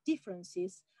historical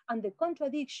differences and the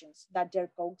contradictions that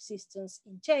their coexistence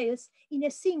entails in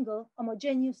a single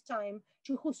homogeneous time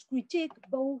to whose critique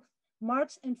both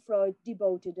Marx and Freud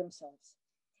devoted themselves.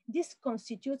 This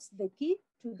constitutes the key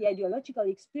to the ideological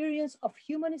experience of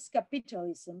humanist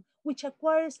capitalism, which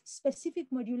acquires specific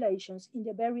modulations in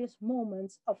the various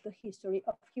moments of the history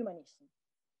of humanism.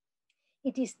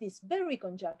 It is this very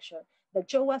conjuncture that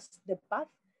shows us the path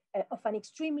of an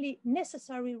extremely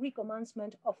necessary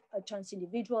recommencement of a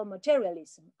transindividual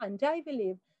materialism. And I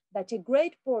believe that a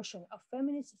great portion of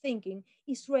feminist thinking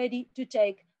is ready to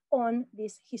take on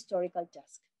this historical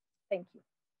task. Thank you.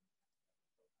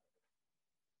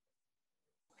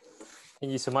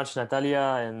 Thank you so much,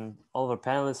 Natalia, and all of our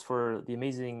panelists for the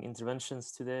amazing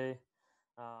interventions today.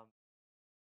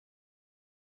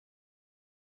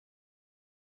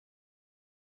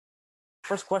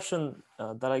 First question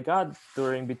that I got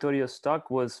during Vittorio's talk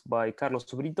was by Carlos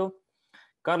Brito.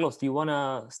 Carlos, do you want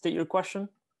to state your question?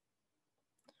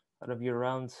 I don't know if you're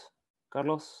around,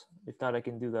 Carlos. If not, I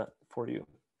can do that for you.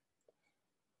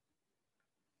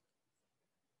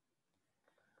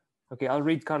 Okay, I'll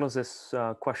read Carlos's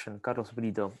question, Carlos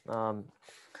Brito.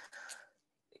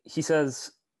 He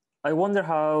says, I wonder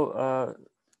how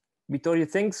Vittorio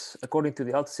thinks, according to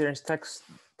the Althusserian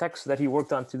text that he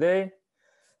worked on today,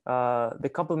 the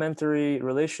complementary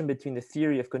relation between the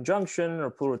theory of conjunction or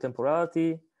plural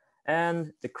temporality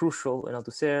and the crucial in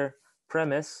Althusser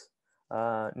premise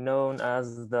known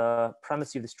as the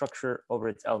primacy of the structure over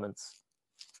its elements.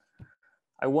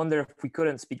 I wonder if we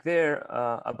couldn't speak there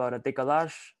about a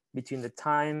décalage between the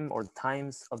time or the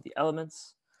times of the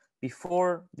elements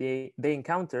before they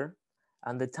encounter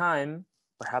and the time,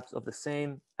 perhaps of the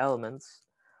same elements,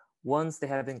 once they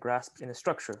have been grasped in a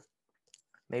structure.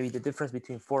 Maybe the difference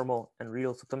between formal and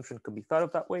real subsumption could be thought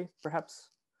of that way, perhaps.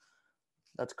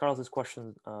 That's Carlos's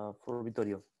question for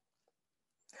Vittorio.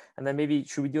 And then maybe,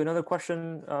 should we do another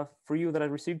question for you that I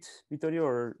received, Vittorio,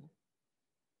 or?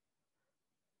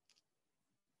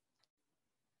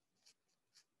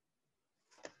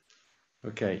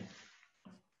 Okay.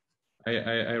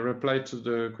 I replied to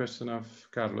the question of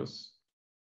Carlos.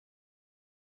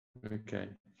 Okay.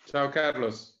 Ciao,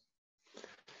 Carlos.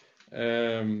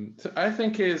 So I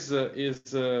think is the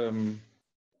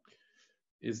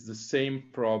same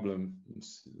problem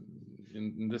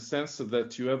in the sense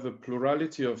that you have a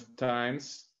plurality of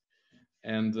times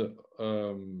and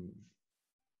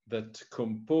that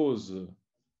compose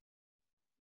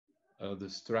the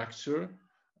structure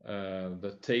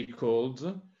that take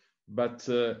hold, but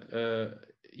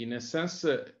in a sense,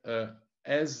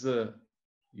 as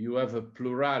you have a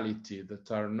plurality that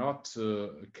are not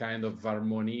a kind of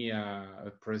harmonia, a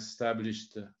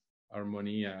pre-established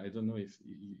harmonia. I don't know if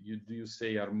you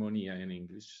say harmonia in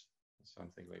English,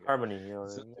 something like harmony, that. You know,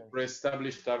 So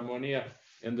pre-established harmonia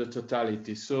in the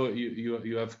totality. So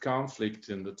you have conflict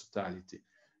in the totality,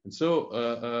 and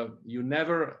so you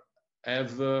never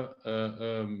have a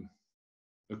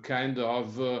kind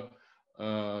of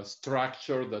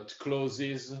structure that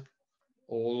closes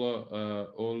all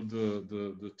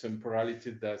the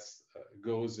temporality that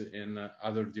goes in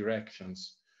other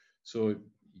directions. So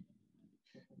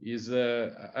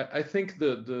I think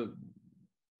the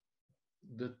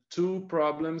two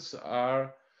problems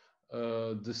are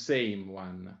the same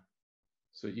one.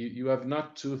 So you have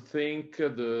not to think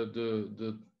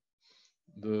the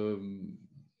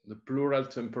plural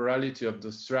temporality of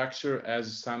the structure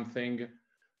as something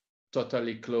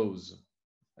totally close,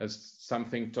 as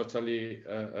something totally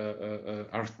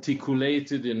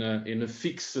articulated in a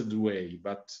fixed way,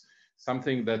 but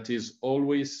something that is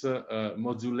always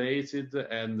modulated,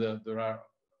 and there are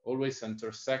always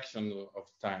intersection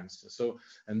of times. So,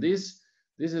 and this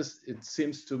is, it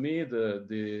seems to me,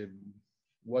 the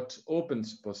what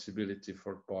opens possibility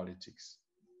for politics,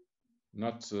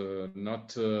 not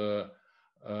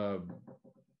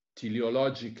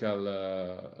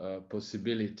teleological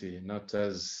possibility, not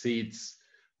as seeds,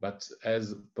 but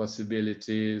as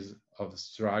possibilities of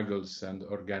struggles and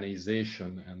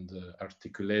organization and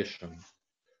articulation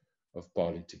of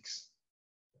politics.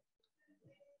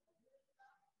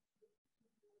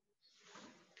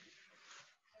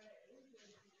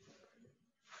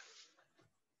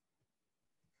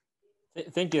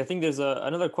 Thank you. I think there's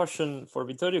another question for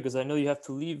Vittorio, because I know you have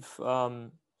to leave,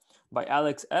 by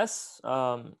Alex S.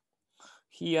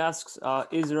 He asks,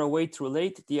 is there a way to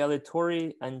relate the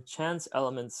aleatory and chance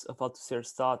elements of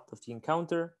Althusser's thought of the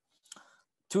encounter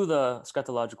to the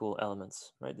scatological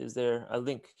elements, right? Is there a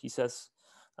link? He says,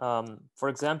 for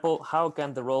example, how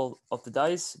can the roll of the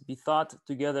dice be thought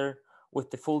together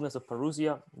with the fullness of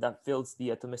parousia that fills the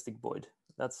atomistic void?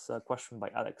 That's a question by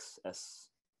Alex S.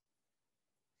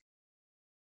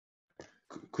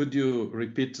 Could you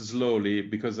repeat slowly,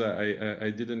 because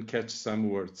I didn't catch some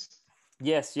words?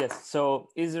 Yes. So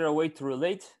is there a way to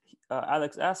relate,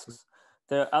 Alex asks,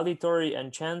 the aleatory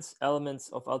and chance elements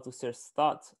of Althusser's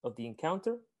thought of the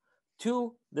encounter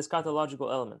to the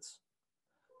scatological elements?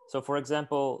 So for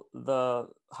example,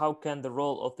 how can the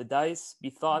roll of the dice be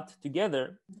thought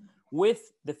together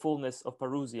with the fullness of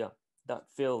parousia that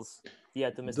fills the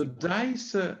atomistic The void?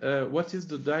 dice, what is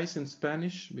the dice in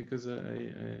Spanish? Because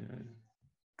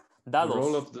Dados. The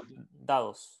role of the...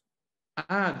 Dados.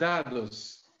 Ah,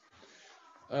 dados.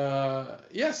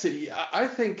 Yes, I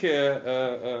think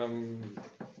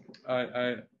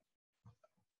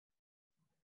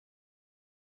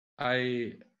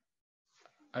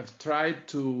I've tried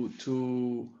to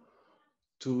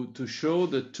show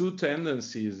the two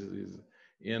tendencies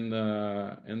in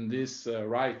these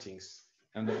writings,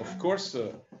 and of course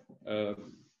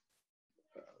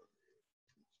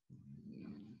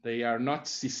they are not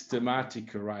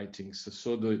systematic writings,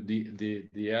 so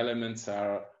the elements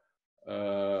are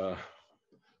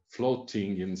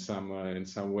floating in some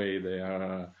way. They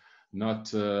are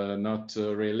not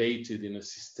related in a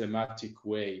systematic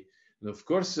way. And of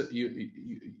course,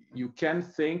 you can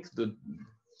think the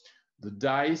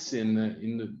dice in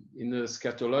the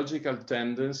scatological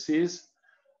tendencies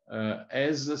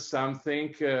as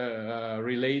something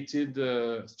related,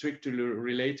 strictly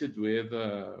related with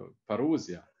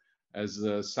parousia, as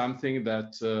something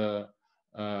that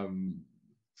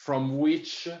from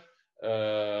which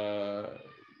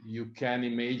you can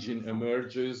imagine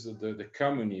emerges the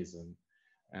communism,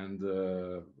 and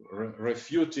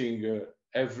refuting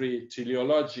every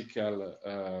teleological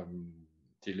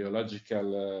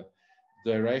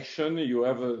direction. You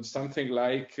have something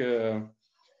like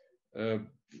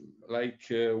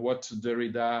what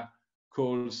Derrida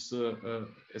calls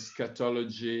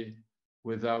eschatology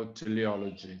without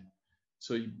teleology.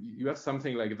 So you have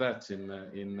something like that in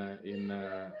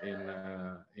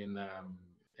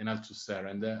Althusser,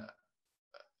 and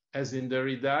as in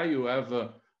Derrida, you have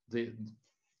a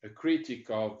critic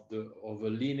of a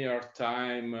linear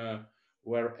time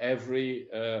where every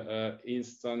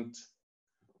instant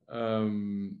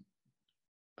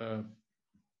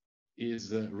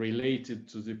is related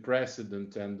to the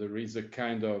precedent, and there is a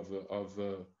kind of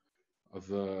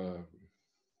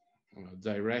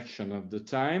direction of the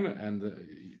time. And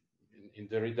in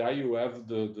Derrida, you have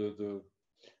the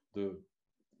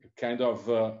kind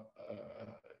of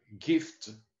gift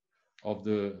of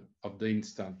the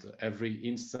instant. Every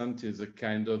instant is a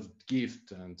kind of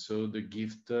gift, and so the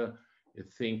gift is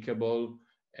thinkable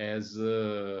as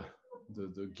the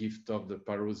gift of the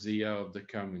parousia of the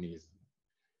communism.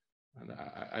 And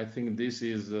I think this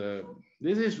is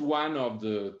one of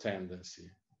the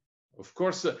tendency. Of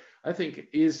course, I think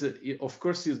is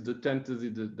the tendency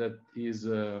that is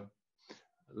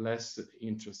less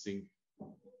interesting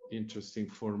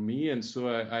for me, and so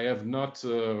I have not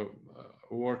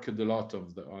worked a lot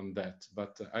on that.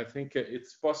 But I think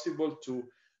it's possible to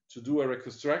do a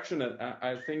reconstruction, and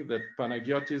I think that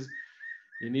Panagiotis,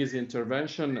 in his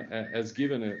intervention, has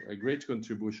given a great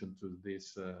contribution to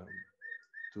this.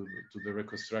 To the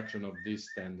reconstruction of this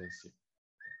tendency.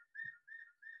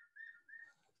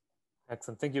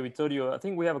 Excellent, thank you, Vittorio. I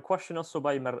think we have a question also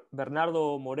by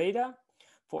Bernardo Moreira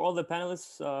for all the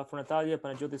panelists, for Natalia,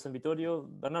 Panagiotis, and Vittorio.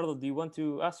 Bernardo, do you want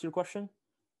to ask your question?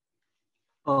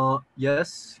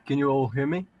 Yes, can you all hear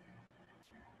me?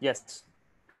 Yes.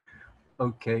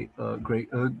 Okay, great.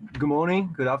 Good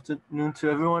morning, good afternoon to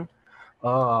everyone.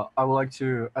 I would like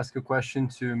to ask a question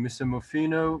to Mr.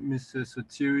 Morfino, Mr.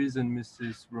 Sotiris, and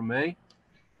Mrs. Romé.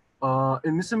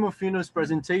 In Mr. Morfino's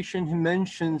presentation, he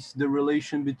mentions the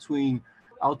relation between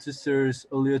Althusser's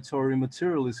aleatory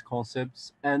materialist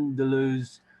concepts and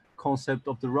Deleuze's concept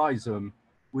of the rhizome,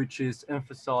 which is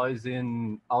emphasized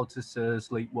in Althusser's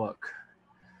late work.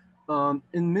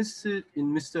 In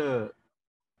Mr.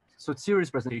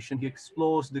 Sotiris' presentation, he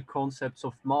explores the concepts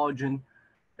of margin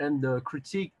and the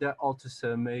critique that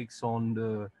Althusser makes on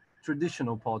the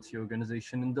traditional party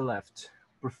organization in the left,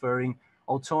 preferring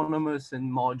autonomous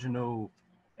and marginal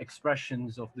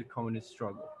expressions of the communist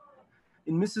struggle.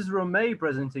 In Mrs. Romé's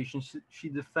presentation, she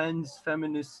defends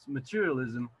feminist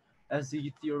materialism as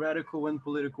the theoretical and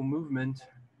political movement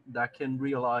that can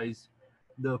realize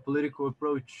the political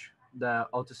approach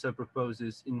that Althusser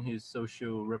proposes in his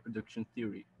social reproduction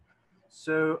theory.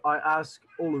 So I ask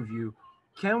all of you,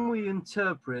 can we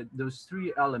interpret those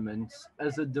three elements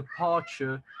as a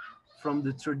departure from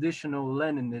the traditional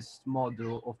Leninist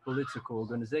model of political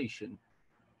organization?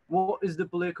 What is the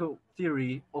political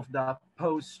theory of that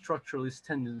post-structuralist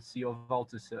tendency of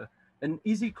Althusser? And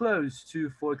is he close to,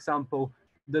 for example,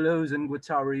 Deleuze and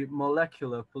Guattari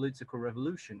molecular political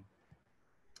revolution?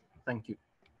 Thank you.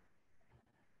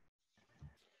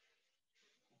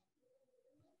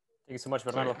 Thank you so much,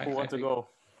 Bernardo. Who wants to go?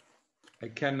 I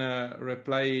can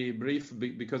reply brief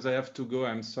because I have to go.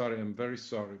 I'm sorry. I'm very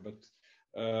sorry. But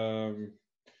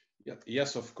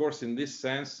yes, of course, in this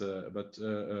sense. But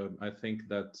I think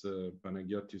that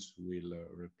Panagiotis will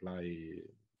reply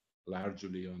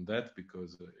largely on that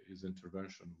because his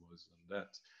intervention was on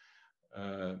that.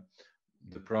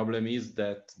 The problem is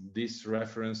that this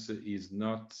reference is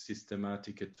not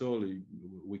systematic at all.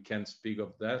 We can speak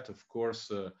of that. Of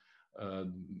course,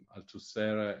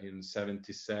 Althusser in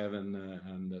 77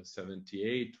 and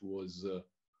 78 was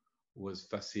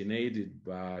fascinated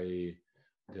by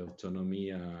the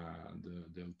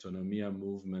autonomia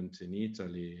movement in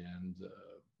Italy, and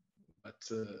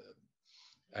but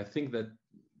I think that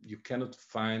you cannot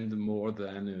find more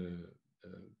than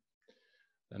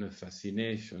a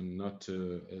fascination, not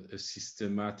a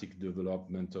systematic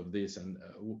development of this. And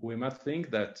we must think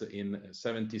that in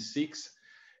 76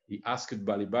 he asked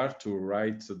Balibar to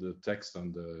write the text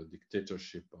on the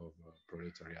dictatorship of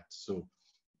proletariat. So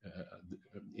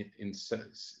in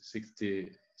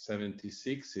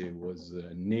 76 he was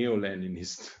a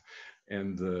neo-Leninist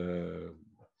and a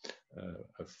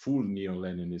full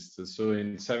neo-Leninist. So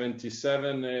in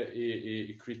 77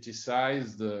 he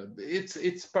criticized,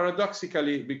 it's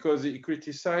paradoxically because he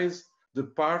criticized the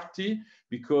party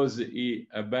because he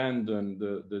abandoned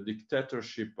the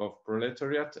dictatorship of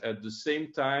proletariat. At the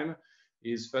same time,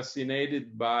 he is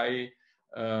fascinated by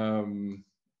the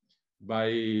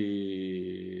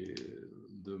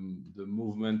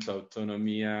movement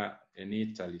Autonomia in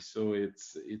Italy. So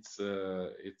it's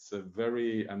a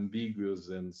very ambiguous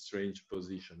and strange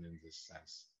position in this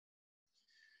sense.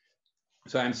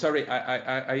 So I'm sorry,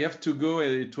 I have to go.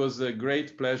 It was a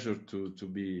great pleasure to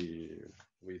be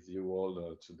with you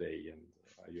all today, and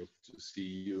I hope to see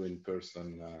you in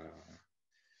person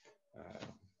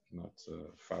not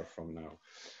far from now.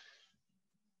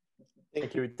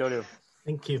 Thank you, Vittorio.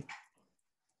 Thank you.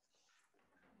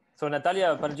 So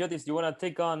Natalia, Panagiotis, do you want to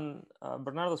take on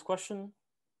Bernardo's question?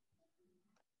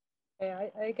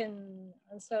 I can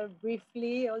answer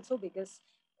briefly also because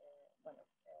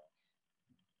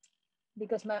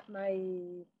my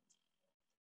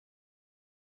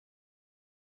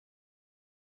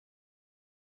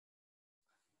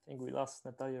I think we lost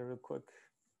Natalia real quick.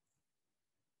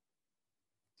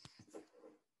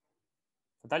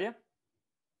 Natalia?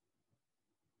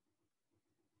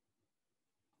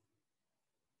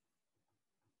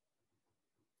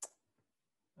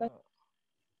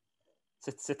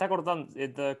 Se está cortando.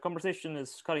 The conversation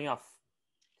is cutting off.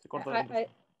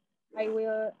 I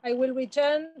will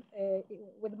return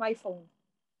with my phone.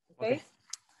 Okay?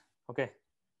 Okay.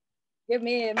 Give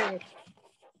me a minute.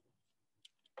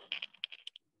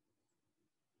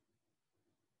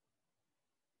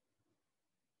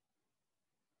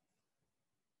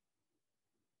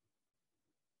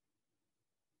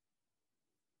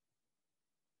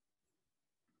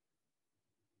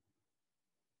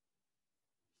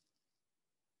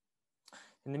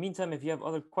 In the meantime, if you have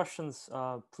other questions,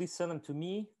 please send them to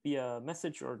me via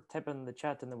message or type in the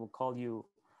chat, and then we'll call you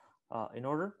in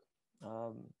order.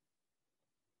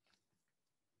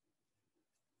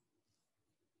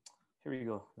 Here we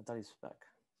go. Natalia's back.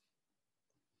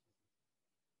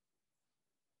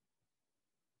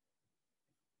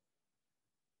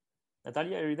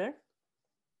 Natalia, are you there?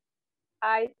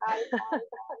 I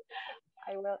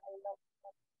will.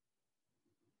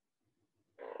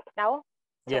 Now?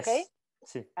 Yes. Okay.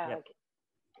 Sí, yeah.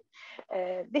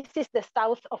 Okay. This is the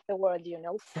south of the world, you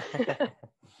know.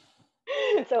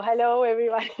 So hello,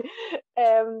 everyone.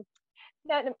 I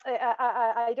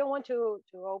don't want to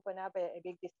open up a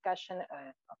big discussion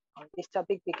on this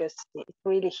topic because it's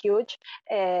really huge.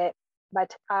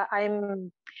 But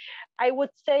I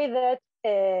would say that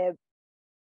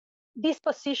these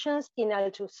positions in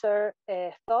Althusser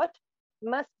thought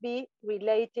must be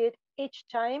related each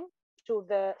time to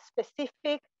the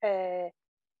specific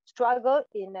struggle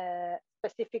in a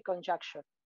specific conjuncture.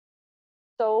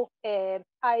 So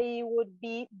I would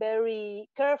be very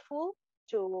careful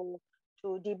to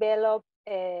develop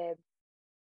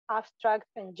abstract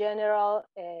and general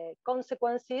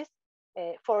consequences,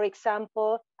 for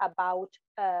example, about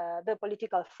the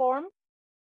political form,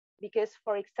 because,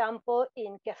 for example,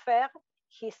 in Keffer,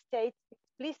 he states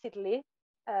explicitly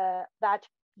that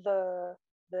the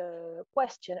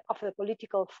question of the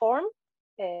political form,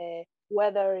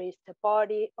 whether it's a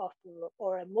party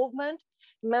or a movement,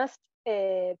 must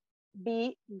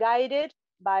be guided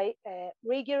by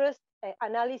rigorous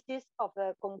analysis of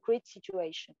the concrete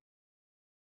situation.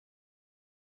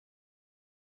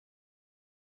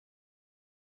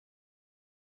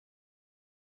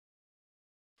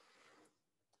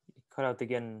 Cut out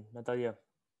again, Natalia.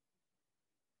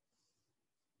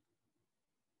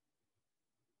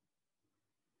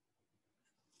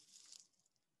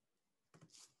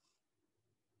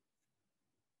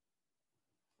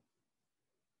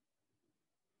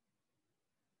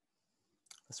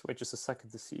 Let's wait just a second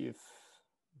to see if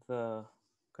the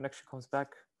connection comes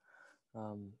back.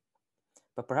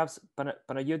 But perhaps,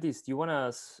 Panagiotis, do you want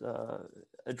to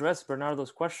address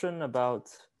Bernardo's question about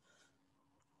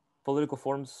political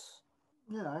forms?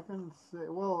 Yeah, I can say,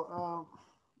 well,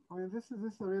 I mean, this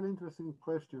is a really interesting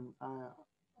question.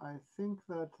 I think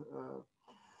that,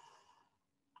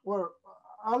 well,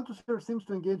 Althusser seems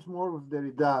to engage more with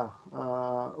Derrida.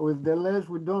 With Deleuze,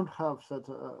 we don't have such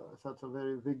a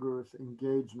very vigorous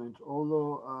engagement,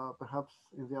 although perhaps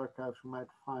in the archives we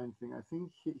might find things. I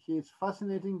think he is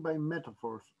fascinating by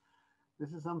metaphors.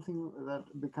 This is something that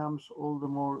becomes all the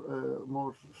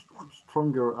more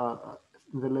stronger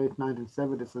in the late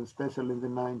 1970s and especially in the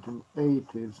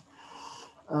 1980s.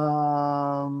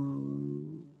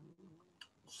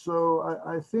 So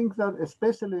I think that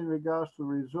especially in regards to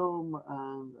rhizome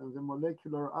and the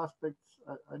molecular aspects,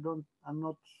 I'm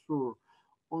not sure.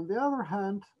 On the other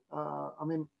hand, I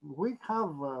mean, we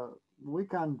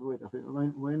can do it.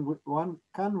 When one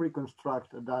can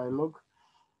reconstruct a dialogue,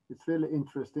 it's really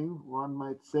interesting. One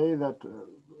might say that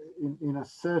in a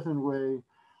certain way,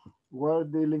 we're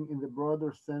dealing in the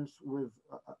broader sense with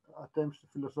attempts to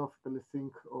philosophically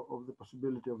think of the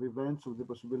possibility of events, of the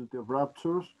possibility of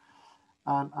ruptures,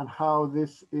 and how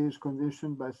this is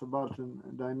conditioned by subaltern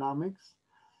dynamics.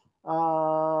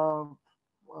 One,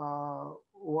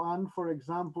 for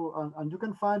example, and you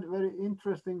can find very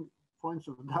interesting points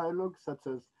of dialogue, such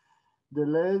as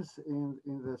Deleuze in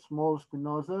the small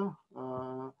Spinoza,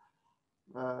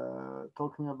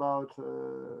 talking about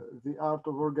the art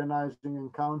of organizing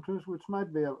encounters, which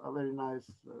might be a very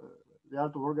nice the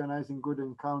art of organizing good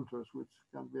encounters, which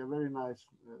can be a very nice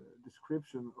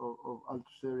description of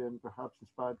Althusserian, perhaps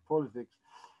inspired politics.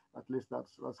 At least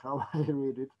that's how I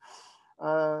read it.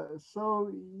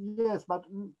 So yes, but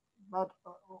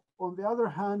on the other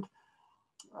hand,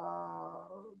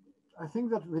 I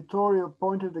think that Vittorio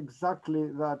pointed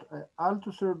exactly that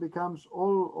Althusser becomes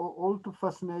all too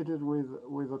fascinated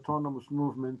with autonomous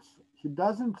movements. He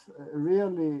doesn't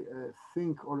really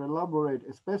think or elaborate,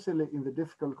 especially in the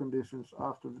difficult conditions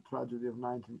after the tragedy of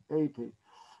 1980,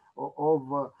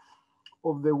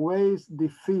 of the ways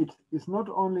defeat is not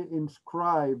only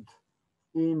inscribed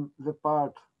in the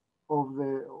part of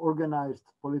the organized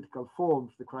political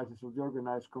forms, the crisis of the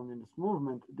organized communist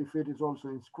movement. Defeat is also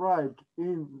inscribed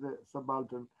in the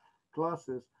subaltern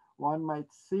classes. One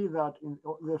might see that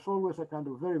there's always a kind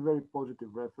of very, very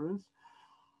positive reference.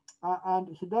 And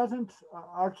he doesn't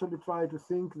actually try to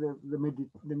think the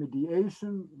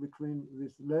mediation between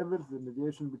these levels, the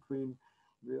mediation between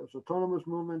the autonomous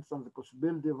movements and the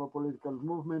possibility of a political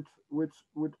movement, which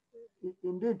would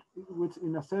indeed, which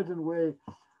in a certain way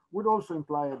would also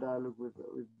imply a dialogue with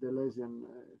Deleuzian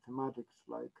thematics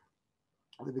like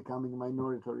the becoming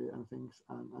minority and things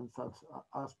and such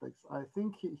aspects. I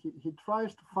think he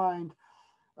tries to find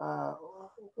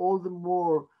all the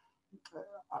more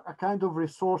a kind of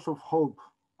resource of hope.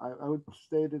 I would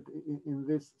state it in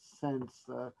this sense,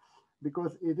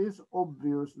 because it is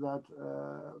obvious that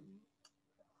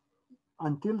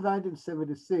until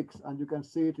 1976, and you can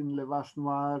see it in Le Vache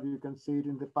Noire, you can see it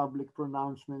in the public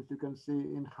pronouncements, you can see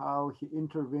in how he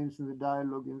intervenes in the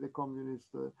dialogue in the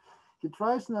communist. He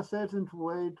tries in a certain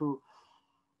way to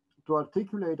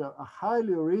articulate a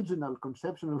highly original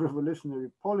conception of revolutionary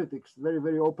politics, very,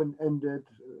 very open-ended,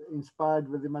 inspired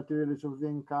by the materialism of the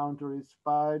encounter,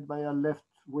 inspired by a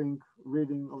left-wing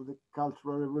reading of the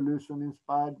Cultural Revolution,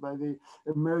 inspired by the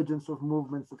emergence of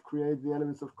movements that create the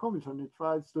elements of communism. He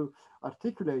tries to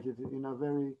articulate it in a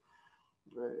very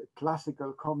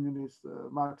classical communist,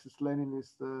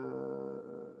 Marxist-Leninist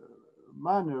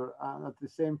manner. And at the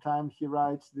same time, he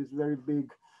writes these very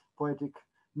big poetic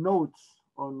notes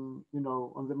on,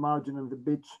 on the margin and the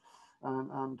beach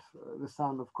and the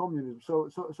sound of communism. So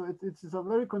it's a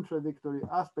very contradictory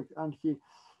aspect, and he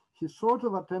sort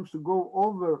of attempts to go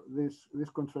over this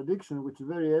contradiction, which is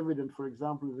very evident, for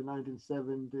example, in the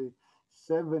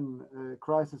 1977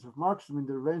 crisis of Marxism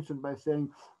intervention, by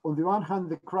saying, on the one hand,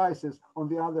 the crisis, on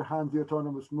the other hand, the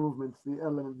autonomous movements, the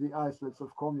element, the islets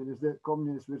of communists, the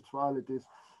communist virtualities,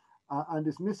 and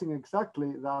is missing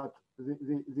exactly that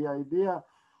the idea,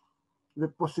 the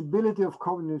possibility of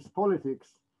communist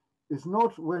politics is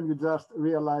not when you just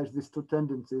realize these two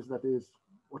tendencies, that is,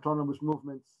 autonomous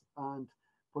movements and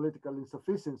political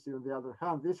insufficiency. On the other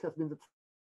hand, this has been the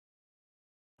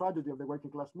tragedy of the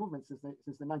working class movement since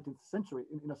the 19th century.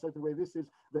 In a certain way, this is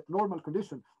the normal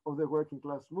condition of the working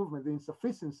class movement, the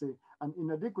insufficiency and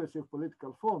inadequacy of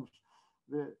political forms.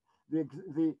 The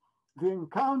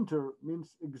encounter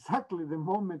means exactly the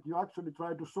moment you actually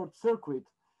try to short circuit,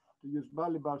 to use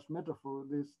Balibar's metaphor,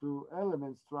 these two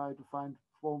elements try to find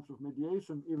forms of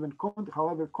mediation, even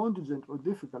however contingent or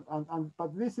difficult.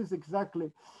 But this is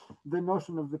exactly the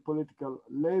notion of the political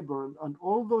labor. And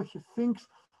although he thinks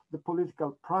the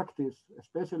political practice,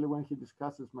 especially when he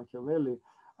discusses Machiavelli,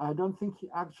 I don't think he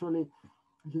actually,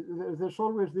 there's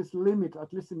always this limit,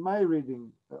 at least in my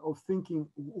reading, of thinking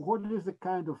what is the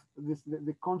kind of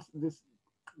the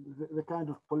kind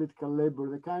of political labor,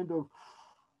 the kind of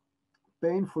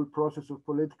painful process of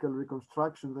political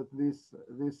reconstruction that this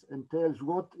entails,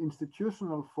 what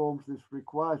institutional forms this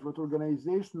requires, what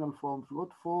organizational forms,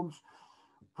 what forms,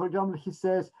 for example, he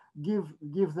says, give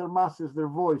their masses their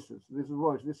voices. This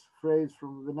phrase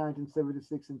from the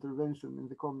 1976 intervention in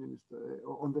the communist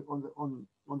on the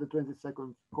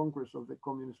 22nd Congress of the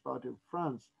Communist Party of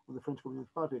France, of the French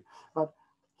Communist Party. But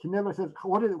he never says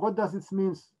what does it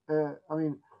mean.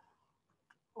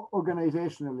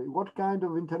 Organizationally, what kind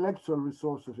of intellectual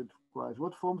resources it requires,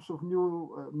 what forms of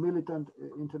new militant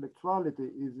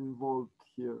intellectuality is involved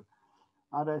here.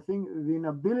 And I think the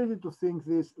inability to think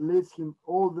this leads him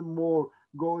all the more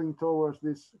going towards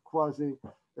this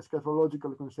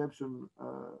quasi-eschatological conception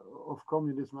of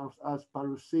communism as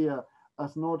parousia,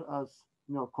 as not as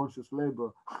conscious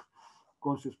labor,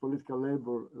 conscious political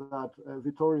labor that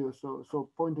Vittorio so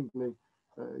pointedly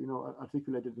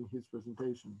articulated in his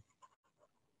presentation.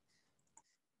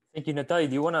 Thank you, Natalia.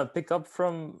 Do you want to pick up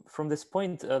from this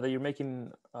point that you're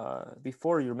making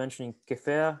before? You're mentioning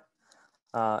Kefer,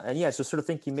 and yeah, so sort of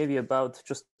thinking maybe about,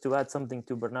 just to add something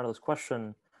to Bernardo's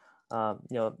question,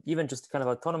 even just kind of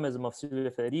autonomism of Silvio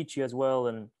Federici as well,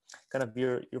 and kind of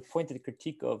your pointed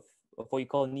critique of what you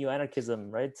call neo-anarchism,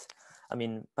 right? I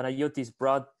mean, Panagiotis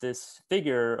brought this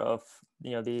figure of,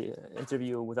 the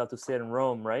interview with Althusser in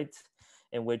Rome, right?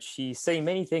 In which he's saying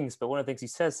many things, but one of the things he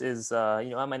says is,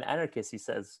 I'm an anarchist, he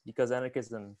says, because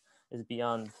anarchism is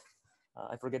beyond,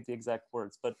 I forget the exact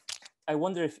words, but I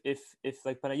wonder if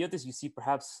like Panagiotis, you see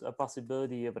perhaps a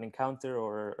possibility of an encounter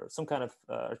or some kind of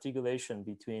articulation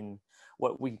between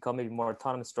what we call maybe more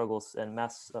autonomous struggles and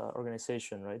mass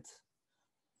organization, right?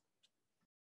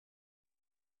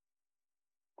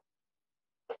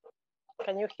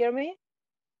 Can you hear me?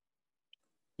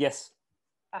 Yes.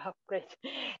 Oh, great.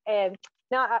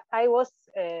 Now, I was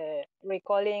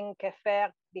recalling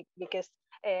Kefer because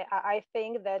I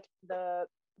think that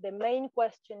the main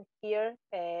question here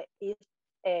is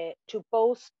to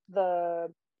pose the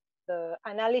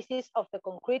analysis of the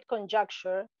concrete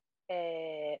conjecture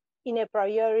in a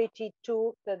priority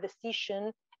to the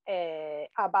decision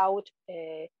about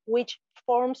which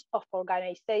forms of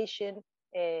organization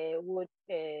would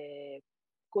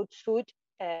could suit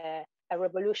a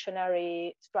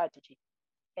revolutionary strategy.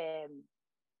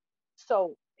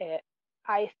 So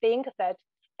I think that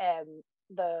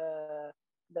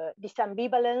this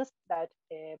ambivalence that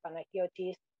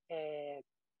Panagiotis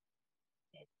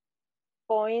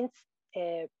points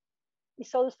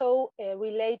is also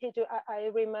related to, I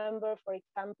remember, for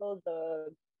example,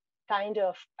 the kind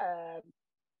of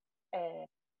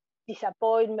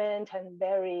disappointment and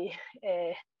very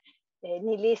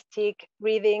nihilistic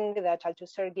reading that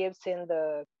Althusser gives in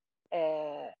the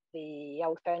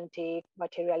authentic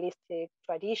materialistic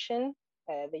tradition,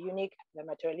 the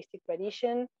materialistic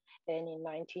tradition, and in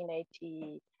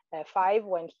 1985,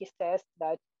 when he says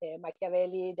that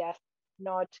Machiavelli does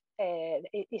not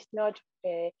is not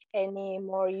any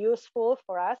more useful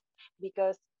for us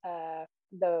because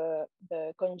the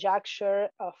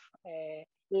conjecture of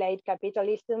late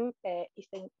capitalism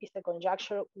is a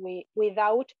conjecture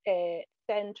without a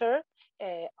center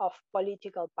of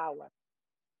political power.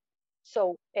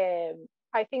 So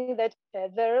I think that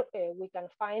there we can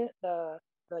find the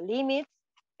limits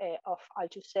of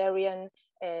Althusserian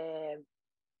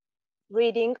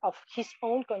reading of his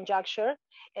own conjecture,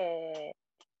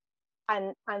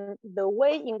 and the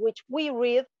way in which we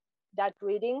read that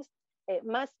readings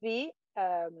must be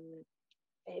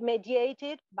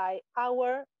mediated by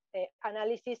our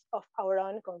analysis of our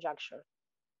own conjecture.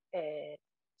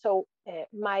 So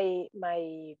my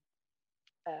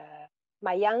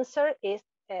answer is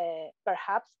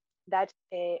perhaps that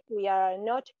we are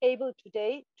not able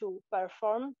today to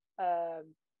perform a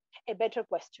better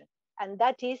question, and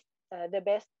that is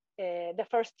the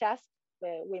first task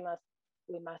we must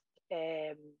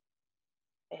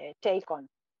take on.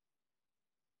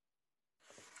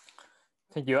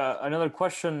 Thank you. Another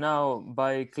question now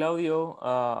by Claudio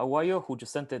Aguayo, who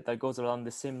just sent it, that goes along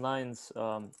the same lines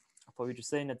of what we just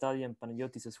saying, Natalia and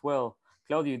Panagiotis as well.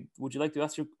 Claudio, would you like to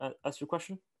ask your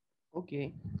question?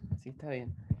 Okay, sí, está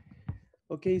bien.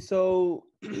 Okay, so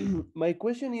my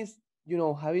question is,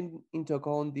 having into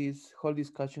account this whole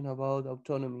discussion about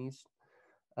autonomies,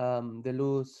 the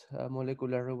loose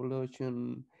molecular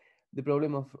revolution, the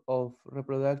problem of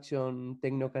reproduction,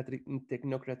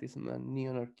 technocratism, and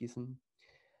neo-anarchism.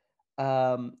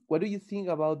 What do you think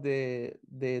about the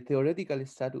theoretical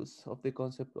status of the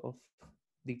concept of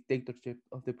dictatorship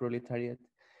of the proletariat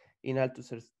in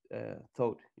Althusser's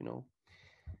thought?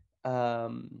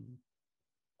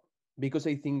 Because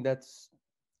I think that's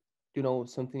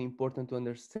something important to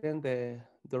understand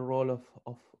the role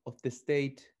of the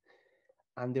state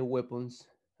and the weapons,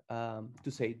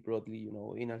 to say it broadly,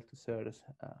 in Althusser's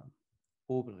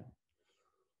oeuvre.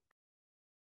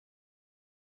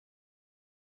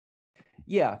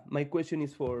 Yeah, my question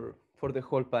is for the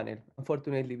whole panel.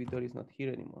 Unfortunately, Vittorio is not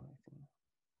here anymore, I think.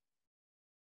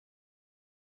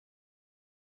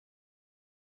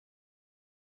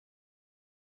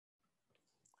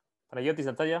 Panagiotis,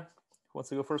 Natalia, who wants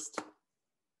to go first?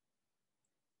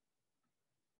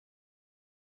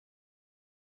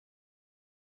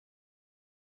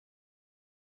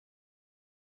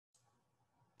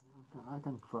 I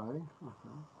can try.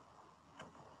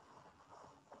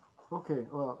 Okay.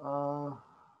 Well,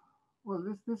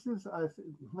 this is, I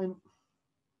mean,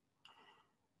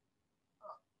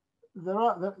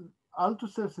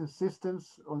 Althusser's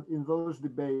insistence in those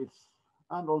debates,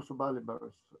 and also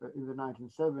Balibar's in the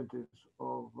 1970s,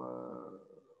 on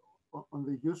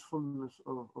the usefulness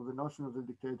of the notion of the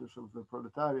dictators of the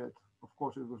proletariat. Of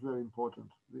course, it was very important.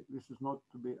 This is not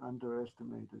to be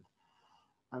underestimated.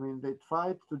 I mean, they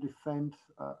tried to defend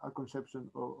a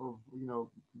conception of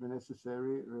the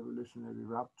necessary revolutionary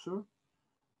rupture,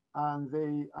 and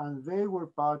they were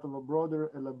part of a broader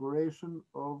elaboration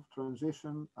of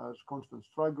transition as constant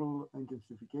struggle,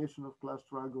 intensification of class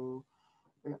struggle,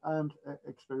 and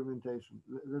experimentation.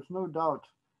 There's no doubt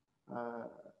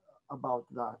about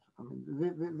that. I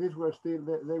mean, these were still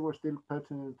they were still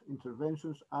pertinent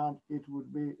interventions, and it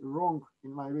would be wrong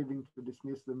in my reading to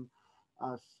dismiss them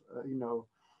as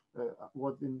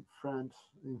what in French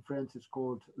is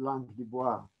called langue de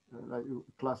bois, like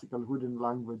classical wooden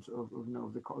language of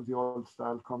the old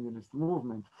style communist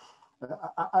movement.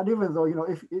 And even though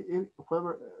if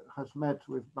whoever has met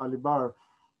with Balibar,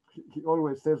 he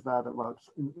always says that about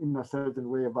in a certain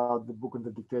way about the book on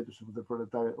the dictatorship of the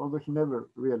proletariat, although he never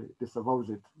really disavows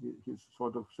it. He's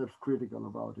sort of self-critical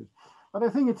about it. But I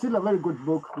think it's still a very good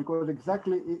book because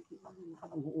exactly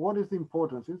what is the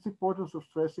importance? It's the importance of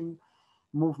stressing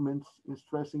movements, in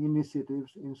stressing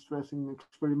initiatives, in stressing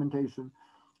experimentation.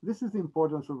 This is the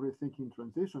importance of rethinking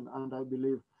transition, and I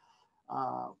believe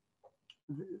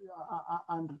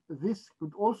and this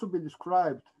could also be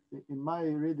described in my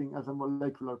reading as a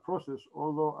molecular process,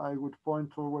 although I would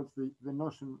point towards the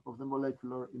notion of the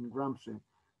molecular in Gramsci,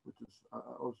 which is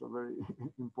also a very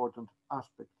important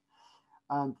aspect.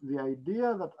 And the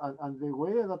idea that, and the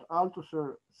way that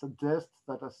Althusser suggests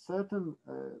that a certain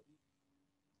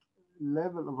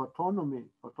level of autonomy,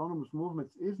 autonomous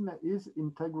movements is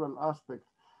integral aspect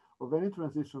of any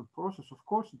transition process. Of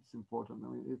course, it's important. I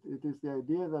mean, it is the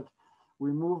idea that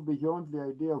we move beyond the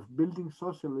idea of building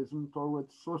socialism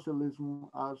towards socialism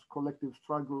as collective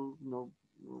struggle,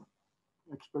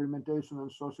 experimentation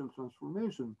and social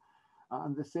transformation.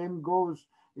 And the same goes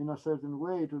in a certain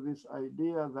way to this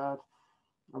idea that,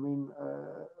 I mean,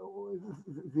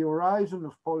 the horizon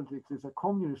of politics is a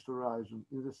communist horizon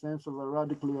in the sense of a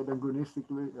radically antagonistic,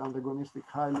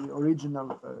 highly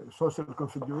original social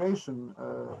configuration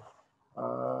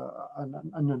and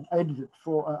an edited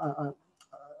for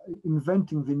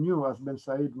inventing the new, as Ben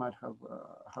Said might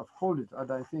have called it.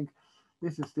 And I think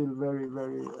this is still very,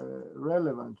 very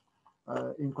relevant.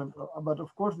 But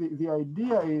of course, the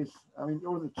idea is, I mean,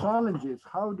 or the challenge is,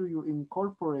 how do you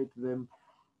incorporate them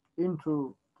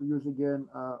into, to use again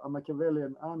a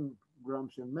Machiavellian and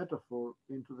Gramscian metaphor,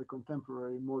 into the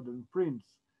contemporary modern prince?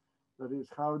 That is,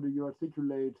 how do you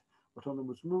articulate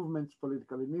autonomous movements,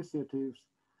 political initiatives?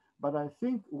 But I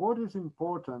think what is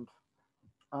important,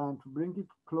 and to bring it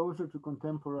closer to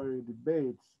contemporary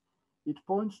debates, it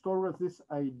points towards this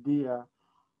idea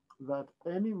that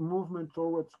any movement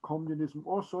towards communism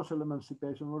or social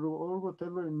emancipation, or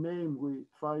whatever name we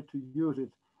try to use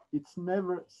it, it's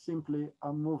never simply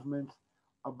a movement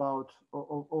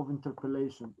of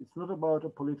interpellation. It's not about a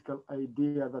political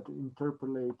idea that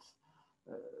interpellates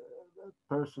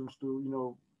persons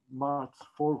to march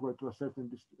forward to a certain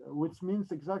distance, which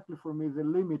means exactly for me the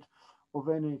limit of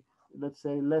any, let's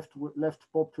say, left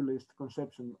populist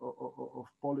conception of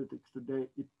politics today.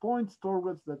 It points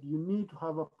towards that you need to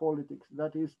have a politics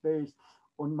that is based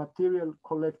on material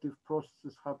collective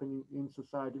processes happening in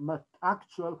society,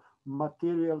 actual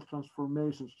material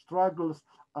transformations. Struggles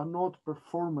are not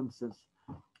performances,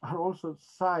 are also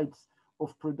sites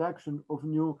of production of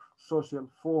new social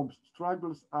forms.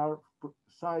 Struggles are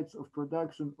sites of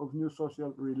production of new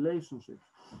social relationships.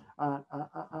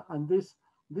 And this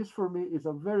for me is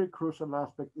a very crucial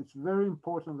aspect. It's very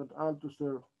important that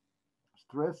Althusser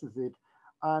stresses it,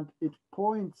 and it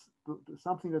points to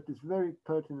something that is very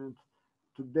pertinent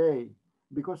today,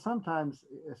 because sometimes,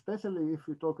 especially if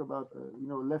we talk about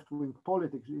left-wing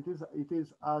politics, it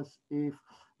is as if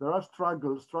there are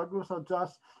struggles. Struggles are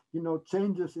just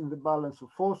changes in the balance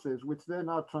of forces, which then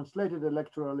are translated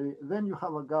electorally. Then you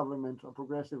have a government, a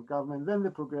progressive government. Then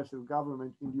the progressive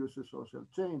government induces social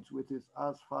change, which is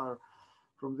as far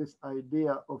from this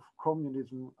idea of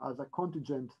communism as a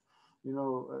contingent,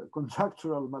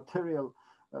 conjectural material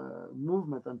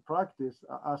movement and practice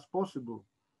as possible.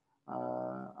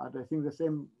 And I think the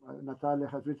same, Natalia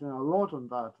has written a lot on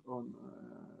that,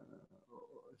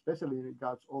 especially in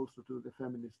regards also to the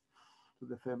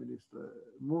feminist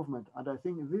movement. And I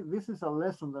think this is a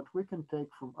lesson that we can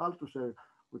take from Althusser.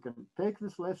 We can take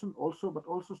this lesson also, but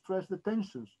also stress the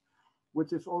tensions,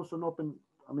 which is also an open,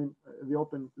 I mean, the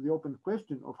open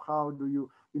question of how do you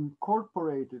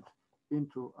incorporate it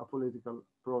into a political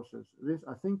process. This,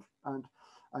 I think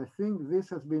this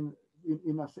has been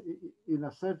in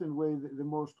a certain way the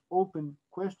most open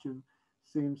question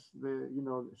since the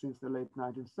late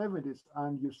 1970s,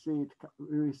 and you see it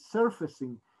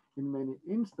resurfacing in many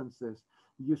instances.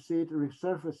 You see it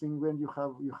resurfacing when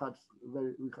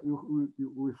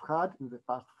we've had in the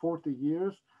past 40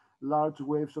 years large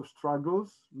waves of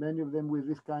struggles, many of them with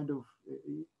this kind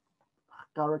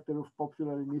character of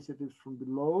popular initiatives from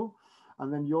below.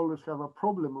 And then you always have a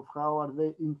problem of how are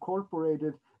they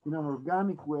incorporated in an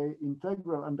organic way,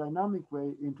 integral and dynamic way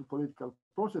into political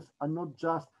process, and not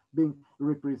just being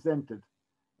represented.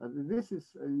 This is,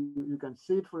 you can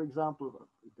see it, for example,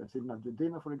 you can see it in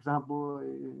Argentina, for example,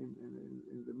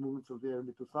 in the movements of the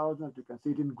early 2000s. You can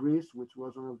see it in Greece, which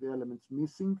was one of the elements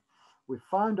missing. We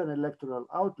found an electoral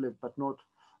outlet, but not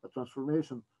a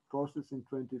transformation process in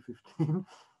 2015,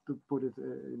 to put it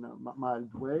in a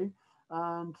mild way.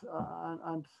 And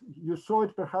you saw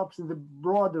it perhaps in the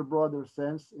broader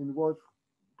sense, in what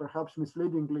perhaps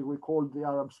misleadingly we called the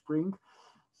Arab Spring.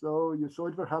 So you saw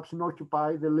it perhaps in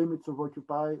Occupy, the limits of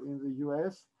Occupy in the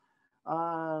US,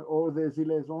 or the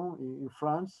Gilets jaunes in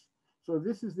France. So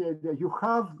this is the idea. You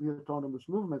have the autonomous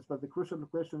movements, but the crucial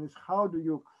question is, how do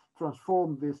you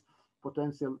transform this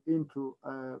potential into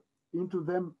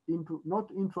not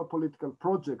into a political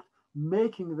project,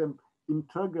 making them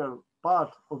integral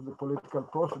part of the political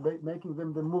process, making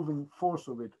them the moving force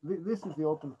of it. This is the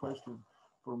open question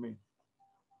for me.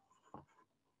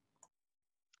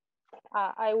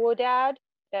 I would add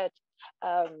that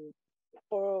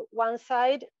for one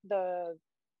side, there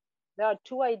are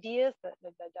two ideas that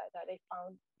I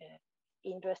found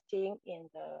interesting in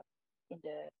the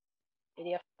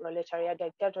idea of proletariat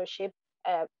dictatorship.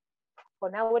 For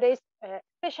nowadays,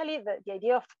 especially the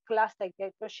idea of class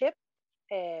dictatorship,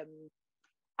 and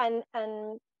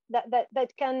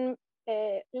that can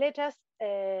let us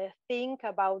think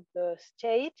about the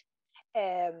state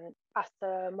as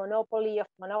a monopoly of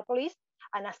monopolies,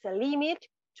 and as a limit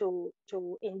to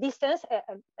in this sense,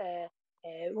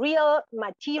 real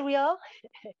material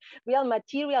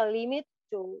limit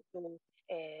to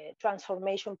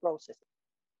transformation process.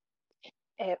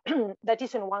 That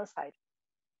is on one side.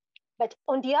 But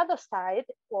on the other side,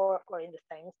 or in the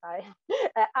same side,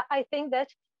 I think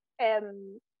that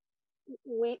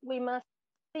we must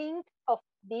think of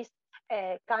this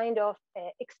kind of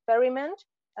experiment,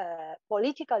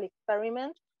 political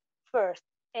experiment, first,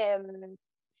 as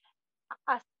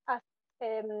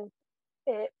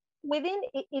within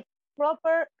its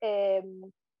proper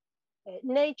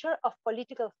nature of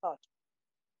political thought.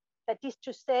 That is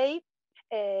to say,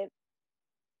 I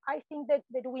think that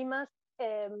we must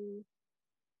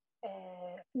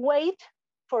wait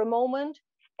for a moment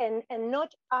and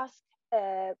not ask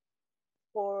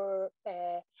for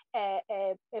a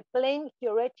plain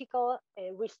theoretical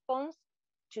response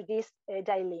to this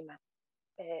dilemma.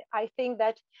 I think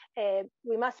that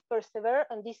we must persevere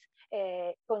on this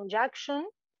conjunction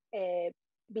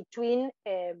between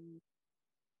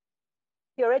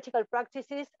theoretical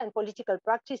practices and political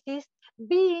practices,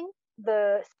 being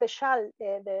the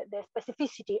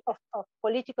specificity of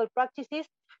political practices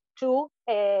to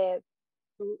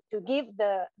give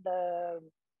the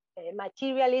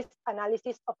materialist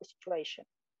analysis of the situation.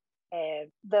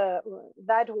 That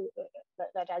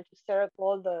Althusser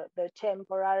called the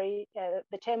temporary,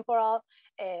 the temporal,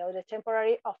 or the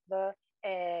temporary of the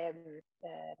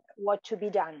what to be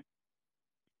done.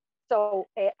 So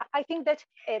I think that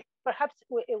perhaps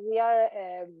we are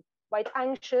quite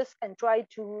anxious and try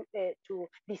to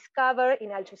discover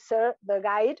in Althusser the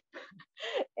guide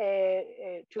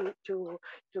to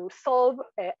solve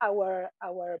our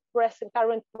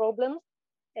current problems.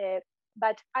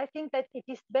 But I think that it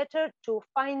is better to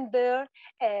find there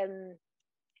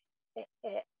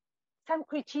some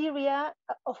criteria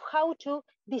of how to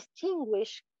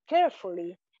distinguish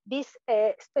carefully this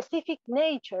specific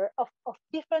nature of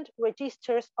different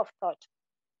registers of thought.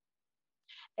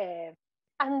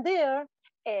 And there,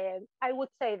 I would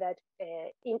say that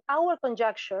in our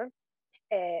conjecture,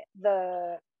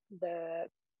 there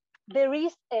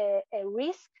is a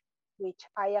risk, which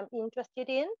I am interested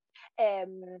in,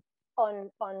 on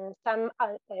some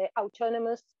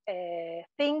autonomous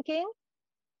thinking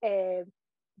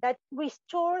that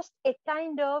restores a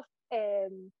kind of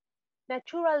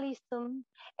naturalism,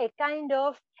 a kind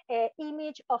of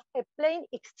image of a plain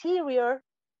exterior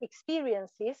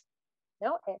experiences.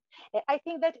 No, I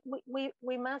think that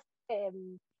we must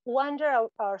wonder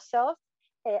ourselves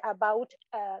about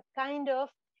a kind of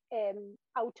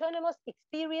autonomous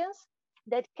experience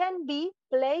that can be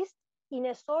placed in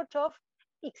a sort of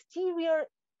exterior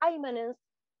immanence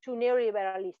to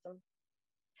neoliberalism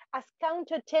as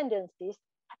counter tendencies,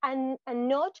 and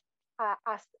not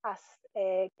as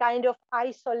a kind of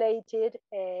isolated,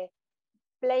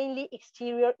 plainly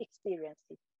exterior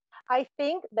experiences. I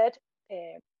think that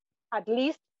at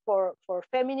least for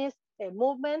feminist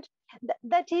movement,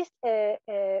 that is a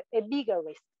bigger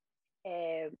risk.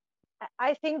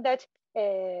 I think that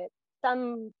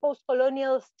some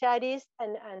post-colonial studies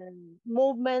and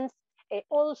movements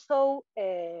also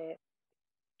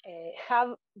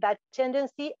have that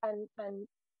tendency, and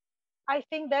I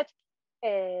think that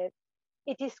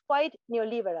it is quite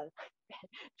neoliberal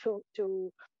to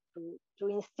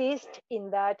insist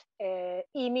in that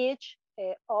image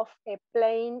of a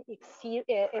plain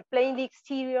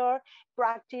exterior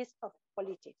practice of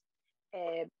politics.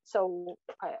 So,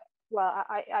 well,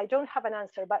 I don't have an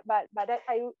answer, but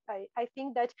I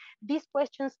think that these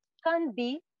questions can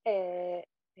be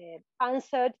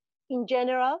answered in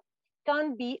general,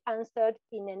 can be answered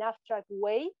in an abstract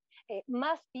way,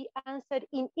 must be answered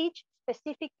in each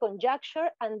specific conjuncture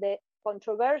and the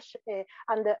controversy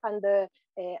and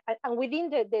within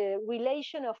the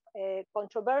relation of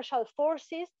controversial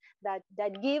forces that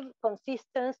give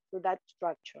consistence to that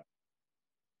structure.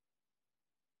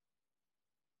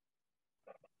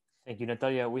 Thank you,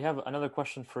 Natalia. We have another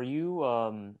question for you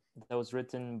that was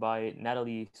written by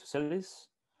Natalia Sotiris,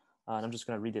 and I'm just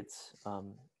going to read it.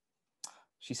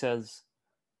 She says,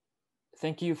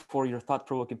 "Thank you for your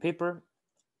thought-provoking paper.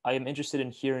 I am interested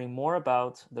in hearing more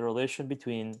about the relation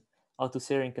between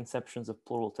Althusserian conceptions of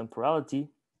plural temporality,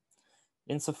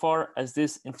 insofar as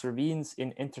this intervenes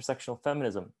in intersectional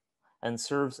feminism and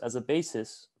serves as a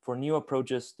basis for new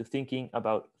approaches to thinking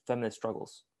about feminist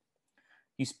struggles.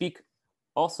 You speak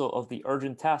also of the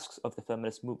urgent tasks of the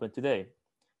feminist movement today.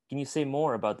 Can you say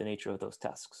more about the nature of those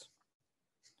tasks?"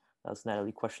 That's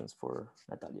Natalie. Questions for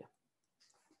Natalia.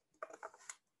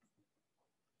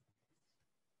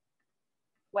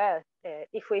 Well,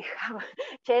 if we have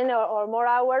 10 or more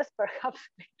hours, perhaps,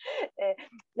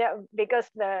 no, because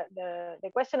the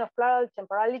question of plural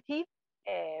temporality,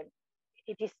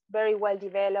 it is very well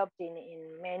developed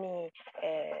in many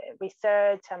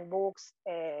research and books.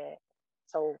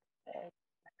 So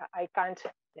I can't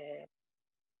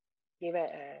give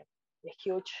a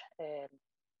huge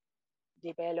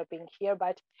developing here,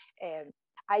 but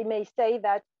I may say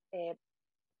that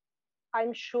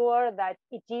I'm sure that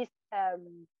it is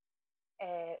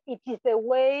the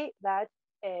way that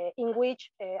in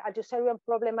which Althusserian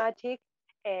problematic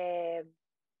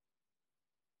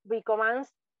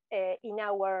recommends in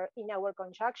our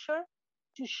conjecture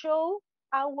to show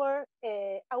our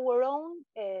own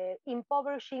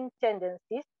impoverishing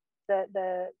tendencies,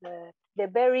 the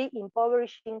very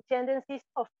impoverishing tendencies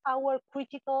of our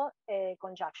critical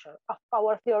conjecture, of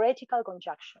our theoretical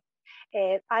conjecture.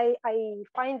 I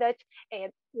find that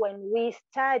when we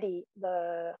study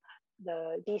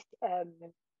this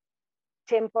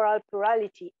temporal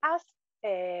plurality as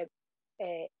a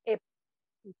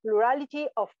plurality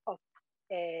of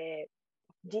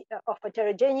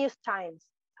heterogeneous times,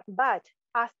 but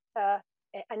as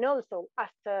and also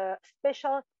as a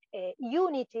special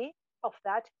unity of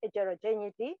that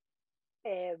heterogeneity,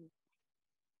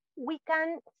 we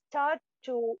can start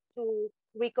to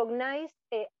recognize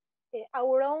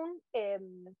our own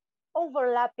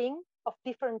overlapping of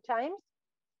different times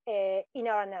in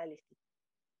our analysis.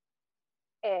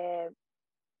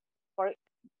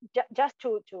 Just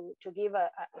to give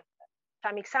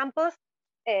some examples,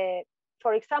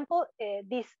 for example,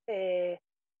 this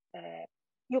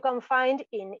you can find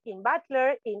in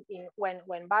Butler,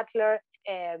 when Butler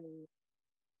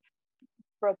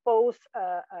proposed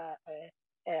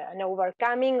an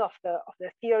overcoming of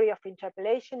the theory of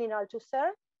interpellation in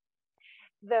Althusser,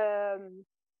 the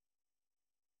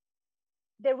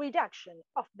reduction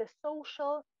of the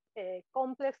social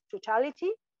complex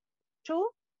totality to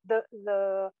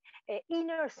the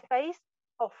inner space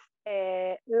of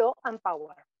law and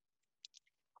power.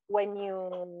 When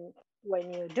you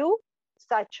do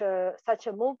such a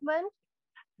movement,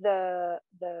 the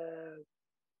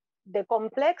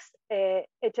complex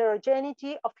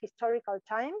heterogeneity of historical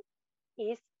time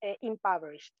is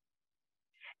impoverished.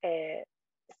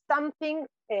 Something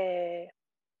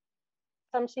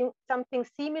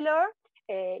similar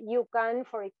you can,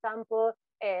 for example,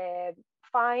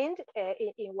 find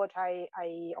in what I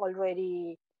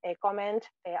already comment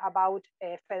about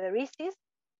Federicides,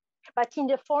 but in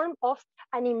the form of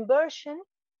an inversion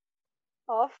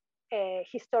of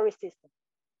historicism,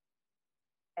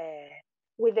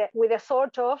 with a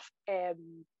sort of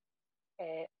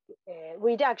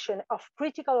reduction of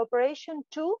critical operation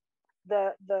to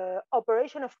the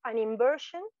operation of an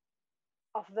inversion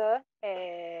of the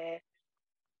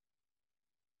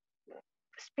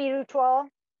spiritual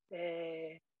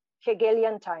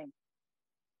Hegelian time.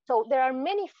 So there are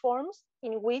many forms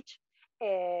in which,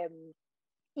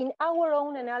 in our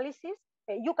own analysis,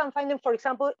 you can find them, for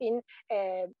example, in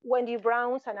Wendy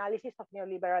Brown's analysis of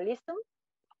neoliberalism.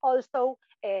 Also,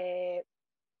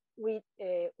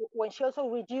 when she also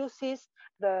reduces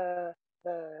the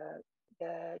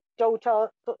the total,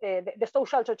 the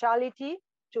social totality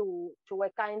to a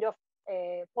kind of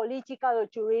political or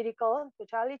juridical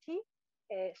totality.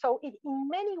 So in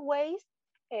many ways,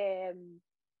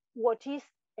 what is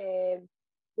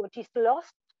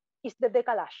lost is the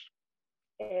décalage.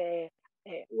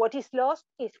 What is lost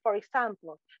is, for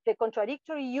example, the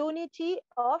contradictory unity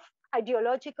of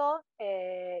ideological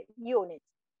units.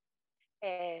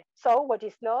 So what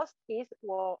is lost is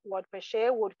what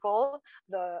Péchet would call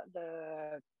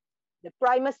the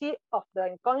primacy of the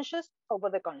unconscious over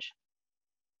the conscious.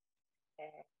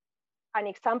 An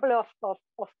example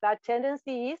of that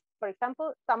tendency is, for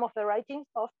example, some of the writings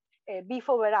of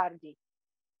Bifo Berardi.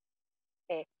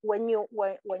 When you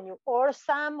or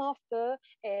some of the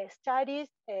studies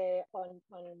on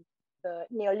the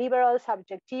neoliberal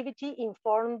subjectivity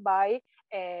informed by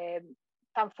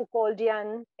some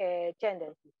Foucauldian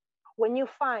tendencies. When you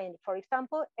find, for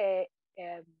example, a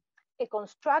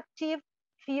constructive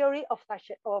theory of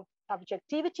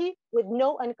subjectivity with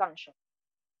no unconscious.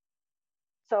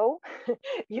 So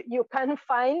you can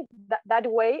find that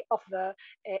way of the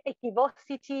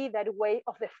equivocity, that way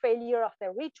of the failure of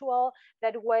the ritual,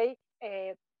 that way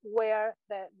where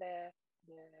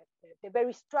the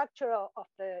very structure of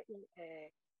the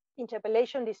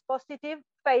interpellation dispositive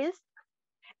fails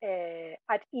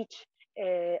at each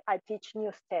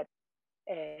new step.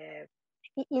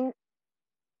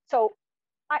 So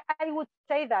I would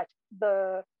say that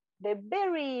the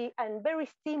very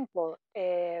simple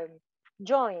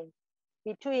join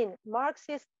between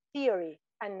Marxist theory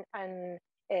and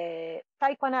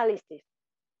psychoanalysis,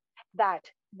 that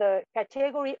the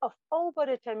category of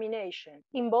overdetermination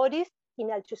embodies in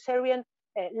Althusserian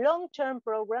long-term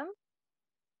program,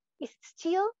 is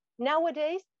still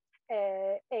nowadays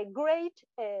a great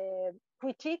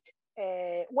critique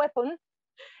weapon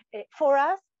for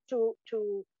us to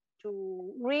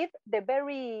read the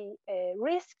very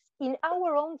risks in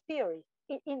our own theories,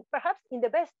 perhaps in the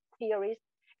best theories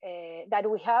that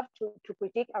we have to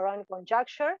critique around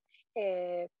conjecture.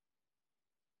 And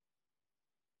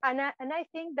I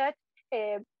think that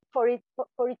for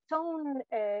its own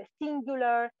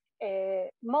singular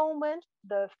moment,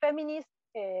 the feminist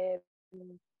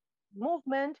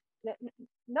movement,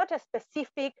 not a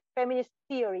specific feminist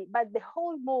theory, but the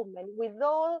whole movement with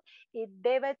all its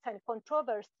debates and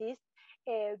controversies,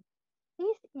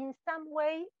 is in some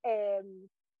way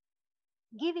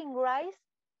giving rise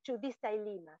to this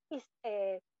dilemma. It's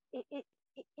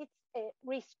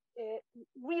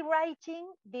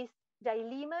rewriting this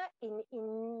dilemma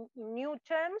in new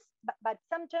terms, but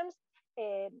sometimes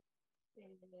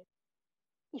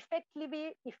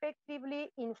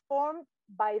effectively informed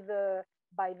by the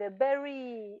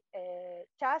very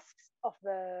tasks of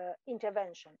the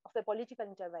intervention, of the political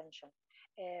intervention.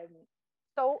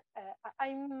 So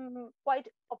I'm quite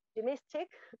optimistic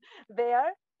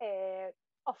there.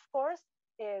 Of course,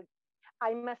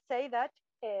 I must say that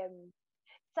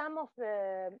some of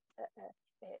the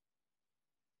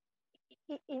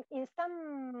in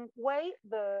some way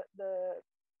the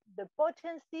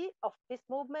potency of this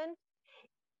movement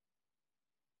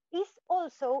is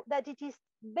also that it is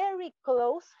very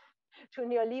close to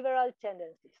neoliberal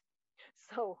tendencies.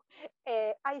 So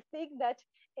I think that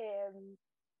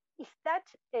is that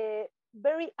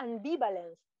very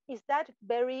ambivalence, is that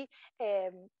very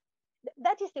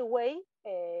that is the way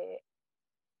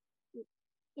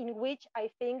in which I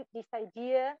think this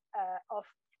idea of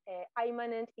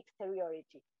immanent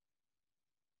exteriority,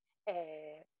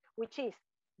 which is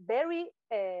very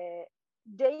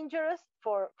dangerous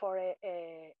for a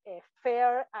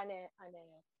fair and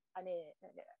a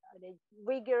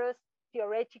rigorous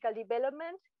theoretical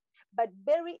development, but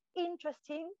very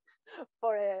interesting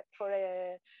for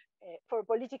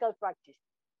political practice.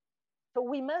 So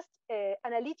we must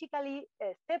analytically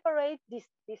separate these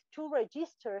two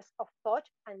registers of thought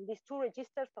and these two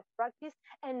registers of practice,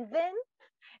 and then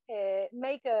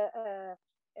make a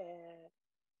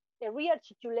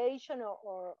rearticulation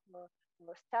or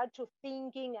start to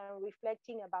thinking and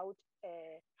reflecting about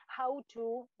how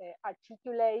to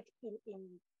articulate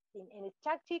in a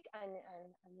tactic and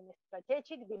in a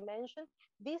strategic dimension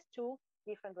these two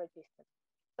different registers.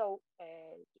 So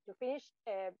to finish,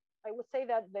 I would say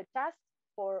that the task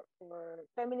for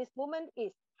feminist movement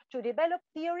is to develop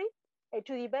theory,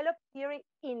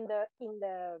 in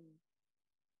the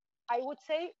I would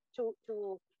say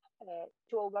to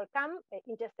overcome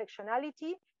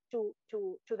intersectionality, to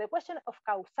the question of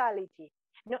causality,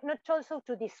 not also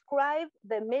to describe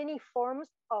the many forms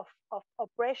of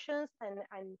oppressions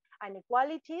and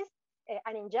inequalities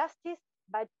and injustice,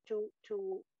 but to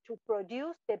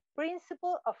produce the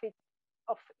principle of its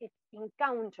of its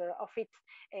encounter, of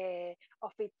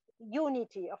its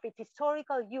unity, of its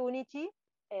historical unity,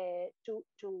 to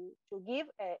give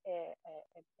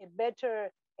a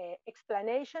better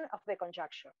explanation of the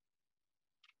conjecture.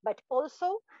 But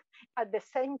also, at the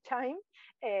same time,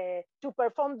 to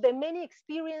perform the many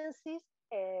experiences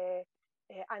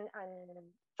and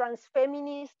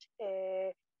transfeminist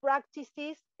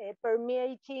practices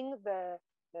permeating the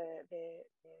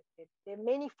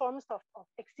many forms of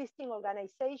existing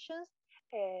organizations,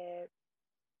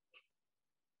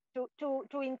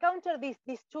 to encounter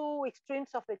these two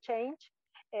extremes of the change,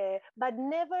 but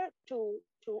never to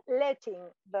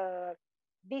letting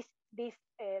this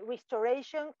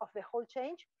restoration of the whole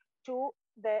change to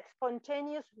the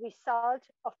spontaneous result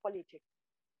of politics.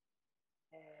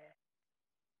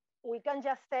 We can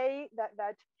just say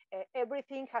that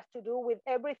everything has to do with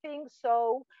everything,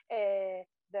 so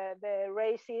the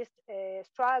racist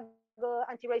struggle,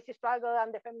 anti-racist struggle,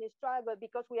 and the feminist struggle,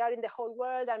 because we are in the whole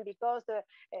world, and because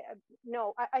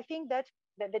no, I think that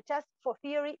the task for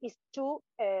theory is to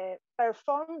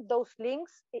perform those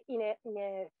links in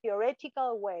a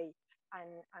theoretical way,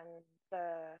 and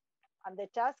the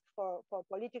task for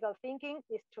political thinking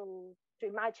is to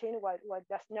imagine what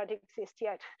does not exist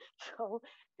yet. So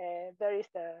there is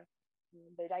the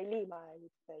dilemma, I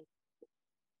would say.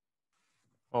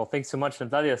 Well, thanks so much,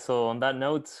 Natalia. So on that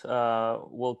note,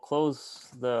 we'll close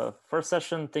the first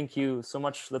session. Thank you so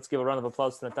much. Let's give a round of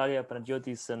applause to Natalia,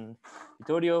 Panagiotis, and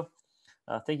Vittorio.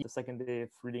 Thank you for the second day of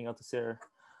reading Althusser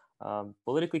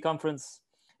Politically Conference.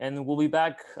 And we'll be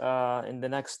back in the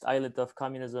next islet of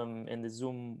communism in the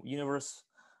Zoom universe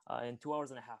in 2 hours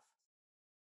and a half.